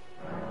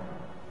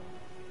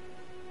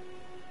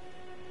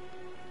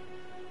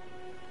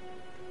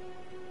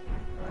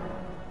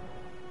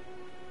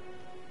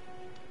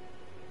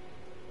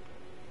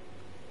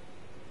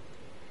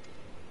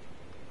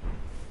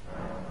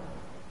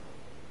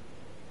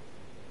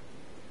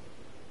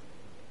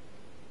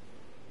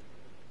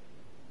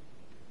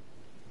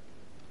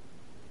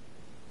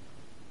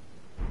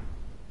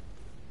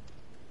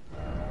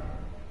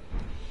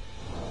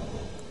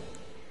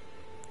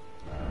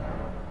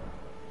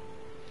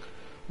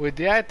 With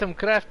the item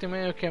crafting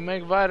menu you can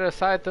make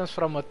various items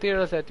from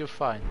materials that you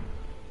find.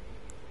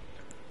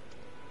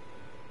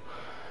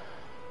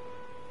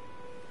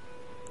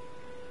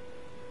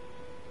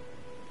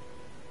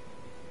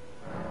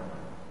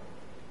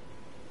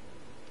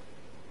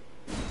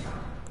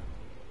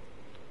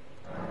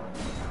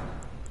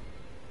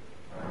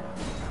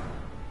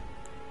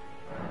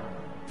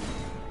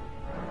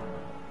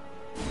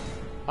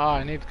 Ah,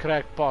 I need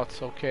cracked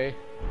pots, okay.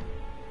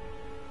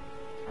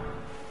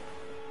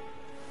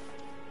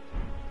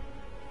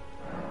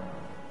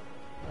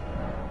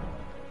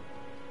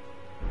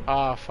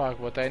 Ah, fuck,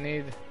 what I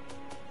need.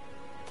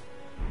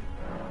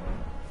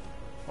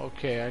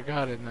 Okay, I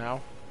got it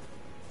now.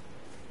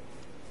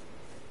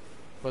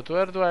 But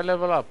where do I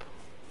level up?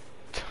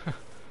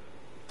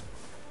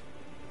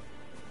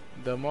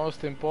 The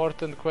most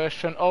important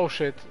question, oh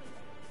shit,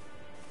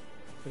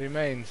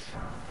 remains.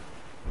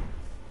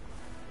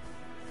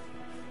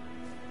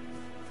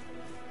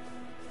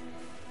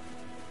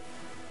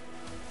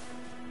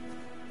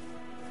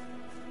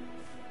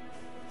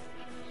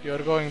 You're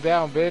going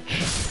down,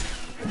 bitch.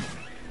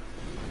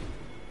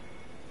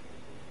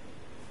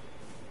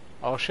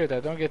 Oh shit, I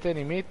don't get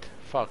any meat?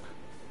 Fuck.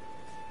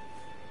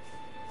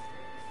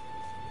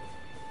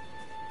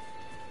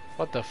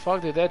 What the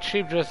fuck did that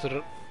sheep just...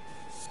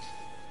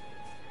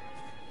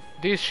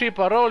 These sheep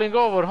are rolling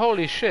over,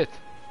 holy shit.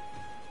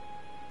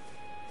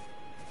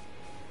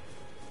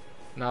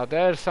 Now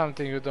there's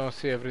something you don't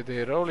see every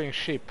day, rolling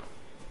sheep.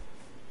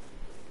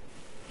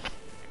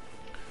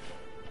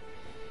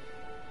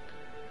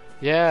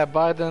 Yeah,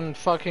 Biden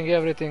fucking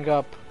everything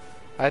up.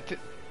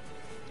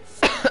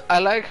 I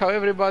like how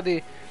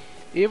everybody,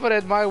 even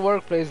at my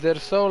workplace, they're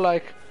so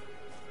like,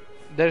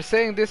 they're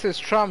saying this is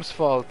Trump's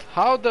fault.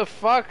 How the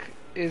fuck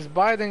is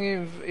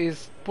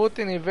is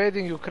Putin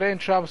invading Ukraine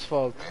Trump's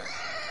fault?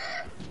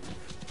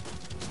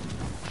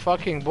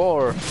 Fucking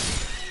bore.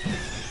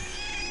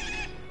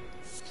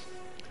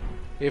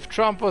 If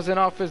Trump was in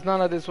office,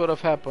 none of this would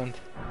have happened.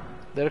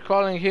 They're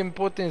calling him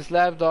Putin's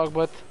lapdog,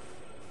 but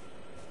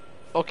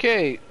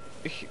okay,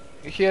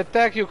 he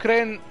attacked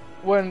Ukraine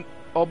when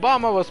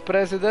Obama was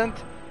president.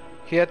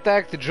 He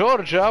attacked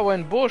Georgia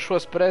when Bush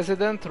was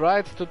president,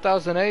 right?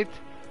 2008.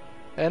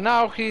 And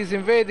now he's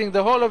invading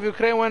the whole of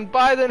Ukraine when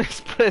Biden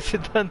is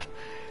president.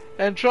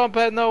 And Trump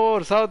had no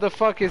wars. How the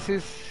fuck is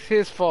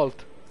his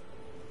fault?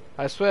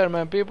 I swear,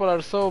 man, people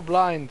are so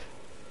blind.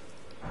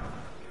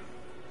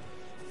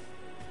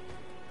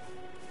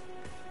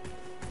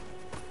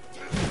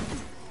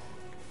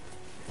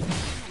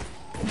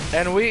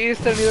 And we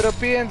Eastern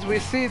Europeans, we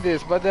see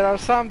this, but there are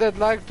some that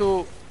like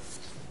to...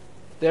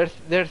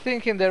 They're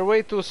thinking they're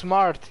way too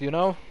smart, you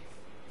know?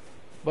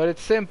 But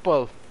it's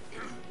simple.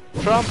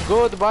 Trump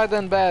good,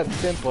 Biden bad,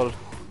 simple.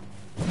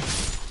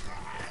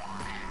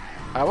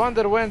 I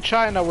wonder when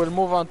China will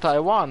move on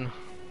Taiwan.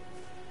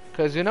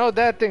 Cause you know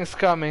that thing's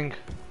coming.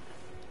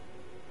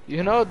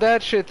 You know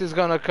that shit is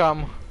gonna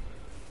come.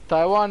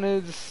 Taiwan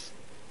is...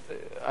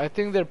 I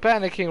think they're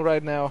panicking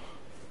right now.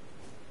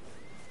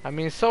 I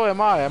mean, so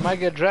am I. I might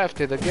get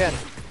drafted again.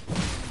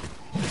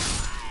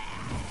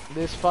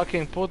 This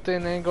fucking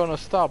Putin ain't gonna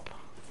stop.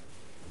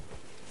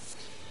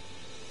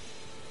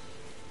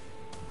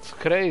 It's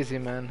crazy,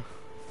 man.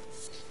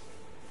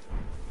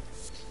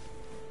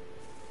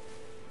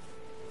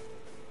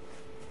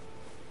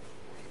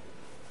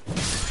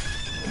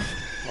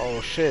 Oh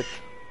shit.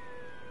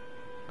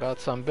 Got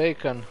some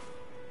bacon.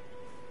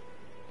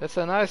 That's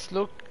a nice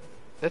look.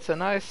 That's a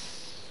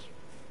nice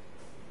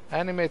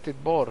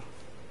animated boar.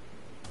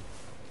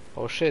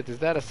 Oh shit, is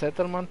that a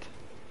settlement?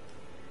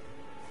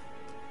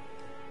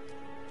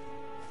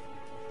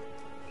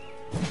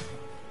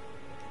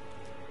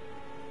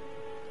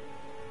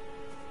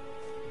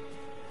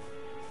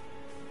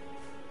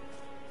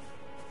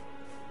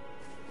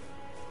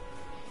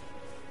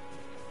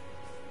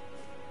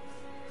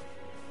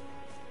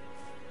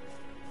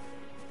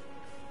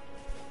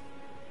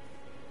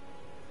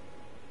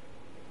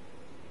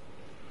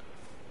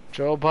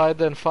 Joe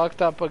Biden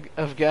fucked up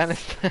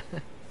Afghanistan.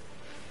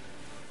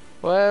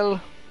 Well,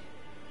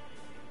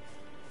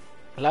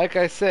 like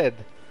I said,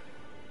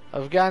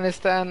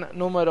 Afghanistan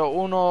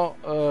numero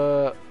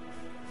uno,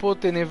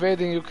 Putin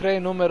invading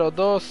Ukraine numero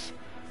dos,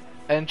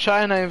 and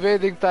China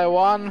invading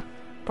Taiwan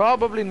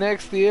probably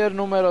next year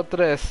numero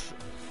tres.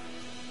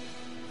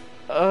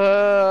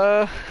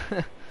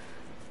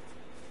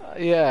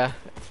 Yeah,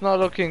 it's not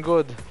looking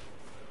good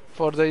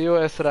for the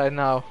US right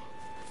now.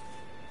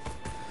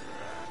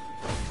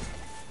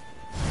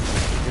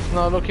 It's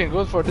not looking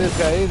good for this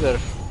guy either.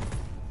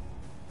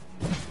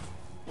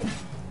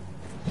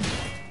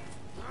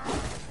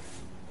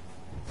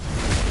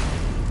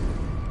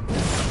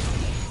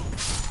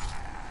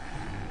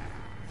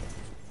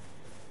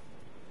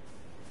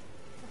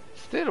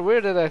 Still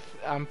weird that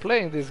I'm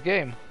playing this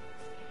game.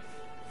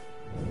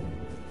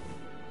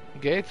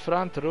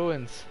 Gatefront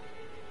Ruins.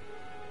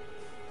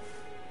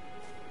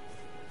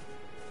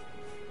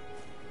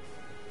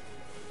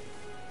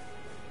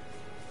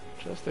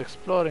 Just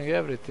exploring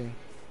everything.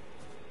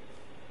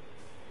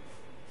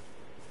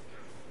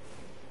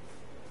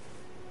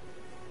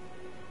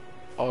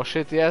 Oh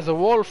shit, he has a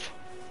wolf.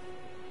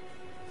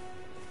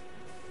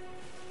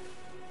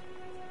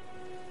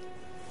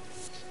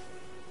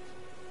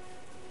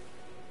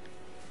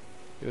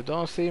 You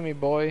don't see me,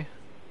 boy.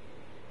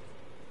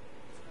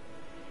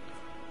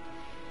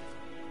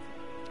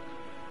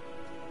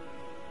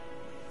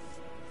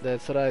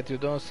 That's right, you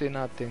don't see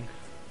nothing.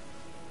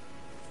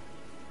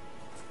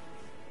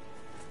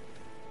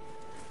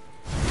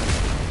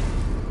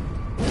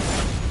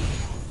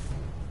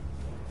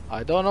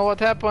 I don't know what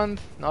happened,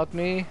 not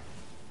me.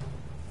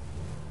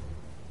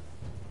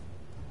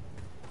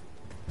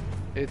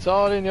 It's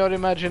all in your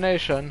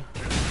imagination.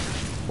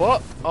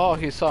 What? Oh,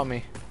 he saw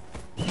me.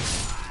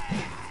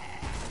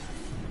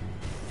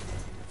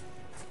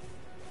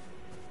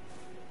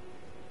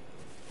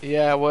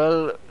 Yeah,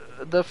 well,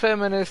 the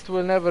feminist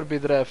will never be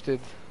drafted.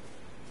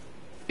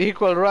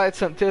 Equal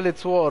rights until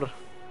it's war.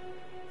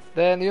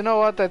 Then, you know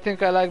what? I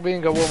think I like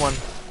being a woman.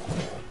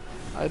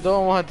 I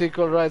don't want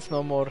equal rights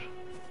no more.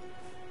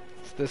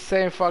 It's the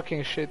same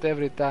fucking shit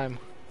every time.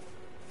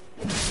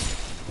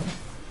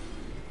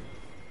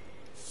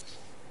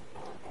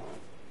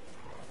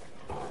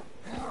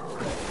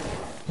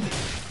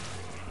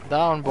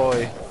 Down,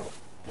 boy.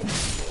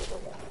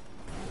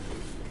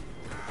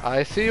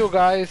 I see you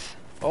guys.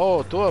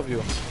 Oh, two of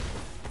you.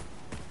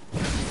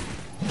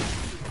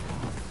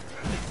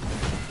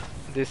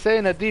 This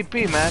ain't a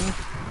DP, man.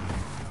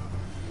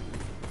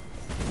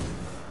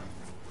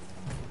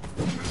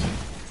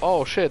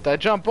 Oh shit, I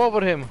jump over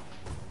him.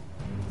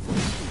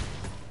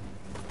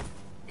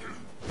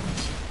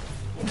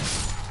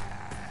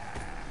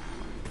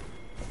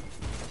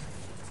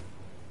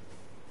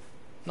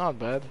 Not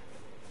bad.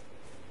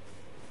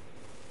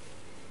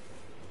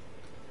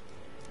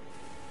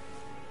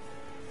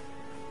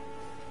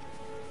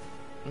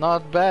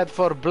 Not bad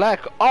for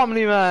Black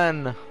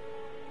Omni-Man.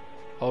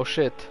 Oh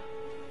shit.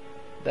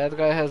 That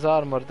guy has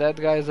armor. That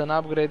guy is an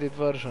upgraded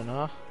version,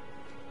 huh?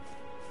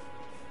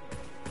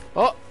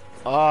 Oh!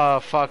 Ah,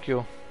 fuck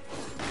you.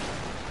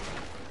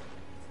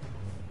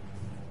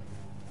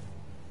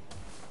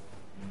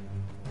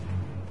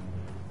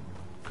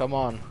 Come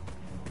on.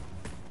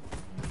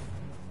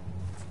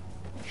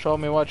 Show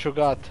me what you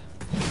got.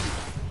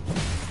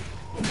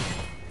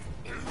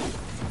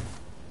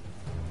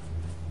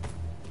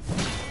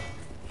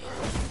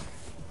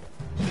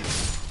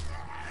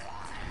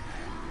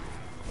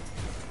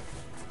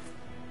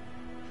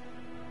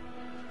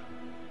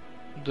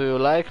 Do you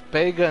like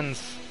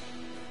pagans?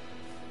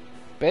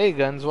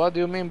 Pagans? What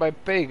do you mean by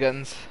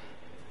pagans?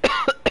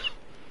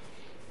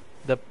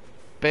 The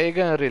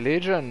pagan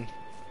religion?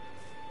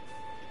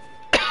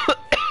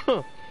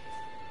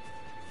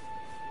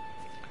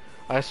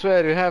 I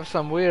swear you have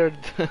some weird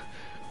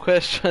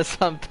questions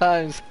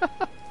sometimes.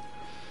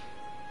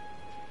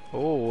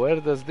 Oh,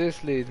 where does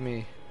this lead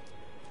me?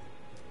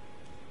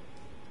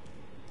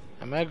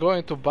 Am I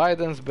going to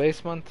Biden's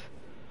basement?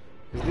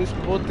 Is this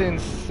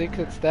Putin's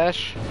secret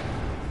stash?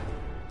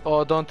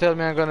 Oh, don't tell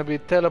me I'm gonna be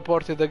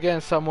teleported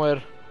again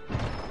somewhere.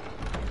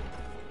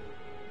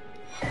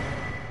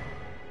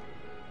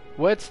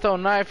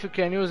 Whetstone knife, you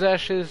can use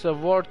ashes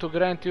of war to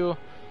grant you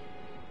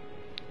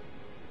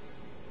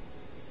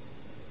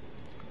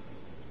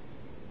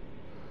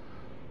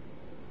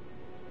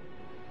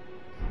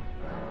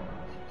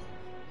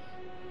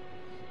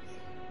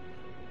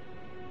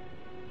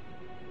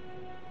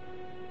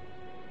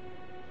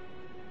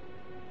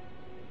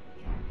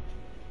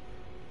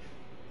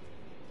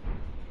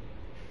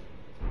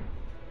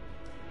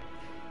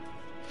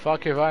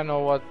fuck if I know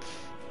what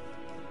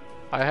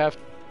I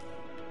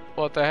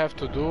have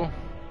to do.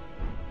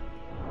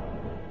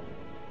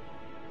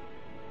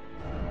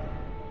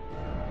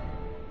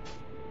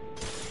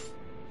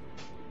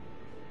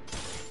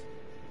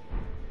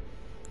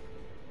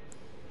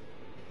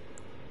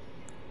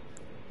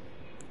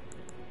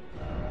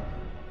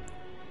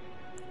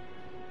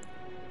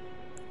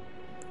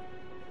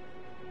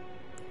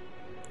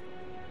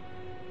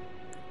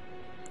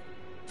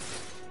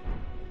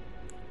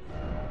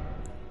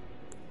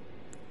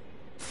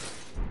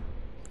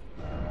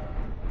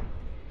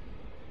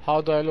 How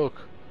do I look?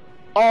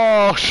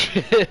 Oh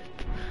shit!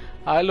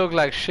 I look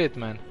like shit,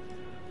 man.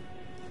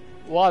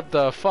 What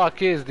the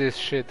fuck is this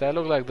shit? I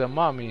look like the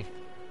mummy.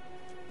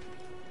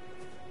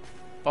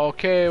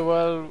 Okay,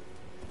 well,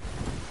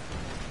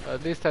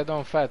 at least I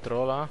don't fat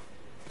roll, huh?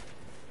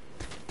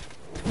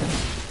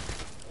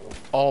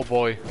 Oh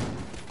boy.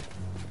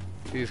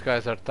 These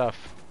guys are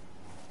tough.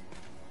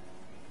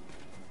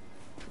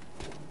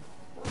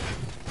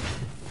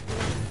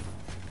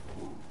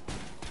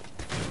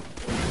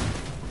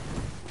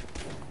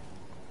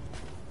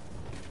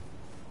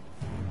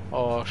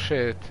 Oh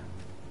shit.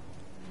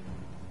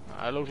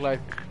 I look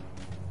like...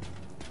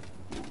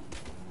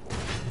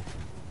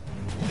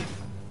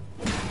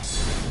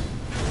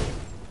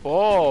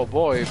 Oh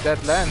boy, if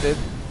that landed...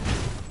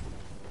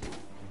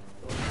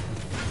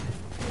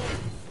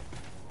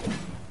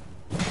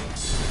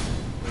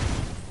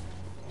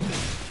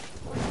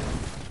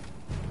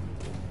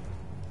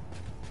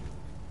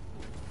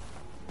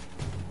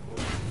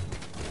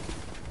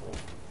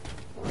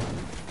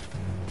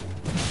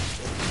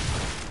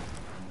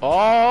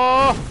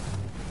 Oh!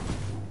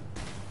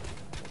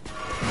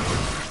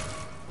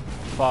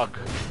 Fuck.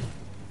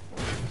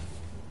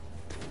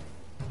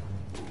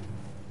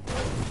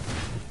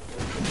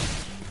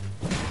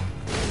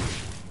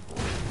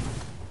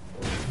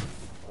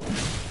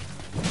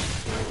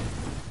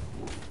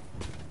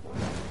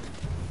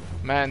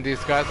 Man,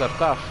 these guys are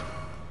tough.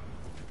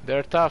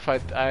 They're tough,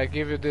 I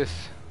give you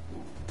this.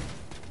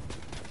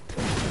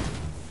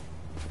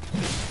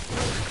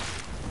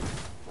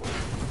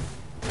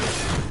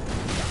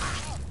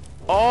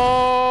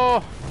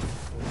 Oh!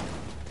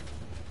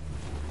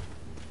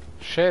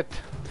 Shit.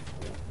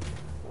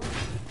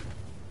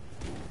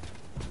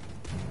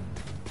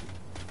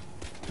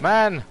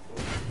 Man!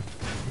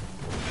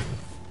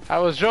 I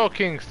was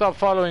joking, stop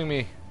following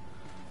me.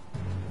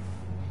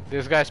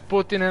 This guy's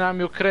Putin and I'm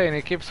Ukraine,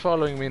 he keeps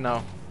following me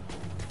now.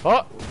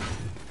 Oh!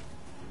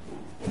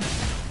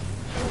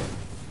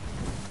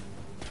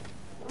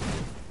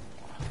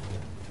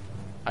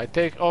 I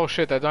take... Oh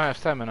shit, I don't have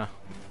stamina.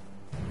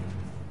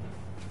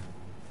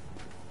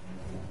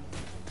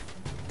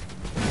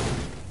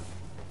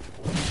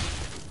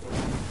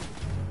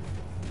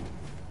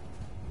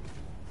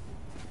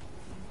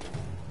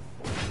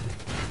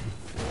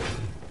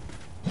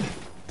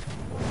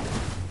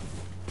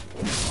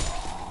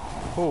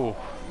 Whew.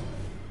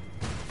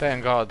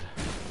 Thank God.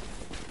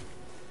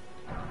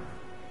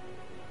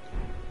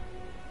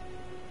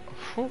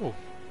 Whew.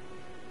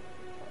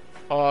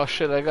 Oh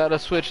shit, I gotta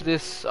switch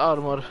this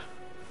armor.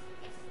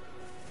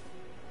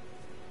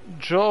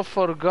 Joe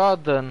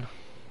Forgotten.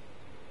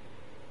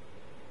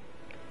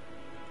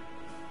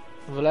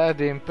 Vlad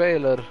the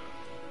Impaler.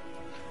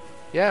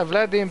 Yeah,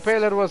 Vlad the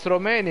Impaler was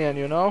Romanian,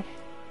 you know?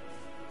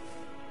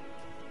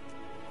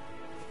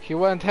 He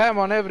went ham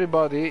on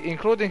everybody,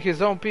 including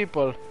his own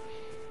people.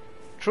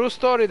 True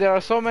story, there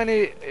are so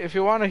many. If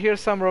you want to hear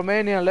some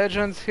Romanian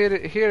legends,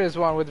 here is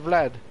one with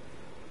Vlad.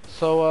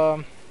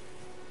 So,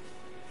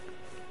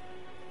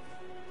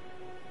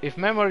 if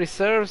memory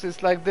serves,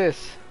 it's like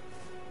this.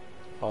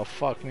 Oh,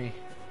 fuck me.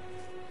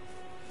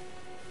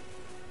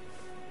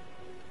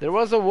 There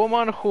was a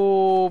woman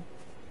who,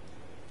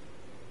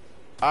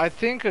 I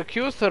think,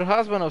 accused her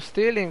husband of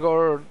stealing,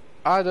 or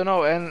I don't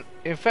know, and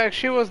in fact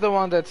she was the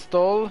one that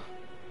stole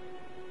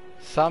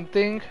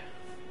something,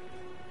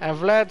 and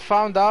Vlad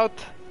found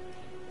out,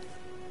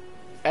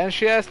 and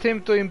she asked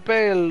him to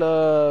impale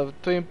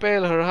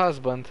her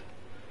husband,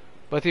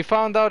 but he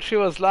found out she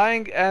was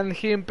lying, and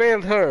he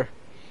impaled her.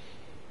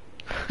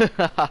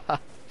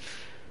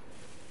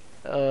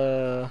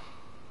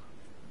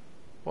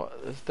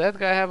 What, does that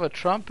guy have a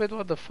trumpet?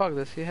 What the fuck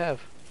does he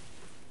have?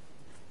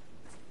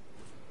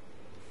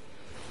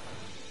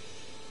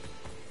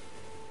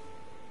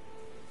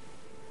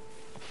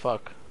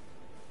 Fuck.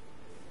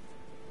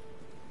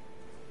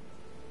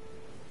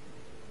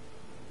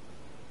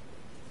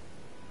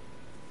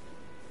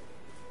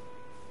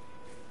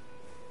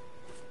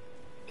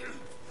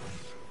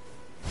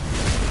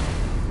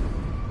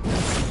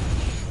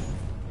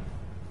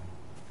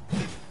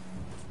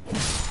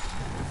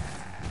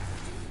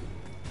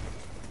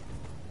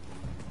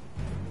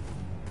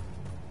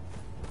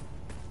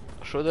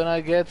 Shouldn't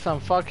I get some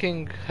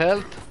fucking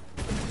health?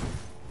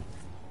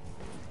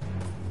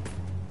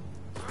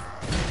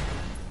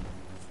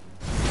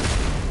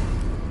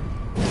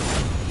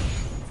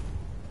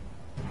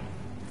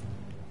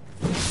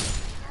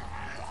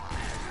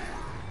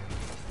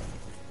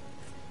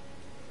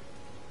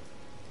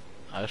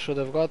 I should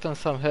have gotten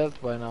some health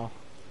by now.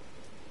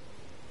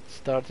 It's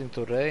starting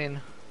to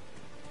rain.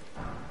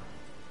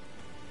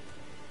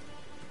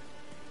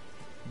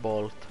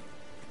 Bolt.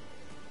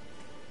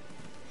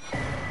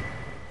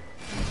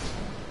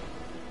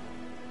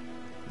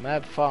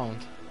 Map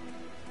found.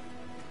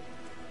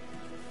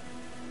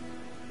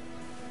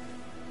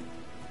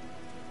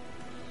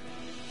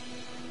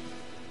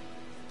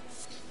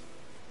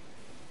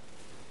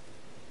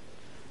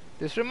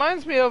 This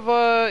reminds me of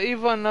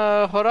even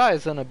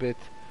Horizon a bit,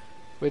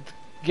 with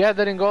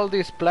gathering all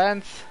these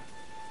plants,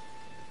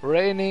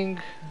 raining,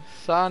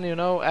 sun, you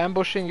know,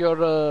 ambushing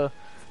your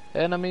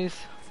enemies.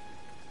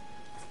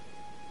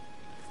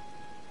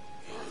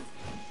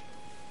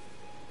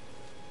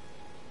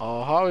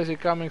 Oh, how is he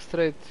coming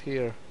straight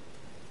here?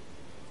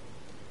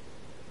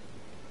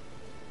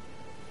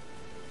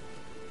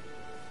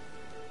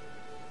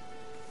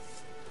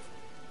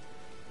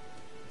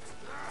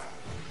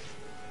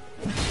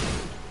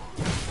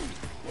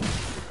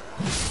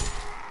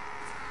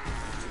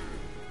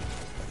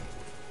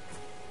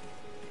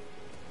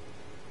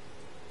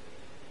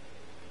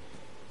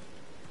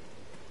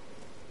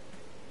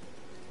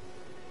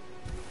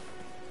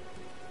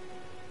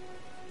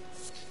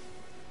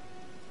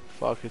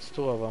 Fuck, it's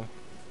two of them.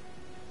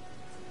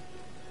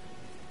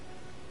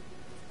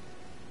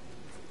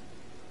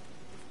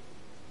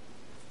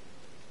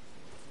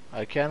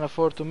 I can't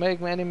afford to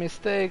make many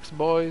mistakes,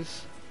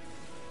 boys.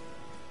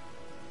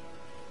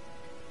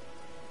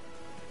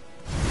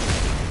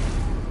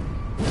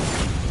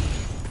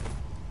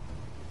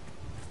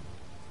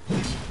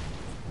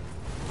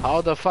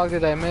 How the fuck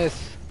did I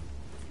miss?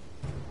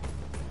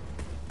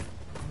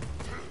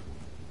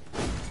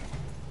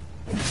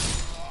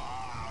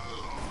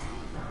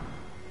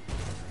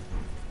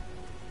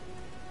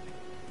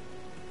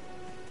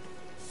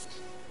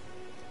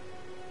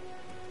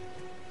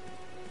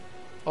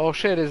 Oh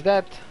shit, is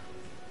that?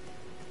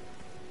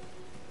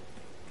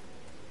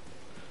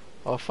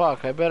 Oh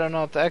fuck, I better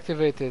not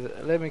activate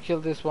it. Let me kill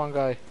this one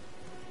guy.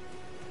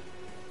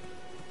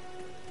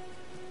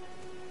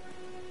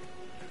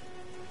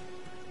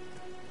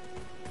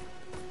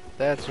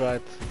 That's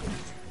right.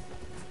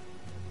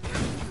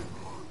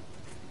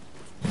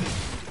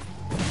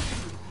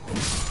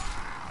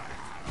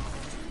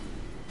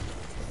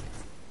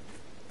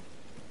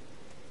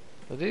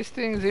 Do these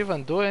things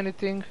even do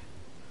anything?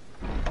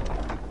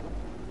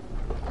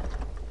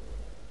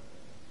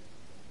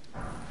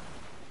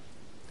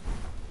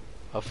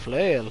 A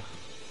flail?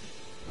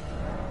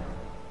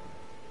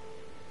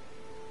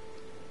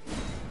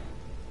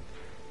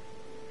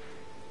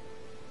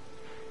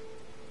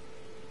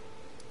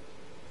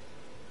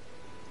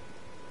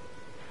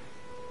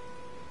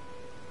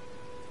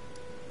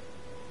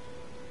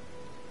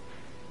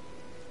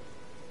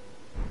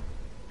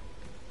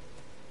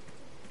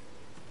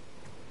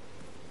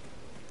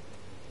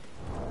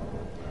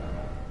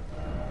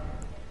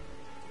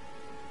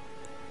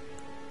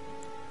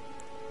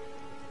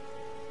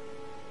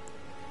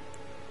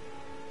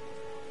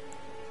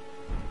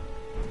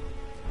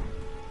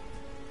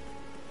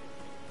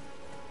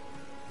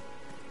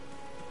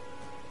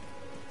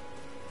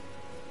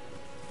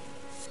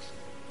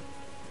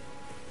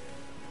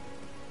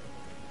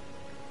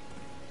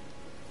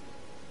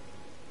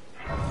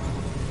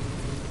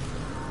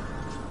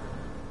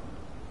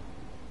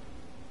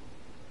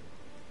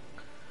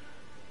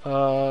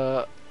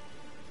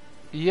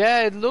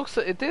 Yeah,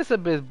 it is a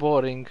bit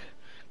boring,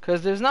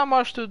 cause there's not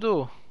much to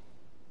do.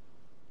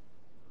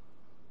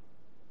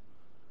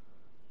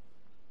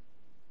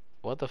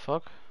 What the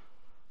fuck?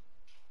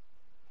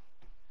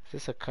 Is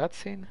this a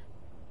cutscene?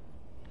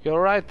 You're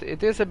right,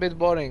 it is a bit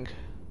boring.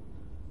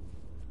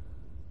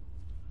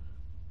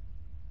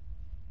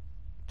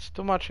 It's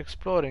too much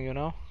exploring, you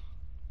know?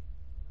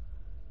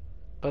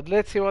 But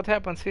let's see what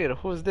happens here.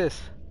 Who's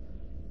this?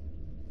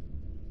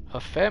 A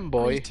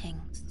femboy?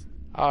 Greetings,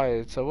 Ah,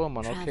 it's a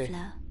woman, okay.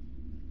 traveler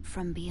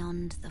from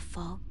beyond the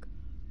fog.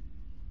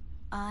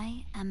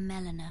 I am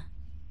Melina.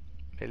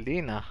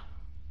 Melina.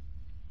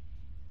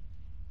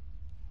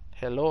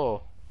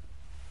 Hello.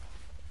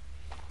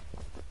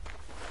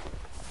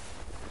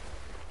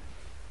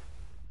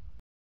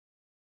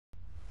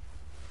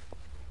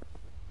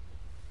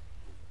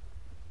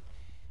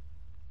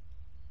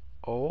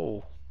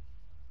 Oh.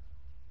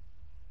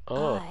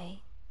 Oh.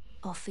 I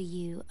offer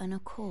you an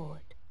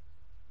accord.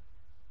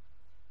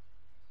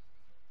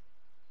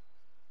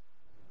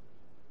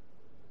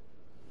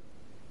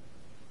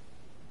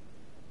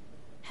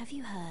 Have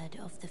you heard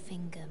of the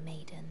Finger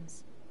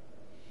Maidens?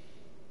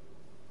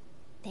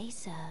 They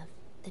serve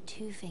the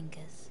two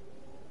fingers,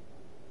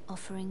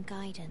 offering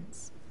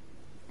guidance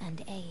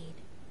and aid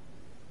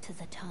to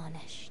the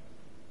tarnished.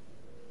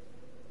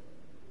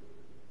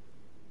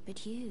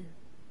 But you,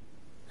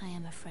 I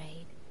am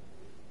afraid,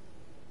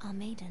 are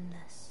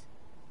maidenless.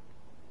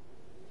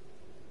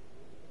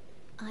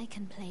 I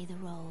can play the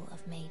role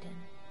of maiden,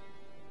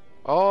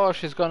 Oh,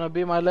 she's gonna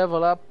be my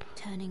level up.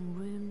 turning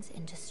runes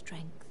into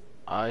strength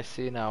I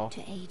see now.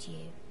 to aid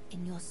you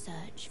in your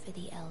search for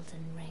the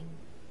Elden Ring.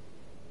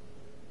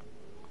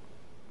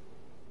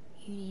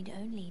 You need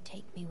only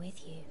take me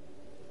with you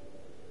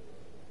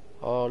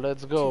Oh,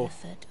 let's to go. the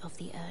foot of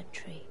the Erd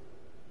Tree.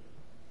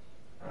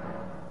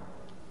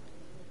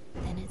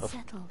 Then it's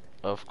settled.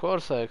 Of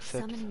course I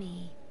accept. Summon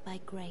me by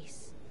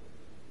grace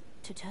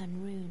to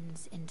turn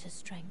runes into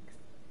strength.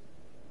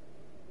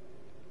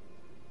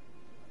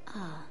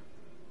 Ah.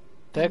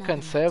 Tekken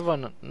another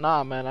 7?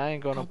 Nah, man, I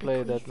ain't matter. gonna I play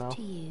that bequeath now.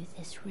 to you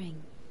this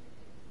ring.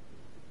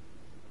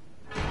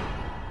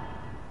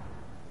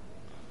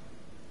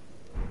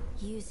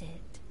 Use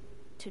it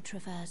to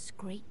traverse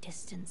great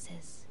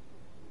distances.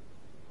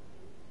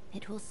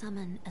 It will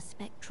summon a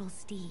spectral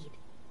steed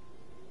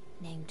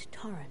named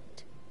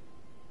Torrent.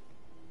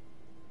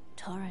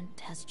 Torrent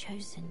has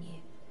chosen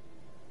you.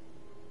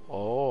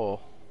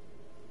 Oh.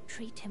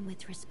 Treat him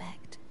with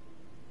respect.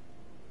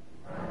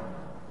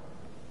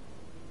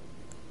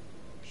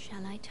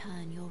 Shall I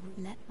turn your...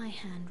 Let my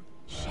hand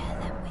share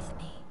them with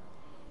me.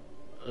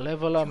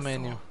 Level up Your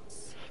menu.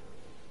 thoughts,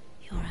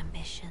 your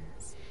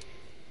ambitions,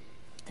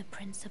 the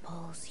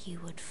principles you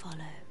would follow.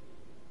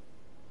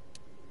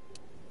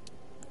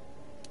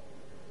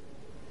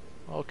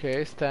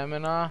 Okay,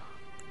 stamina.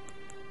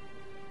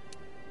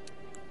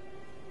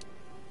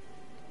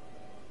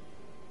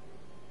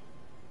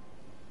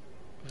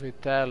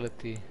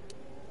 Vitality.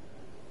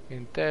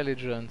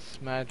 Intelligence,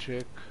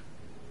 magic.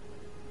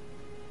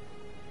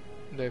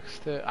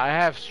 Dexter. I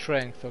have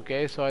strength,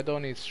 okay, so I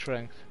don't need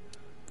strength.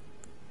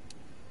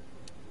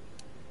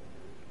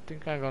 I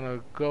think I'm gonna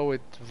go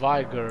with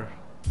vigor.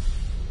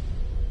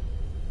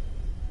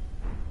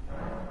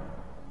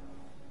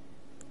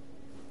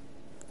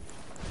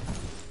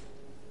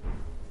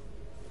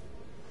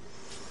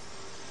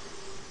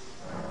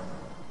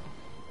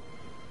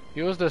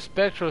 Use the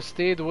spectral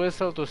steed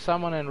whistle to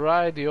summon and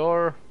ride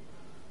your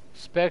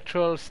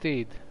spectral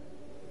steed.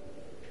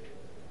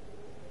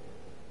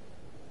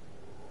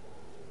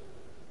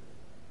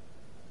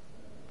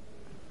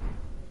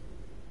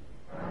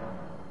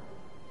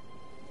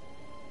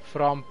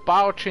 From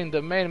pouch in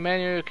the main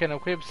menu, you can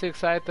equip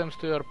 6 items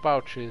to your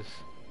pouches.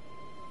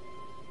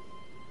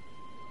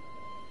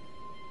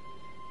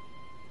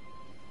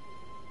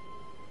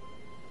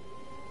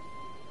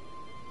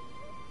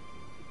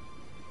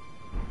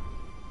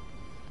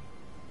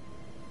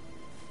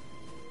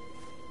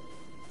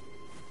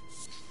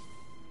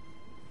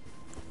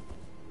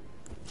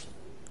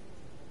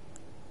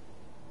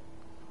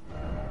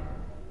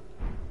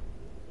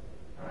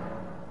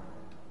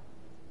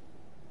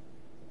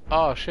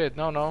 Oh shit,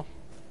 no.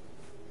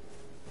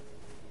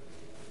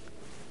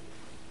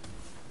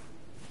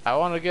 I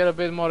want to get a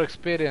bit more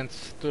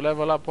experience to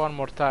level up one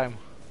more time.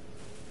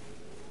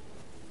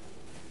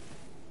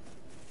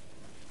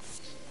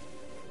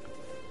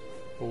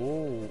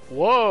 Ooh,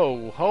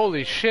 whoa,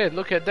 holy shit,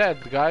 look at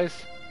that,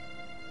 guys.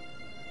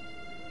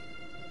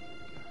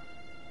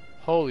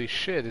 Holy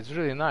shit, it's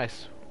really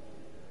nice.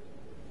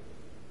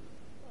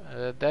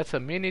 That's a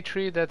mini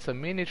tree, that's a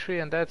mini tree,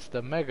 and that's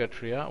the mega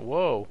tree, huh?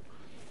 Whoa.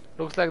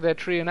 Looks like that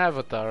tree in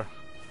Avatar.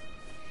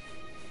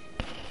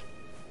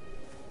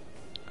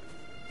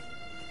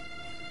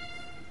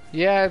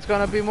 Yeah, it's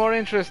gonna be more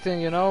interesting,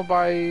 you know,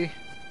 by...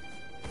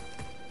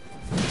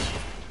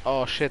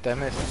 Oh shit, I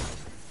missed.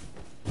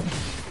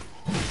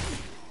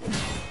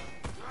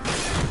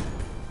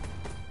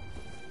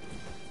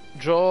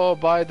 Joe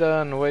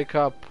Biden, wake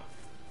up.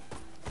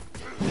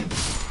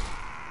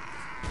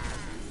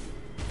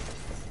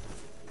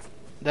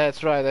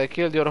 That's right, I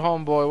killed your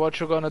homeboy. What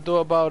you gonna do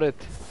about it?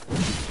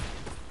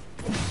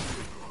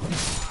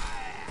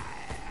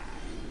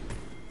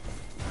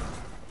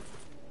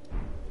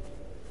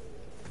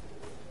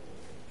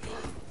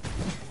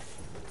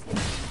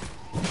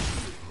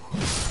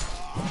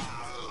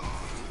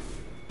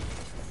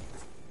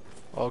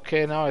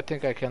 Okay, now I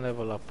think I can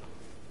level up.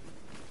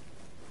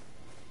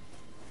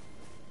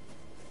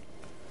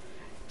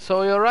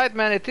 So you're right,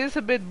 man, it is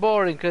a bit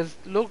boring, because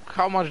look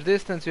how much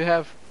distance you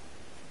have.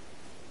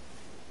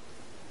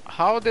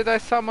 How did I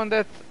summon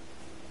that?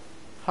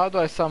 How do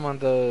I summon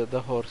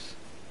the horse?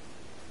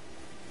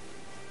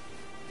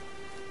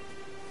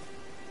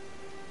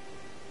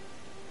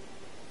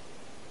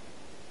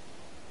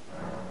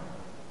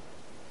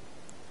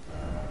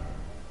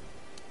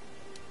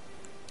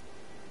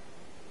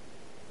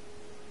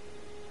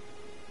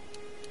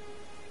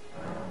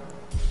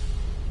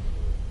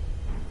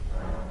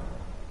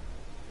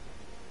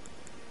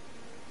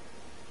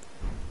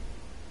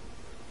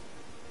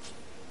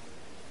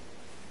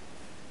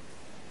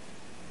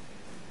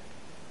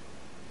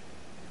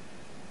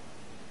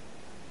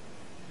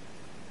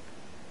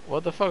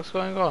 What the fuck's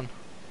going on?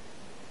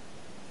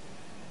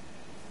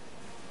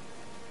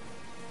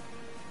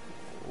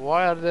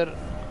 Why are there...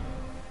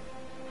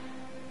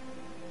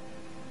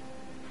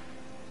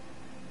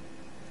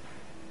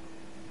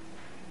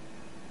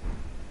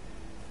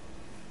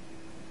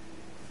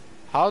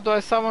 How do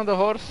I summon the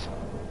horse?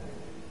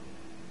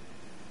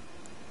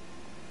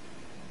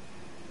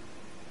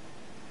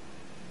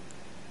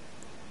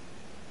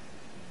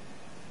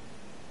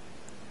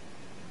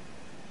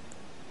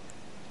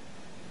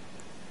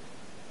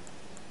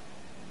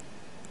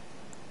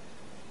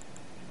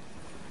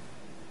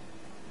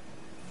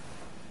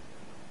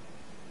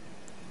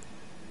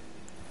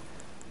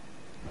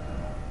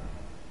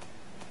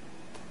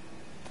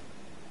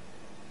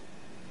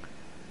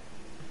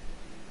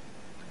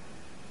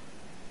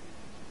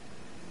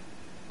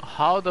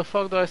 How the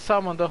fuck do I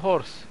summon the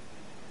horse?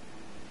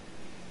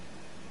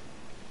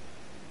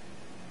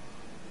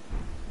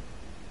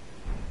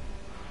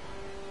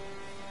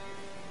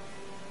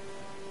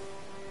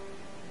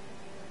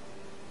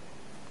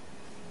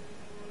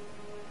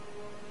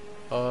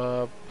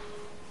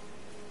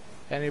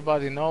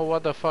 Anybody know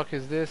what the fuck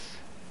is this?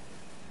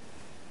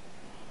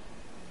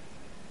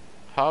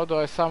 How do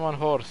I summon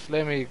horse?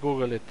 Let me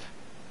Google it.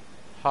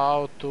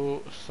 How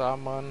to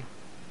summon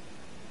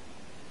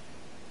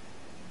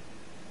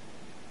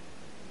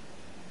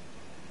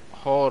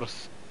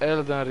horse,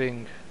 Elden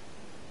Ring.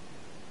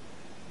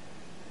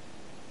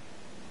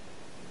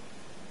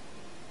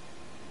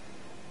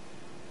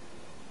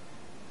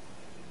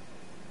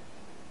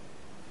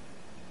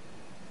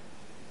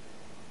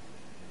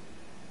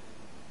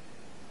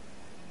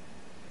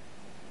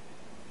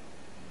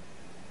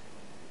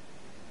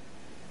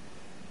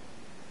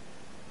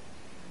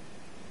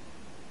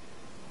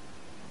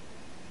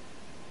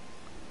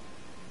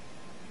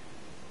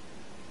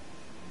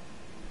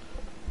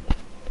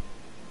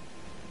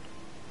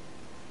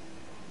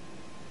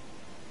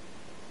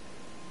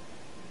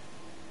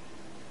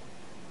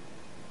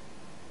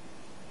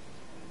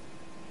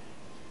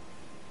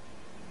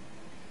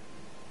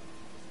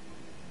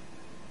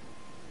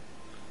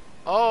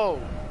 Oh!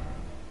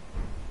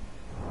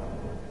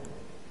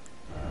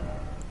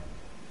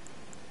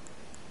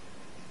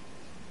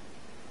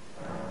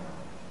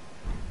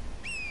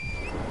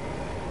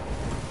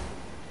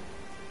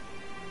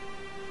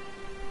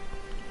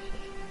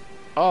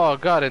 Oh,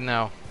 got it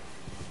now.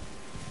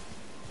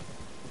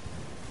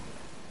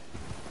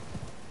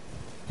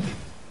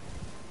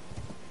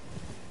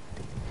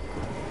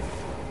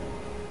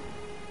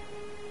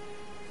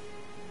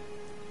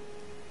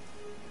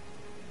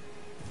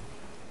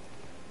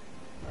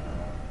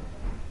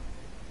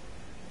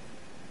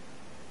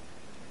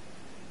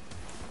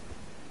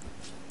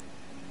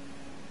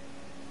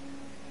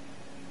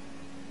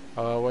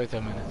 Wait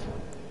a minute.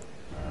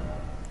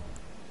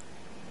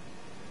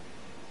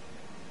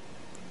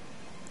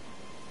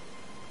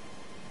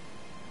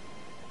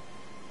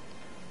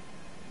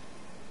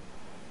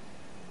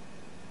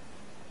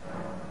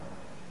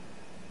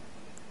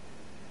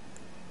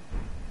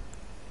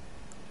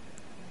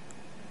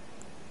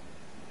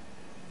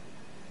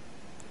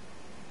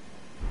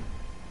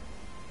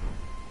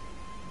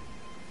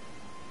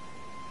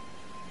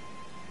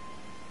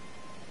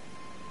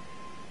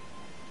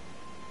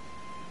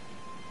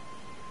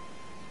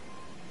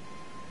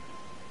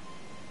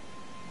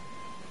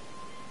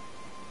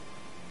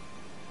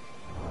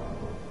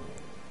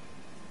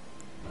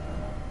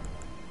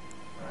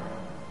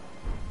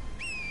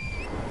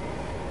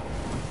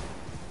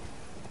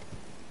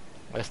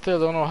 I still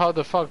don't know how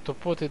the fuck to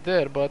put it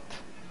there, but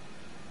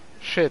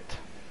shit.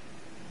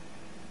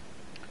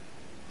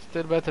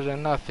 Still better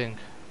than nothing.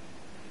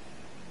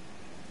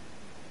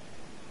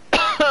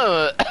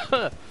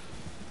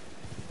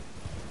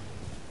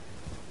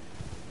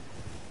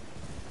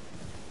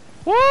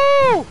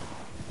 Woo!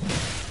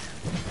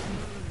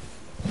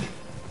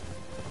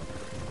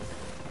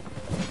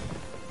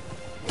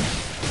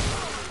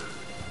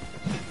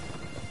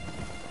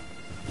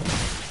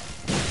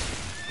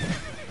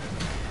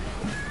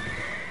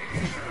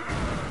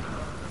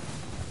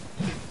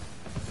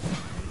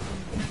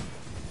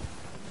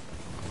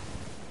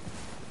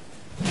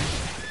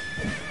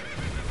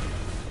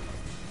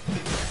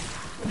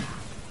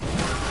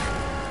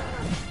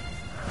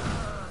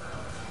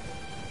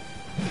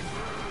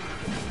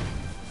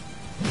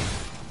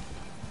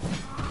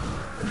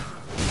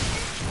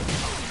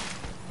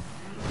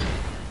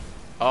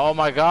 Oh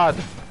my god.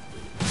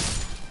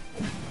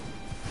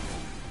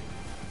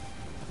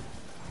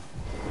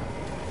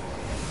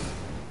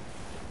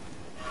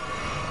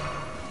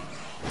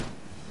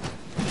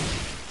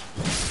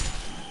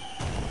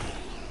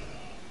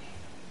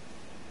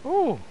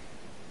 Ooh,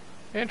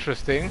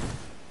 interesting.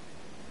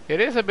 It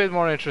is a bit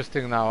more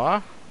interesting now,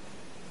 huh?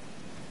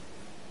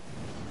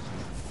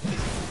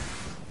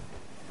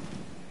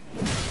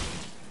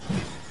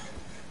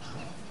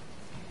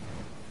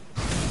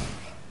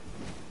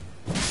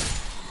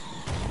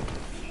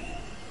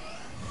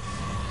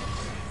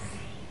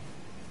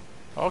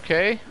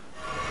 Okay.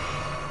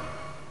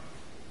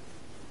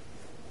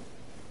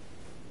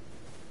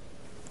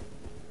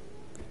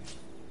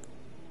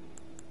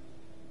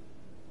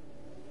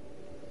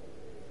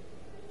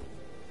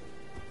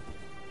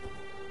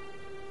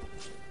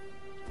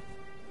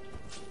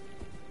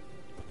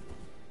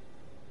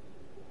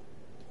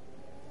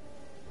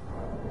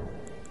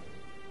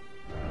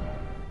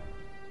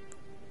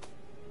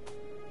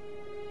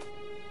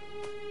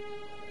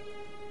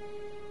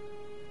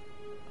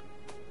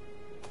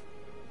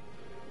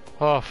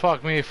 Oh,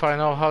 fuck me if I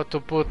know how to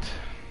put...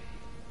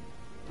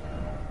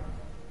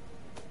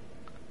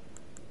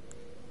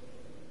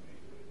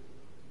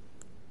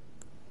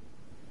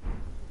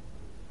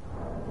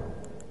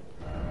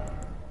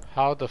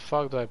 How the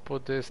fuck do I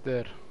put this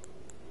there?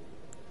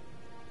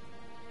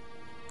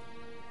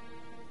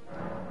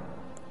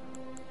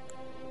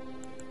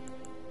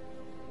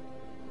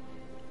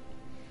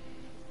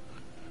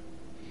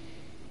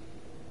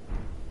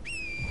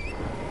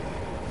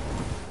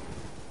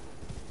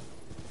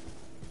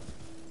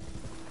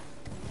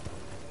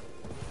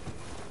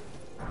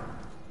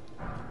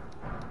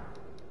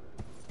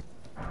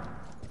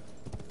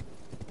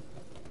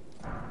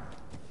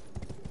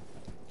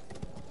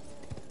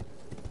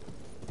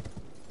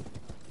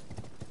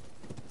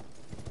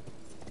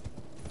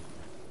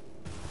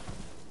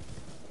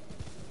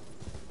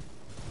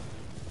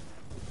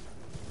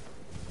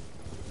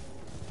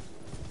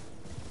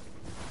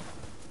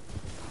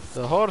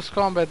 The horse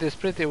combat is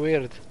pretty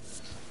weird.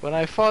 When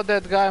I fought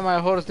that guy, my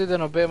horse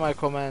didn't obey my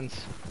commands.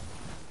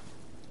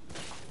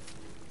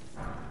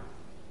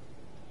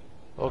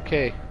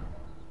 Okay.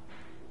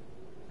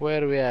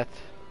 Where are we at?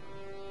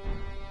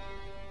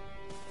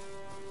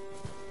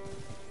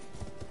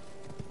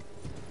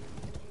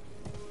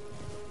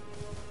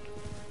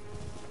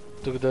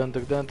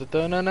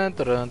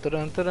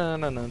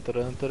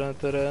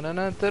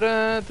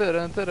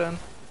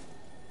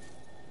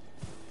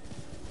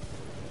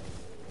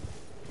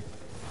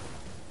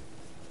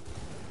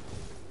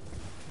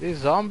 These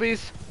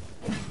zombies?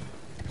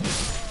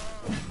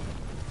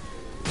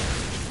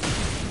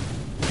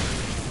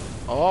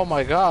 Oh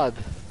my god.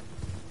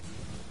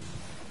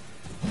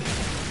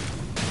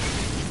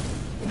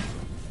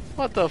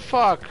 What the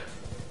fuck?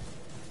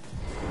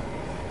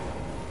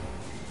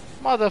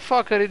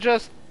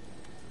 Motherfucker,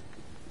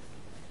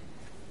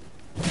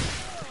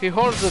 he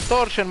holds the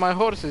torch and my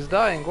horse is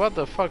dying. What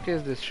the fuck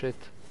is this shit?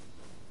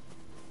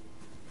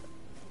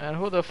 And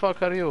who the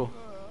fuck are you?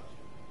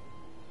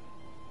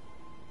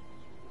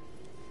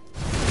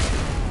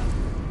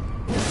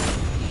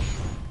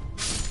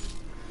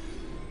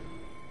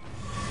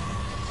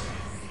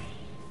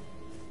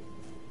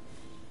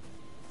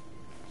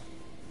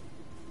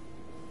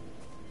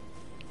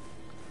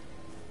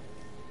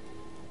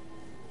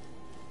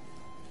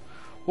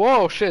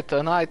 Whoa, shit,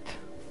 a knight.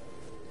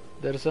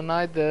 There's a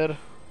knight there.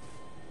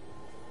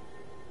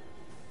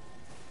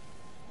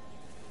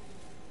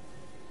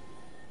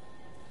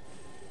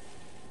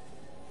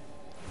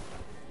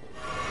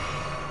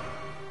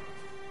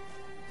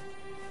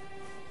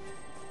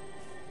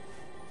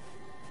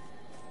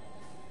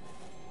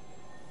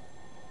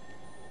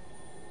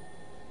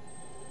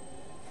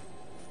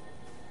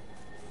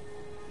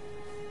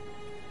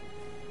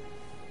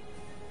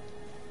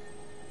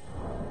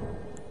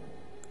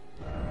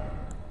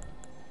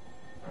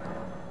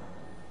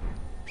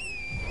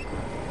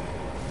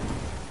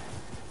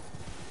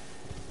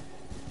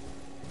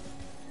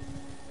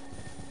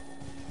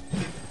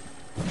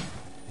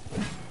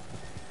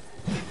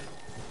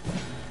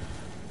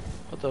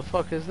 What the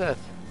fuck is that?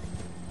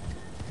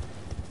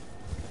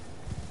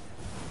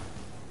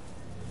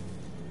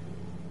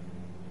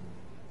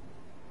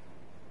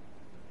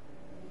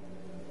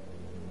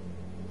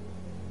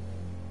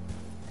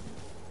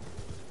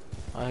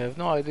 I have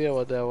no idea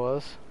what that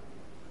was.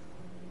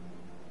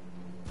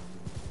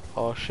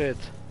 Oh shit.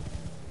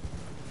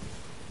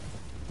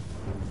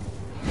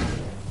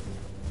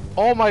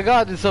 Oh my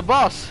god, it's a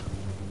boss!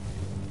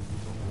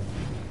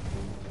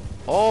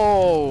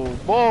 Oh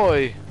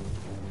boy!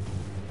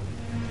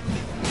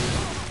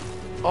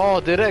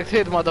 Oh, direct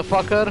hit,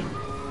 motherfucker!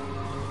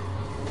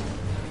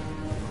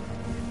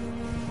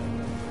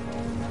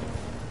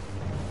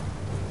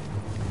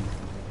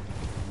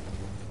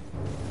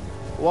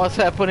 What's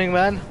happening,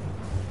 man?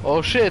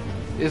 Oh shit,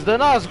 it's the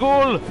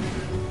Nazgul!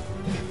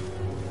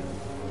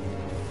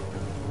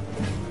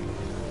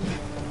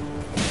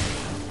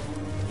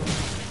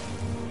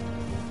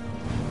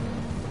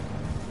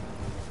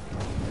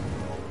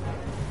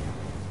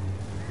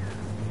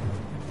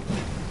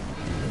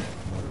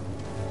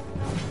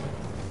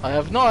 I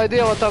have no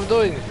idea what I'm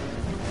doing.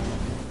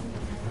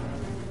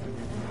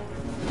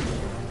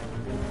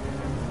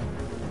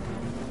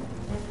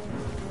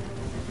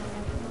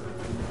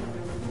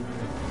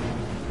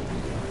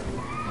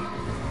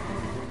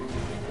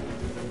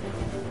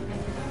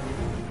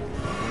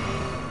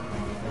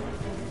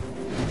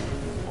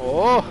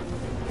 Oh!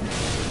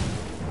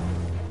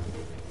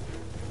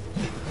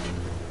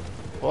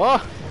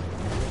 Oh!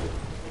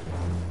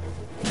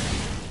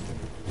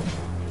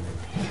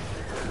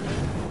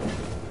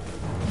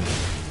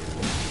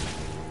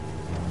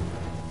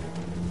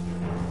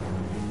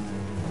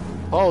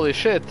 Holy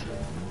shit!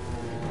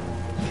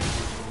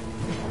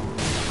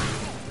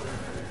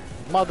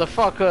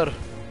 Motherfucker!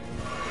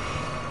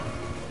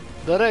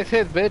 Direct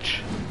hit, bitch!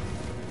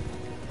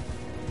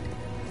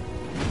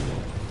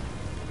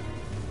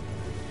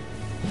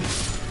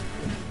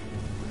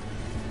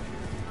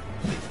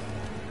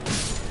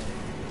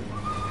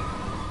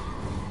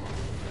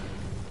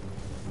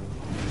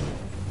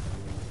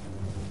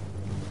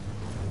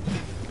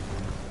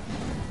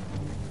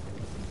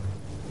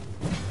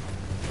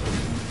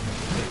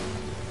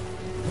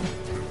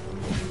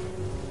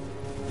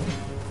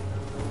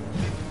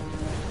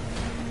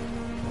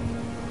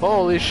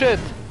 Holy shit!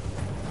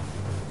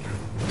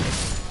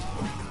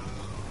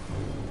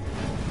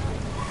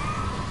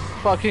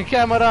 Fucking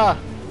camera!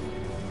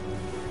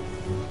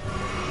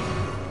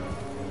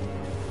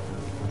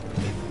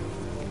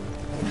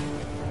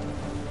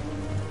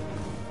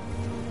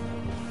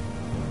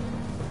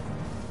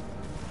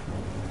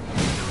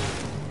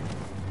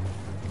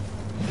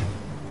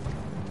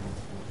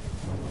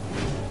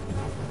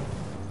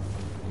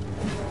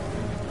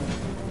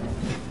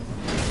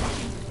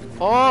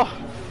 Oh!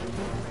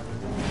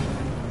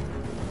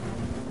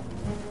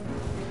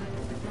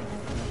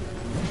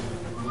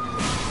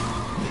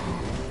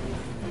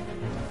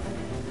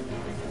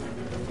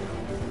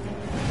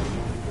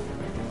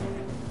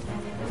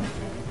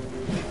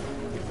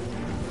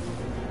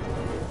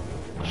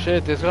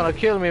 Shit, it's gonna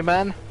kill me,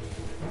 man.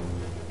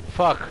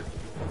 Fuck.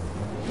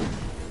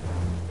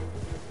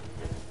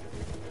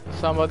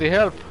 Somebody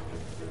help.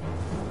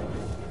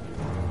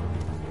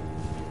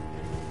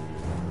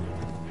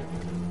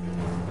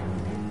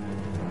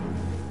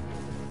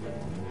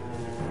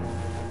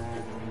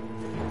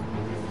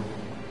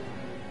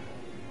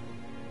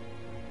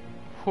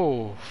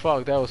 Oh,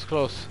 fuck, that was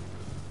close.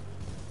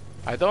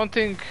 I don't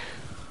think...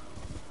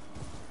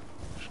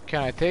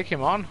 Can I take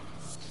him on?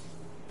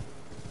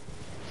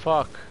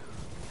 Fuck.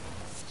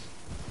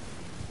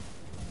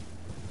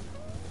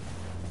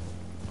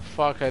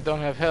 Fuck, I don't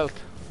have health.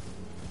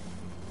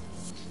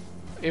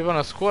 Even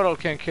a squirrel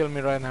can kill me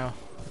right now.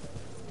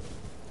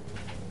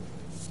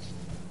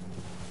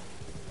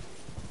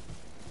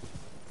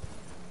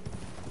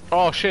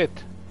 Oh shit.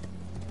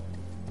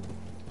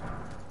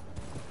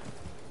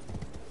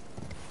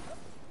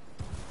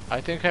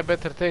 I think I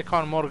better take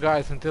on more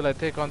guys until I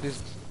take on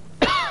these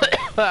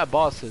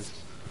bosses.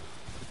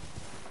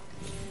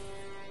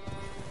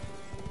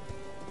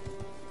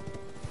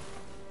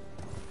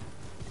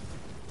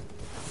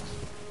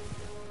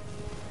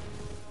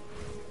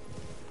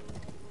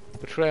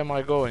 Which way am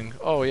I going?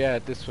 Oh yeah,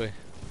 this way.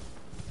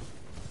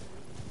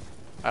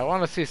 I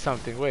wanna see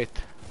something, wait.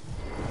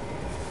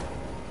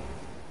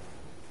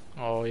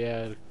 Oh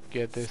yeah, I'll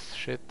get this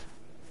shit.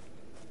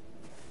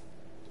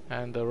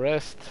 And the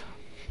rest.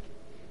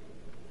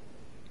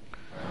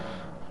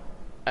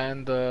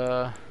 And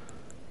can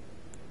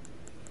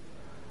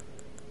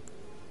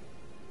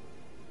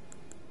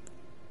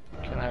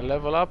I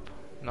level up?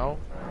 No.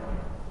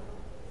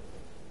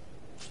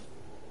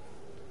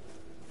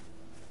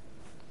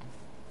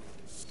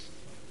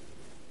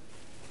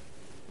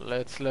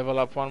 Let's level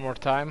up one more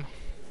time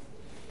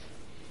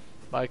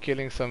by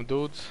killing some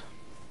dudes.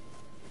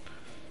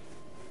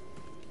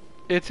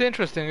 It's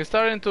interesting, it's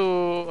starting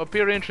to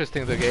appear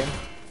interesting, the game.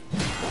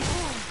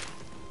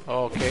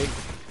 Okay.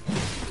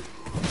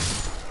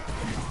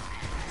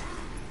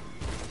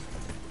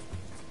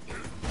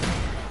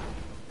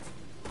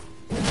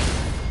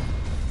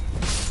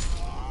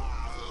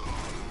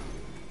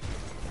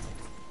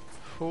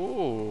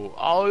 Ooh.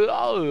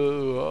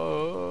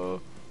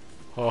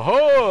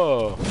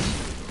 Ho-ho!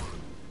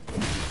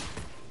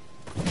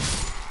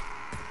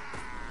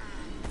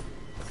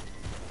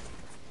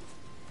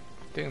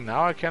 I think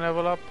now I can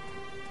level up.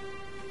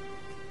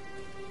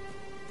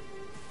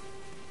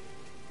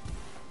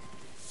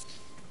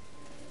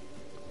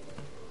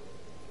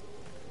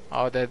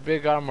 Oh, that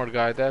big armored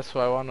guy, that's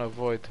what I want to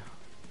avoid.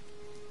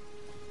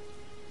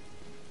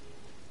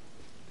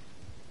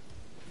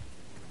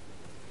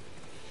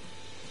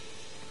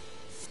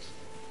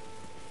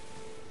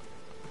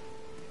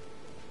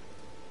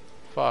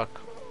 Fuck.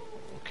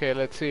 Okay,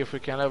 let's see if we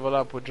can level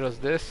up with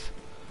just this.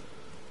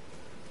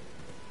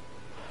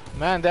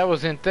 Man, that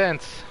was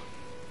intense.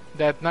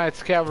 That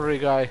Knight's Cavalry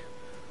guy.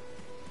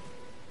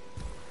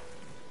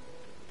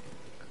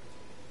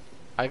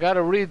 I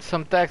gotta read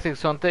some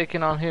tactics on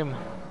taking on him.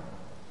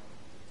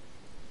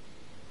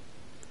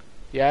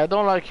 Yeah, I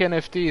don't like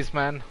NFTs,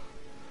 man.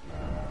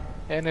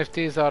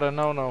 NFTs are a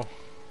no-no.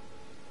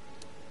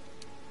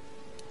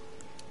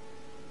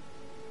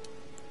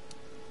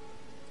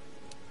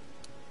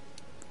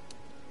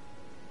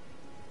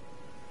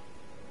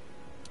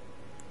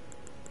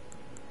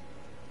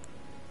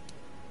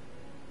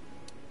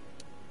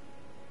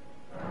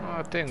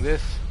 I think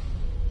this.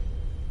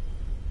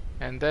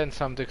 And then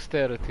some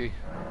dexterity.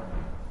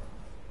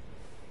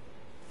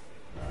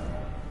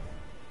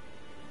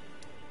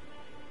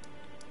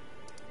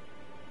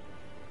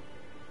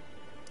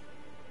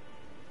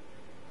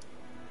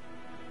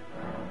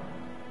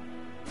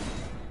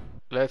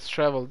 Let's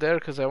travel there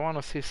because I want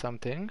to see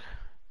something.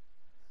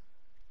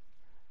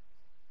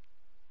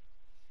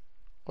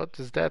 What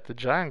is that? A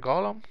giant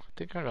golem? I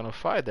think I'm gonna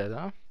fight that,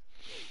 huh?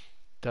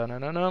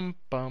 Dun-dun-dun-dum,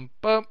 bum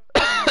bum.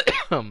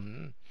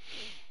 Hmm.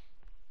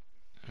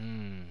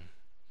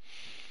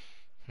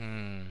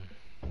 Hmm.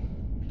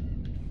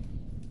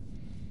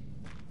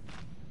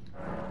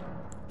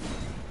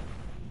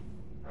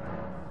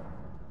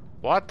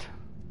 What?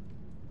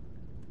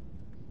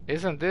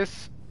 Isn't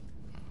this?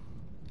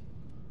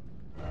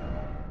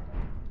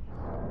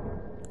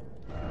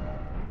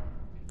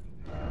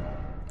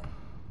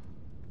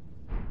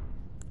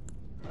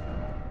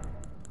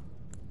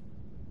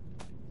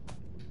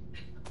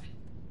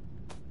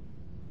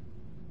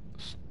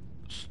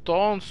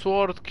 Stone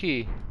sword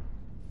key.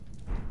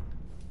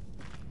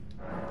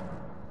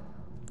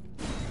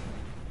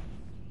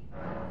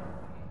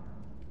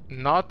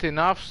 Not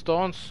enough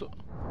stones.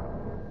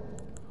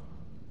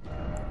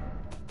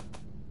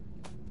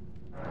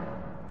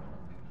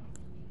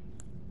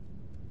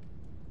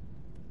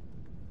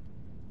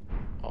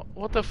 Oh,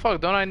 what the fuck?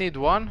 Don't I need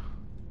one?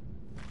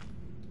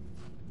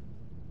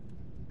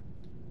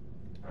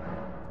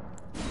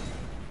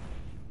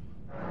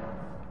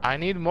 I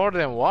need more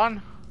than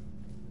one?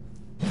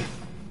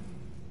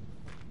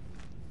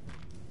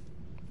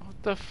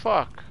 What the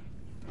fuck?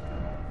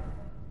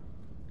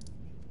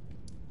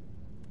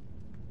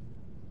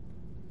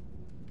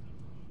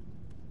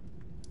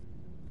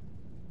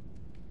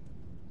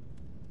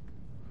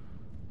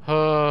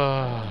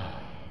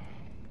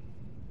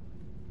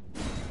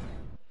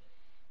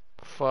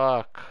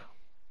 Fuck.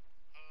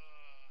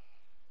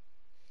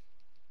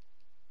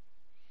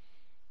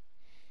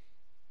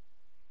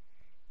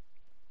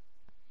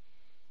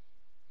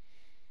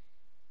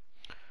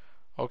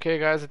 Okay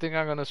guys, I think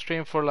I'm gonna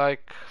stream for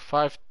like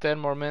 5-10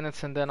 more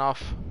minutes and then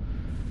off.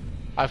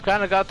 I've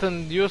kinda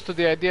gotten used to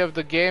the idea of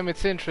the game,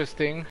 it's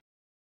interesting.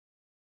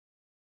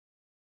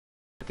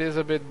 It is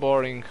a bit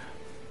boring.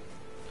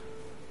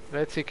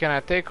 Let's see, can I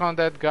take on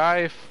that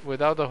guy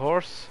without a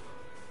horse?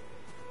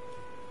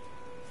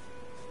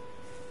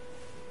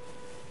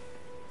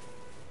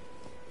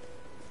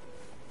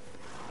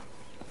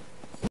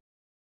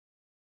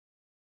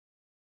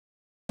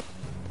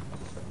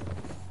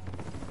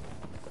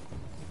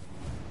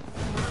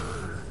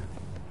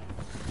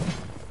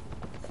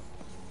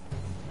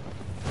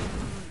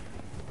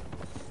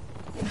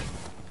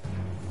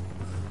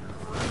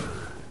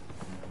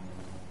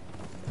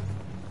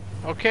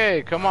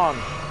 Okay, come on.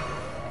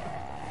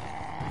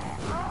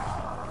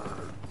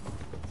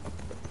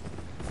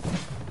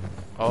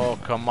 Oh,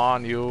 come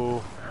on,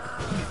 you.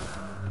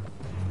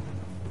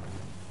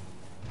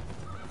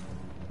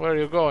 Where are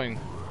you going?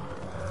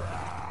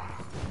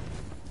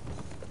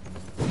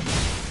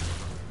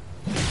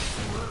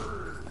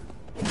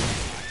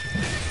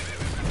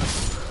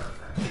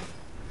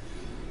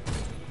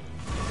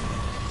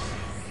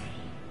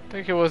 I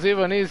think it was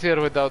even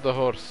easier without the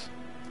horse.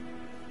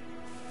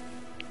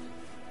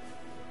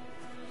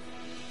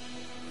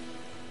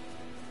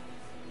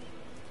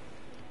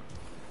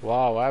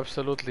 Wow,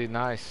 absolutely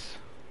nice.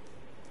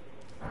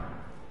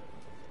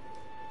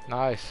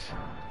 Nice.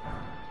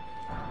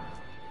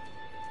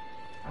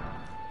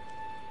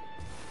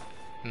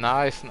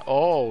 Nice.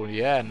 Oh,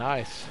 yeah,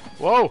 nice.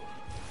 Whoa!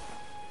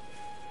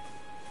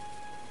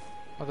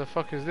 What the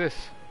fuck is this?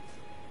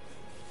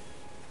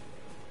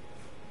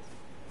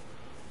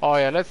 Oh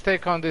yeah, let's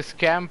take on this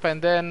camp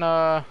and then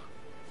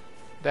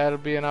that'll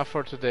be enough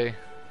for today.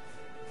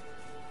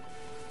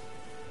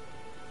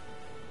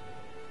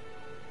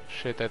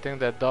 Shit, I think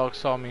that dog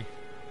saw me.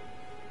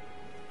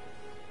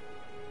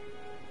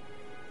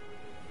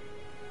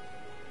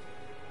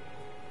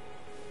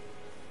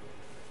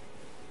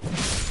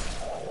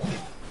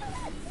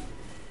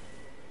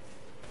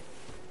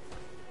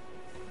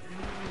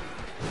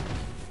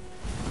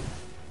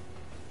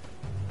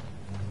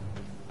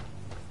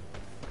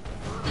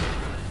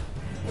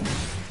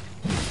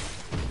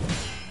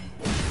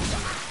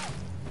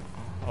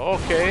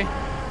 Okay.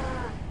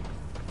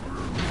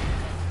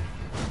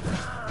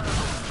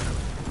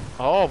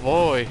 Oh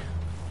boy.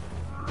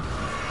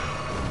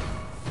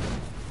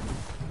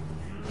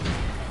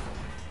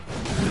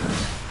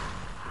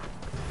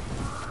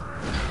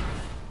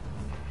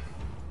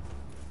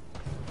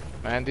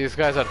 Man, these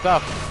guys are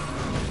tough.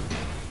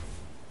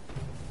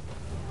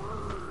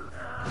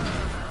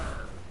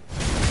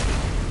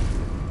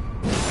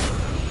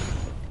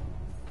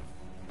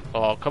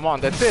 Oh, come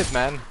on, that's it,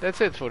 man.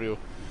 That's it for you.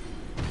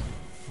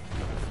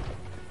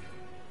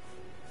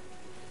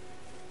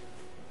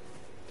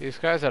 These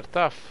guys are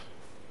tough.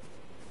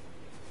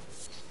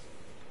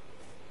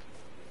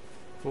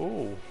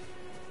 Ooh.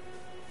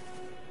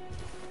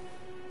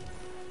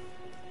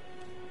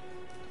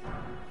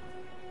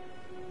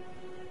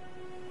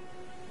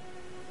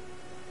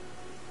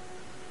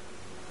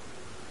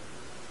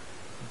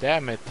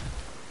 Damn it.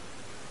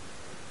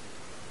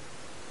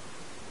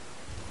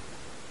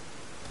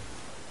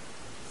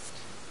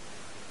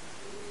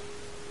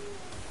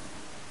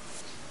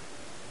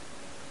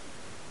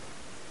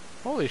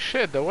 Holy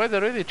shit, the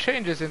weather really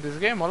changes in this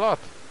game a lot.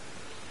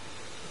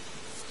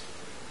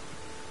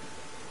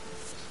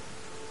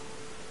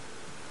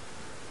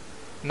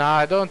 Nah,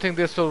 I don't think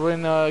this will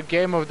win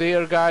Game of the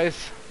Year,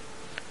 guys.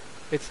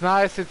 It's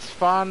nice, it's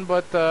fun,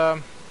 but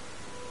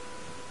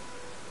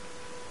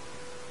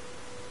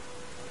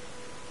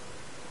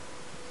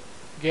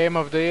Game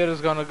of the Year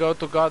is gonna go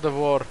to God of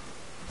War.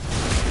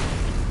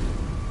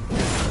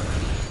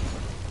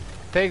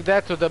 Take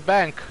that to the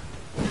bank.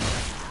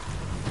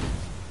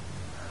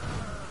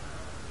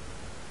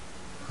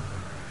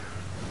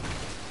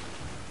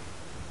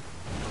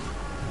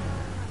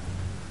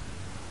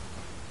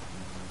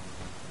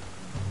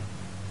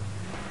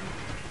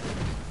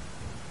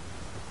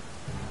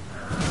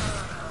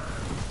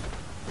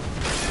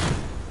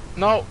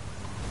 No.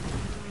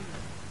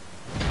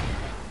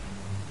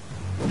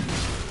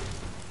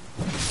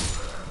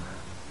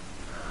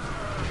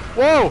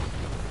 Whoa!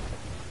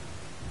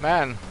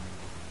 Man.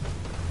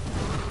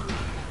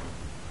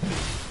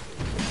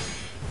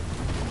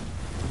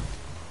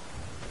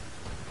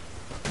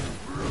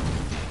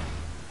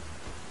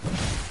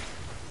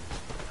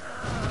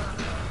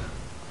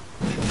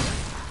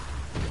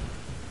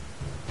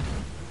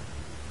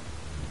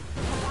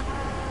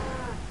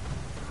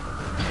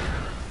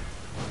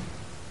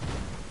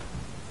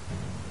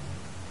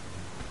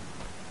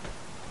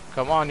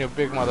 Come on, you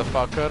big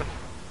motherfucker.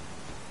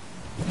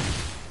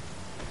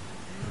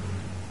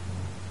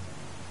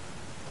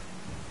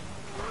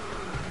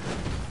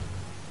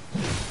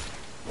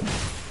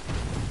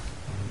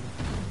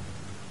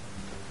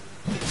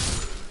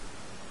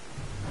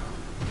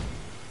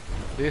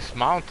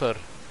 Dismounter.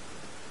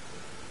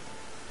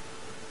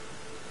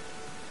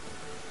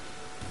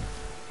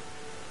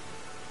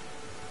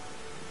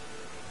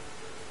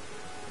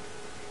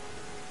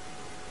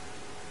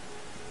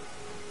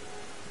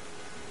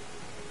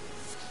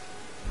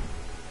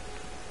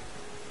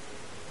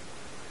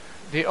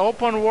 The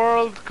open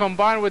world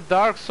combined with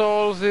Dark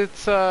Souls,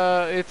 it's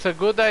a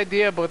good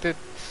idea, but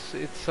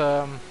it's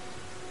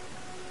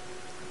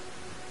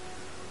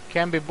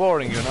can be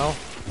boring, you know.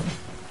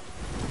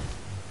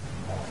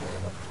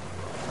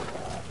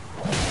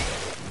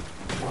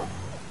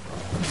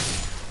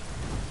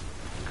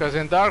 Because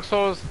in Dark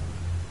Souls,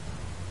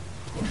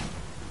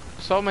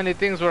 so many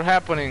things were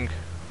happening,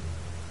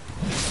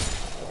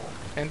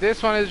 and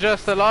this one is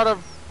just a lot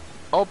of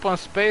open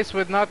space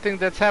with nothing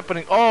that's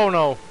happening. Oh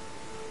no!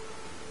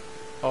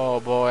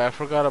 Oh boy, I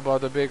forgot about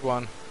the big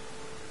one.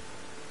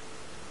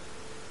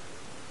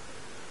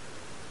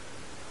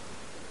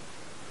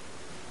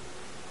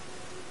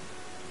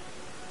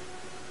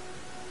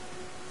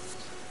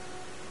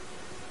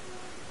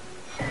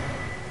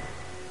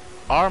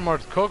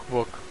 Armored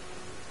cookbook.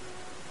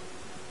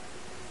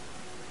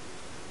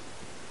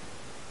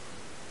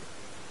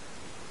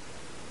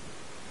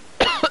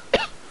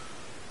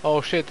 Oh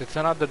shit, it's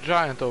another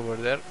giant over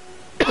there.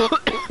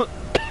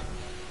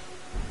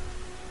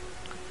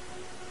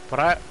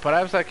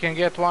 Perhaps I can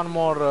get one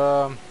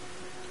more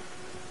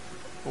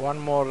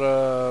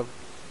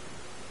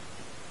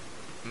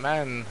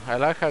man, I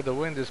like how the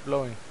wind is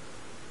blowing.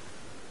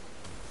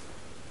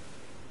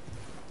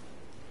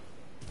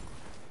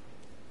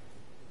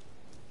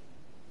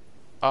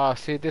 Ah,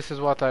 see, this is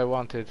what I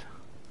wanted.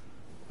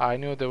 I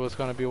knew there was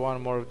gonna be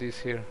one more of these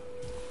here.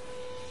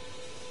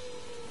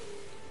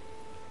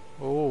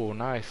 Oh,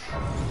 nice.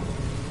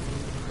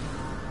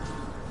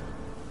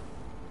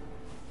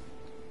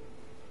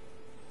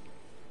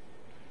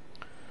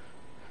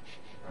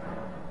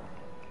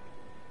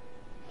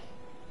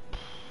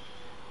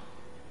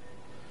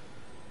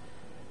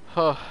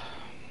 Huh.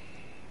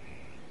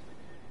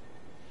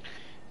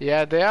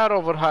 Yeah, they are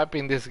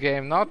overhyping this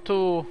game. Not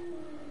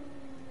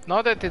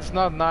that it's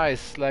not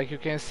nice. Like you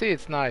can see,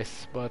 it's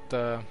nice, but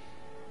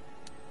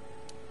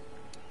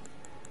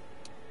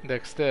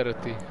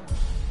dexterity.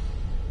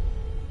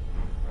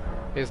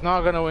 It's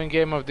not gonna win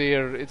Game of the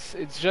Year.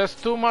 It's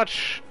just too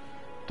much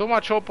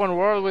open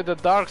world with the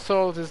Dark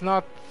Souls. Is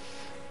not.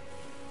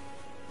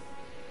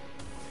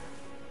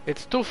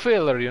 It's too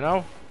filler, you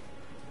know.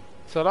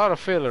 It's a lot of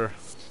filler.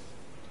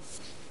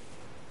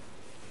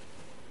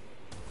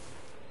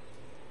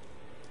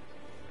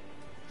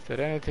 Is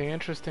there anything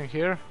interesting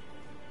here?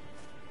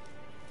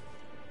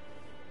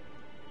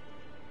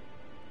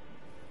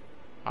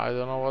 I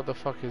don't know what the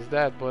fuck is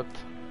that, but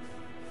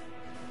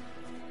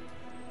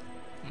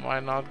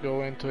might not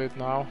go into it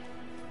now.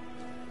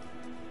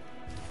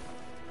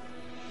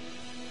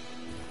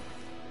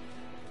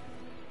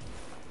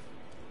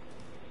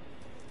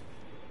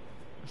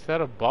 Is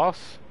that a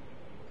boss?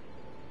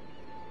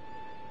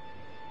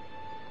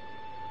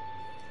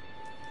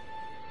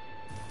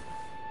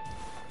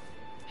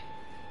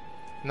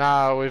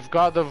 Now with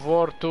God of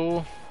War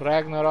 2,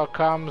 Ragnarok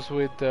comes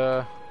with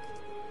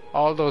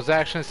all those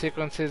action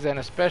sequences, and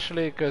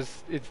especially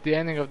because it's the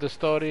ending of the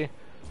story,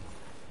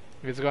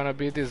 it's gonna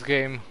be this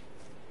game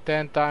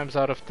 10 times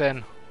out of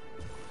 10.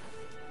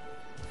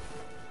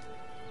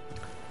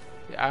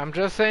 I'm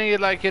just saying it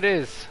like it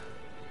is.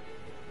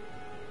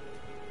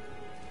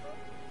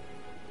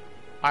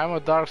 I'm a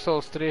Dark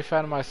Souls 3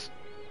 fan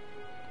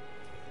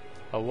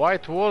A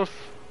white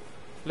wolf?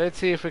 Let's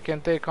see if we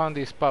can take on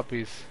these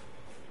puppies.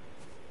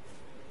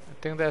 I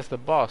think that's the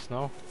boss,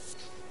 no?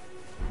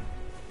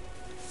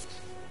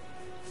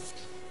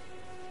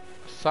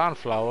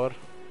 Sunflower.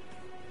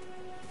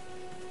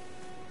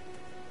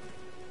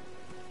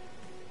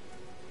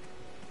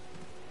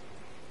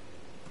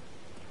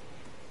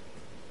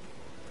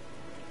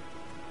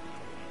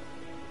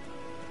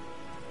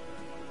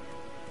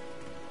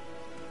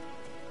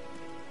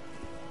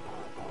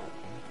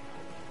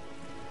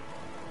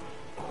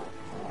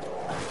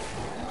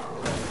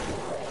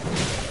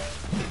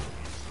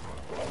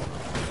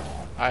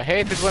 I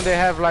hate it when they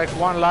have like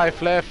one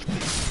life left.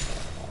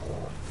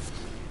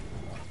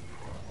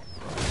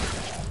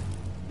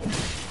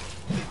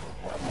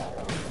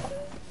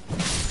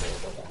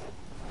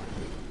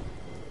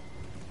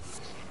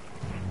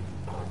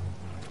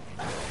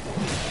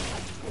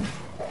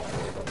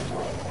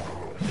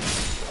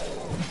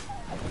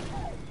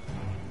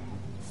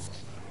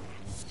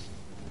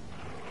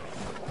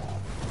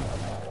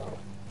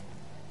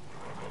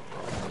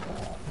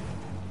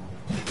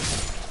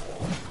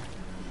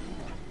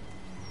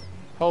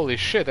 Holy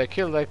shit, I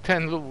killed like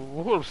 10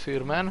 wolves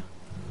here, man.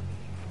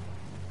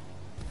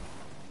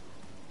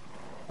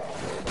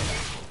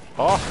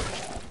 Oh,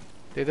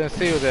 didn't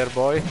see you there,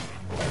 boy.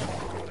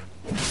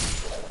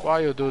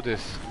 Why you do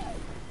this?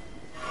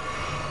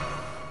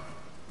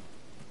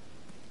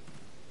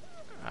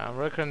 I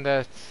reckon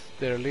that's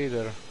their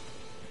leader.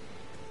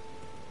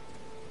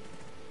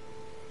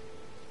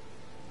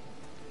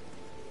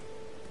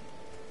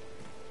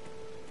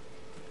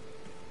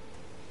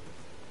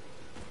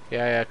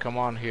 Yeah, come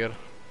on here.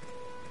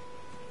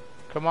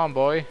 Come on,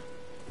 boy.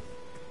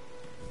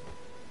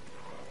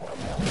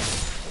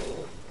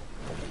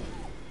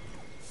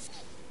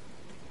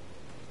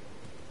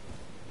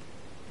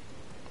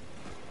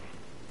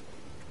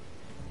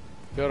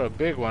 You're a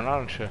big one,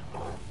 aren't you?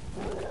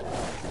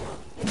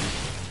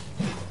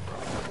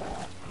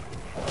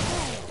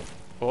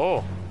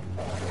 Oh.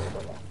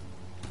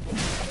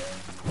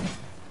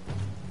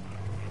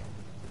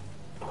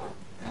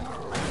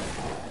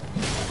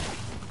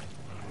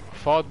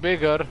 Fought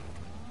bigger.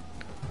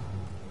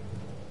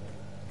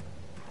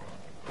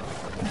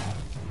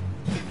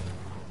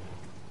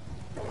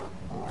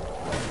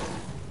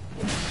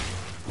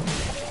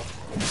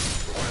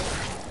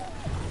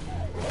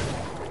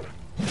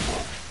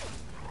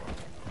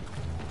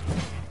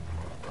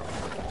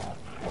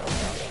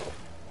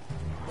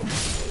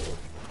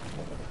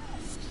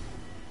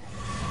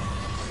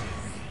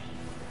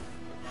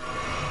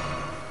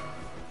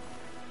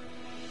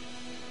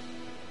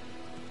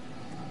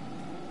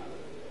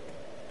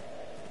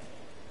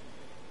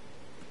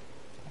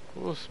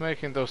 Who's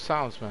making those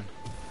sounds, man?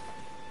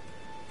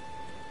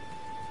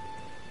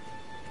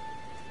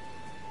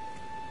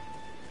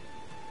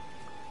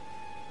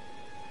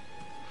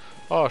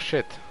 Oh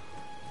shit.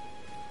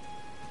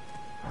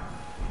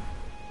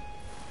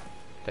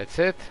 That's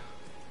it?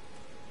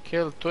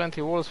 Killed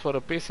 20 wolves for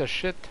a piece of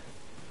shit?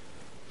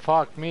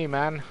 Fuck me,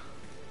 man.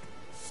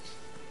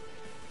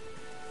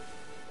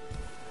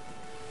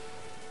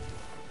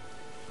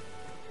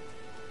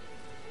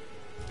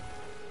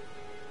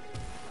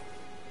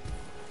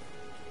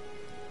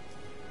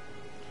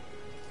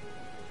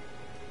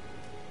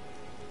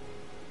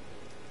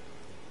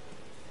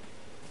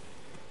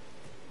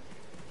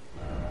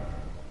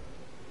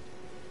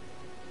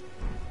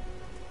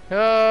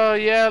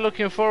 Yeah,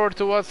 looking forward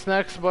to what's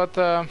next, but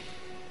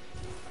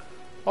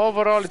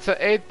overall it's a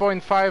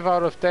 8.5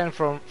 out of 10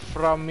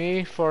 from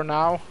me for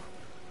now.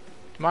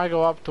 It might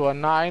go up to a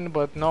 9,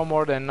 but no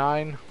more than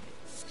 9.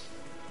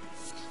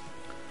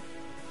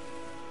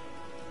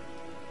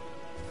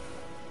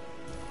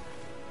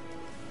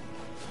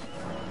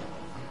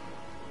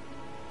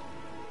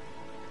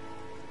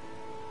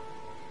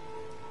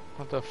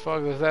 What the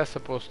fuck is that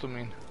supposed to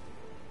mean?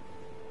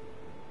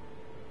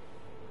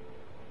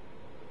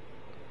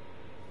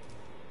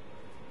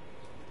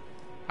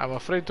 I'm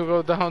afraid to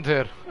go down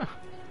there.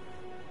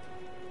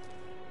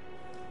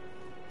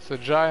 It's a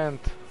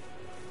giant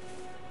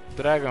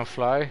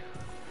dragonfly.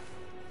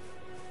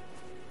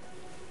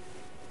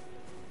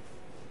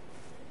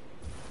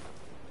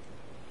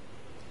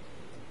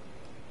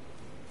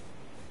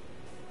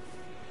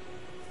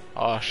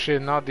 Oh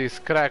shit, not this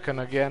kraken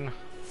again.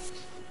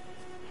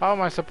 How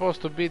am I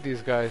supposed to beat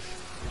these guys?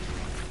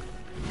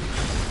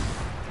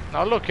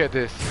 Now look at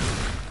this.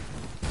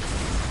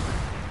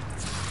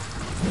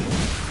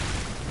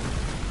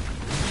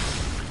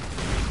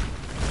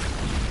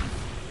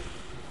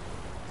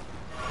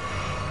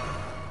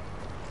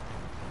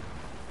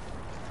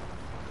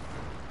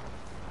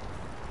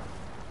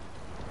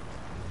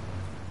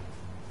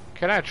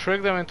 Can I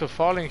trick them into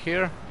falling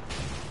here?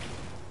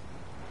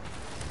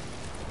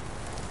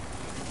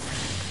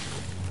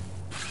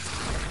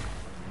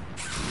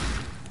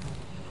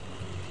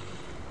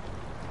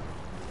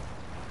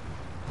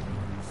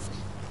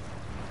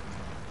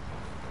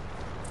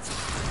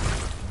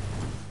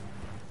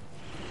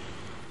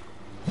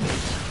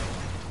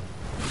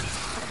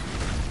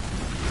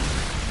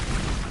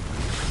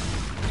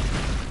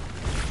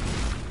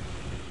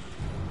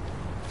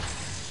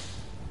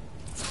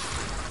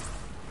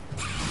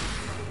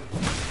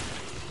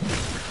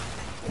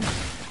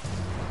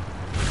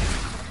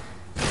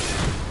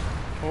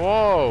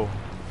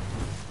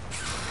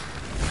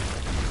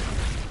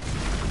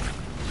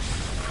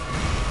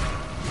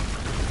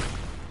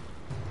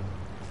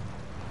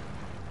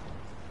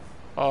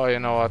 Oh, you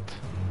know what?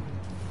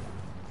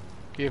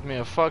 Give me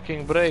a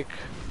fucking break.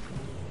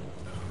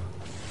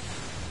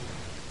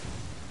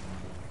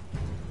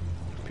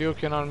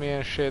 Puking on me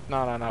and shit.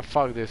 No,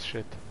 fuck this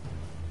shit.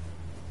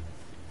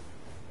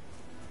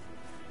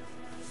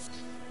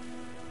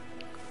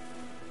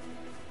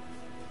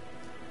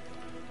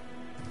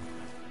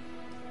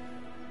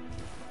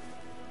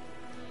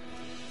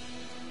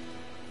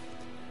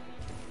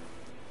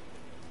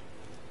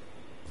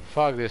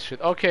 Fuck this shit.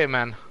 Okay,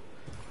 man.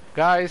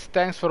 Guys,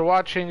 thanks for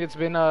watching. It's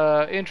been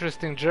a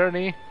interesting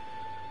journey.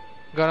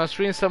 Gonna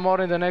stream some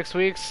more in the next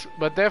weeks,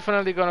 but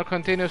definitely gonna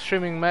continue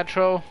streaming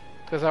Metro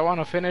because I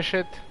wanna finish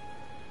it.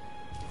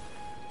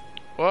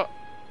 Well,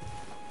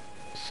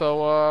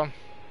 so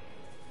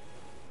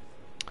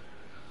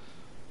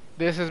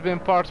this has been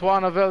part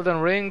 1 of Elden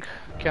Ring.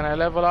 Can I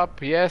level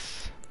up?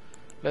 Yes.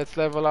 Let's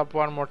level up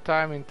one more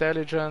time.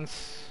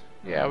 Intelligence.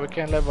 Yeah, we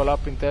can level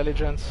up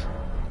intelligence.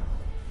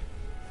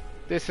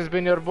 This has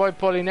been your boy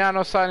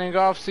Polignano signing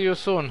off. See you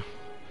soon.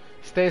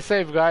 Stay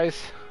safe,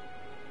 guys.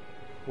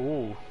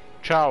 Ooh.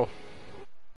 Ciao.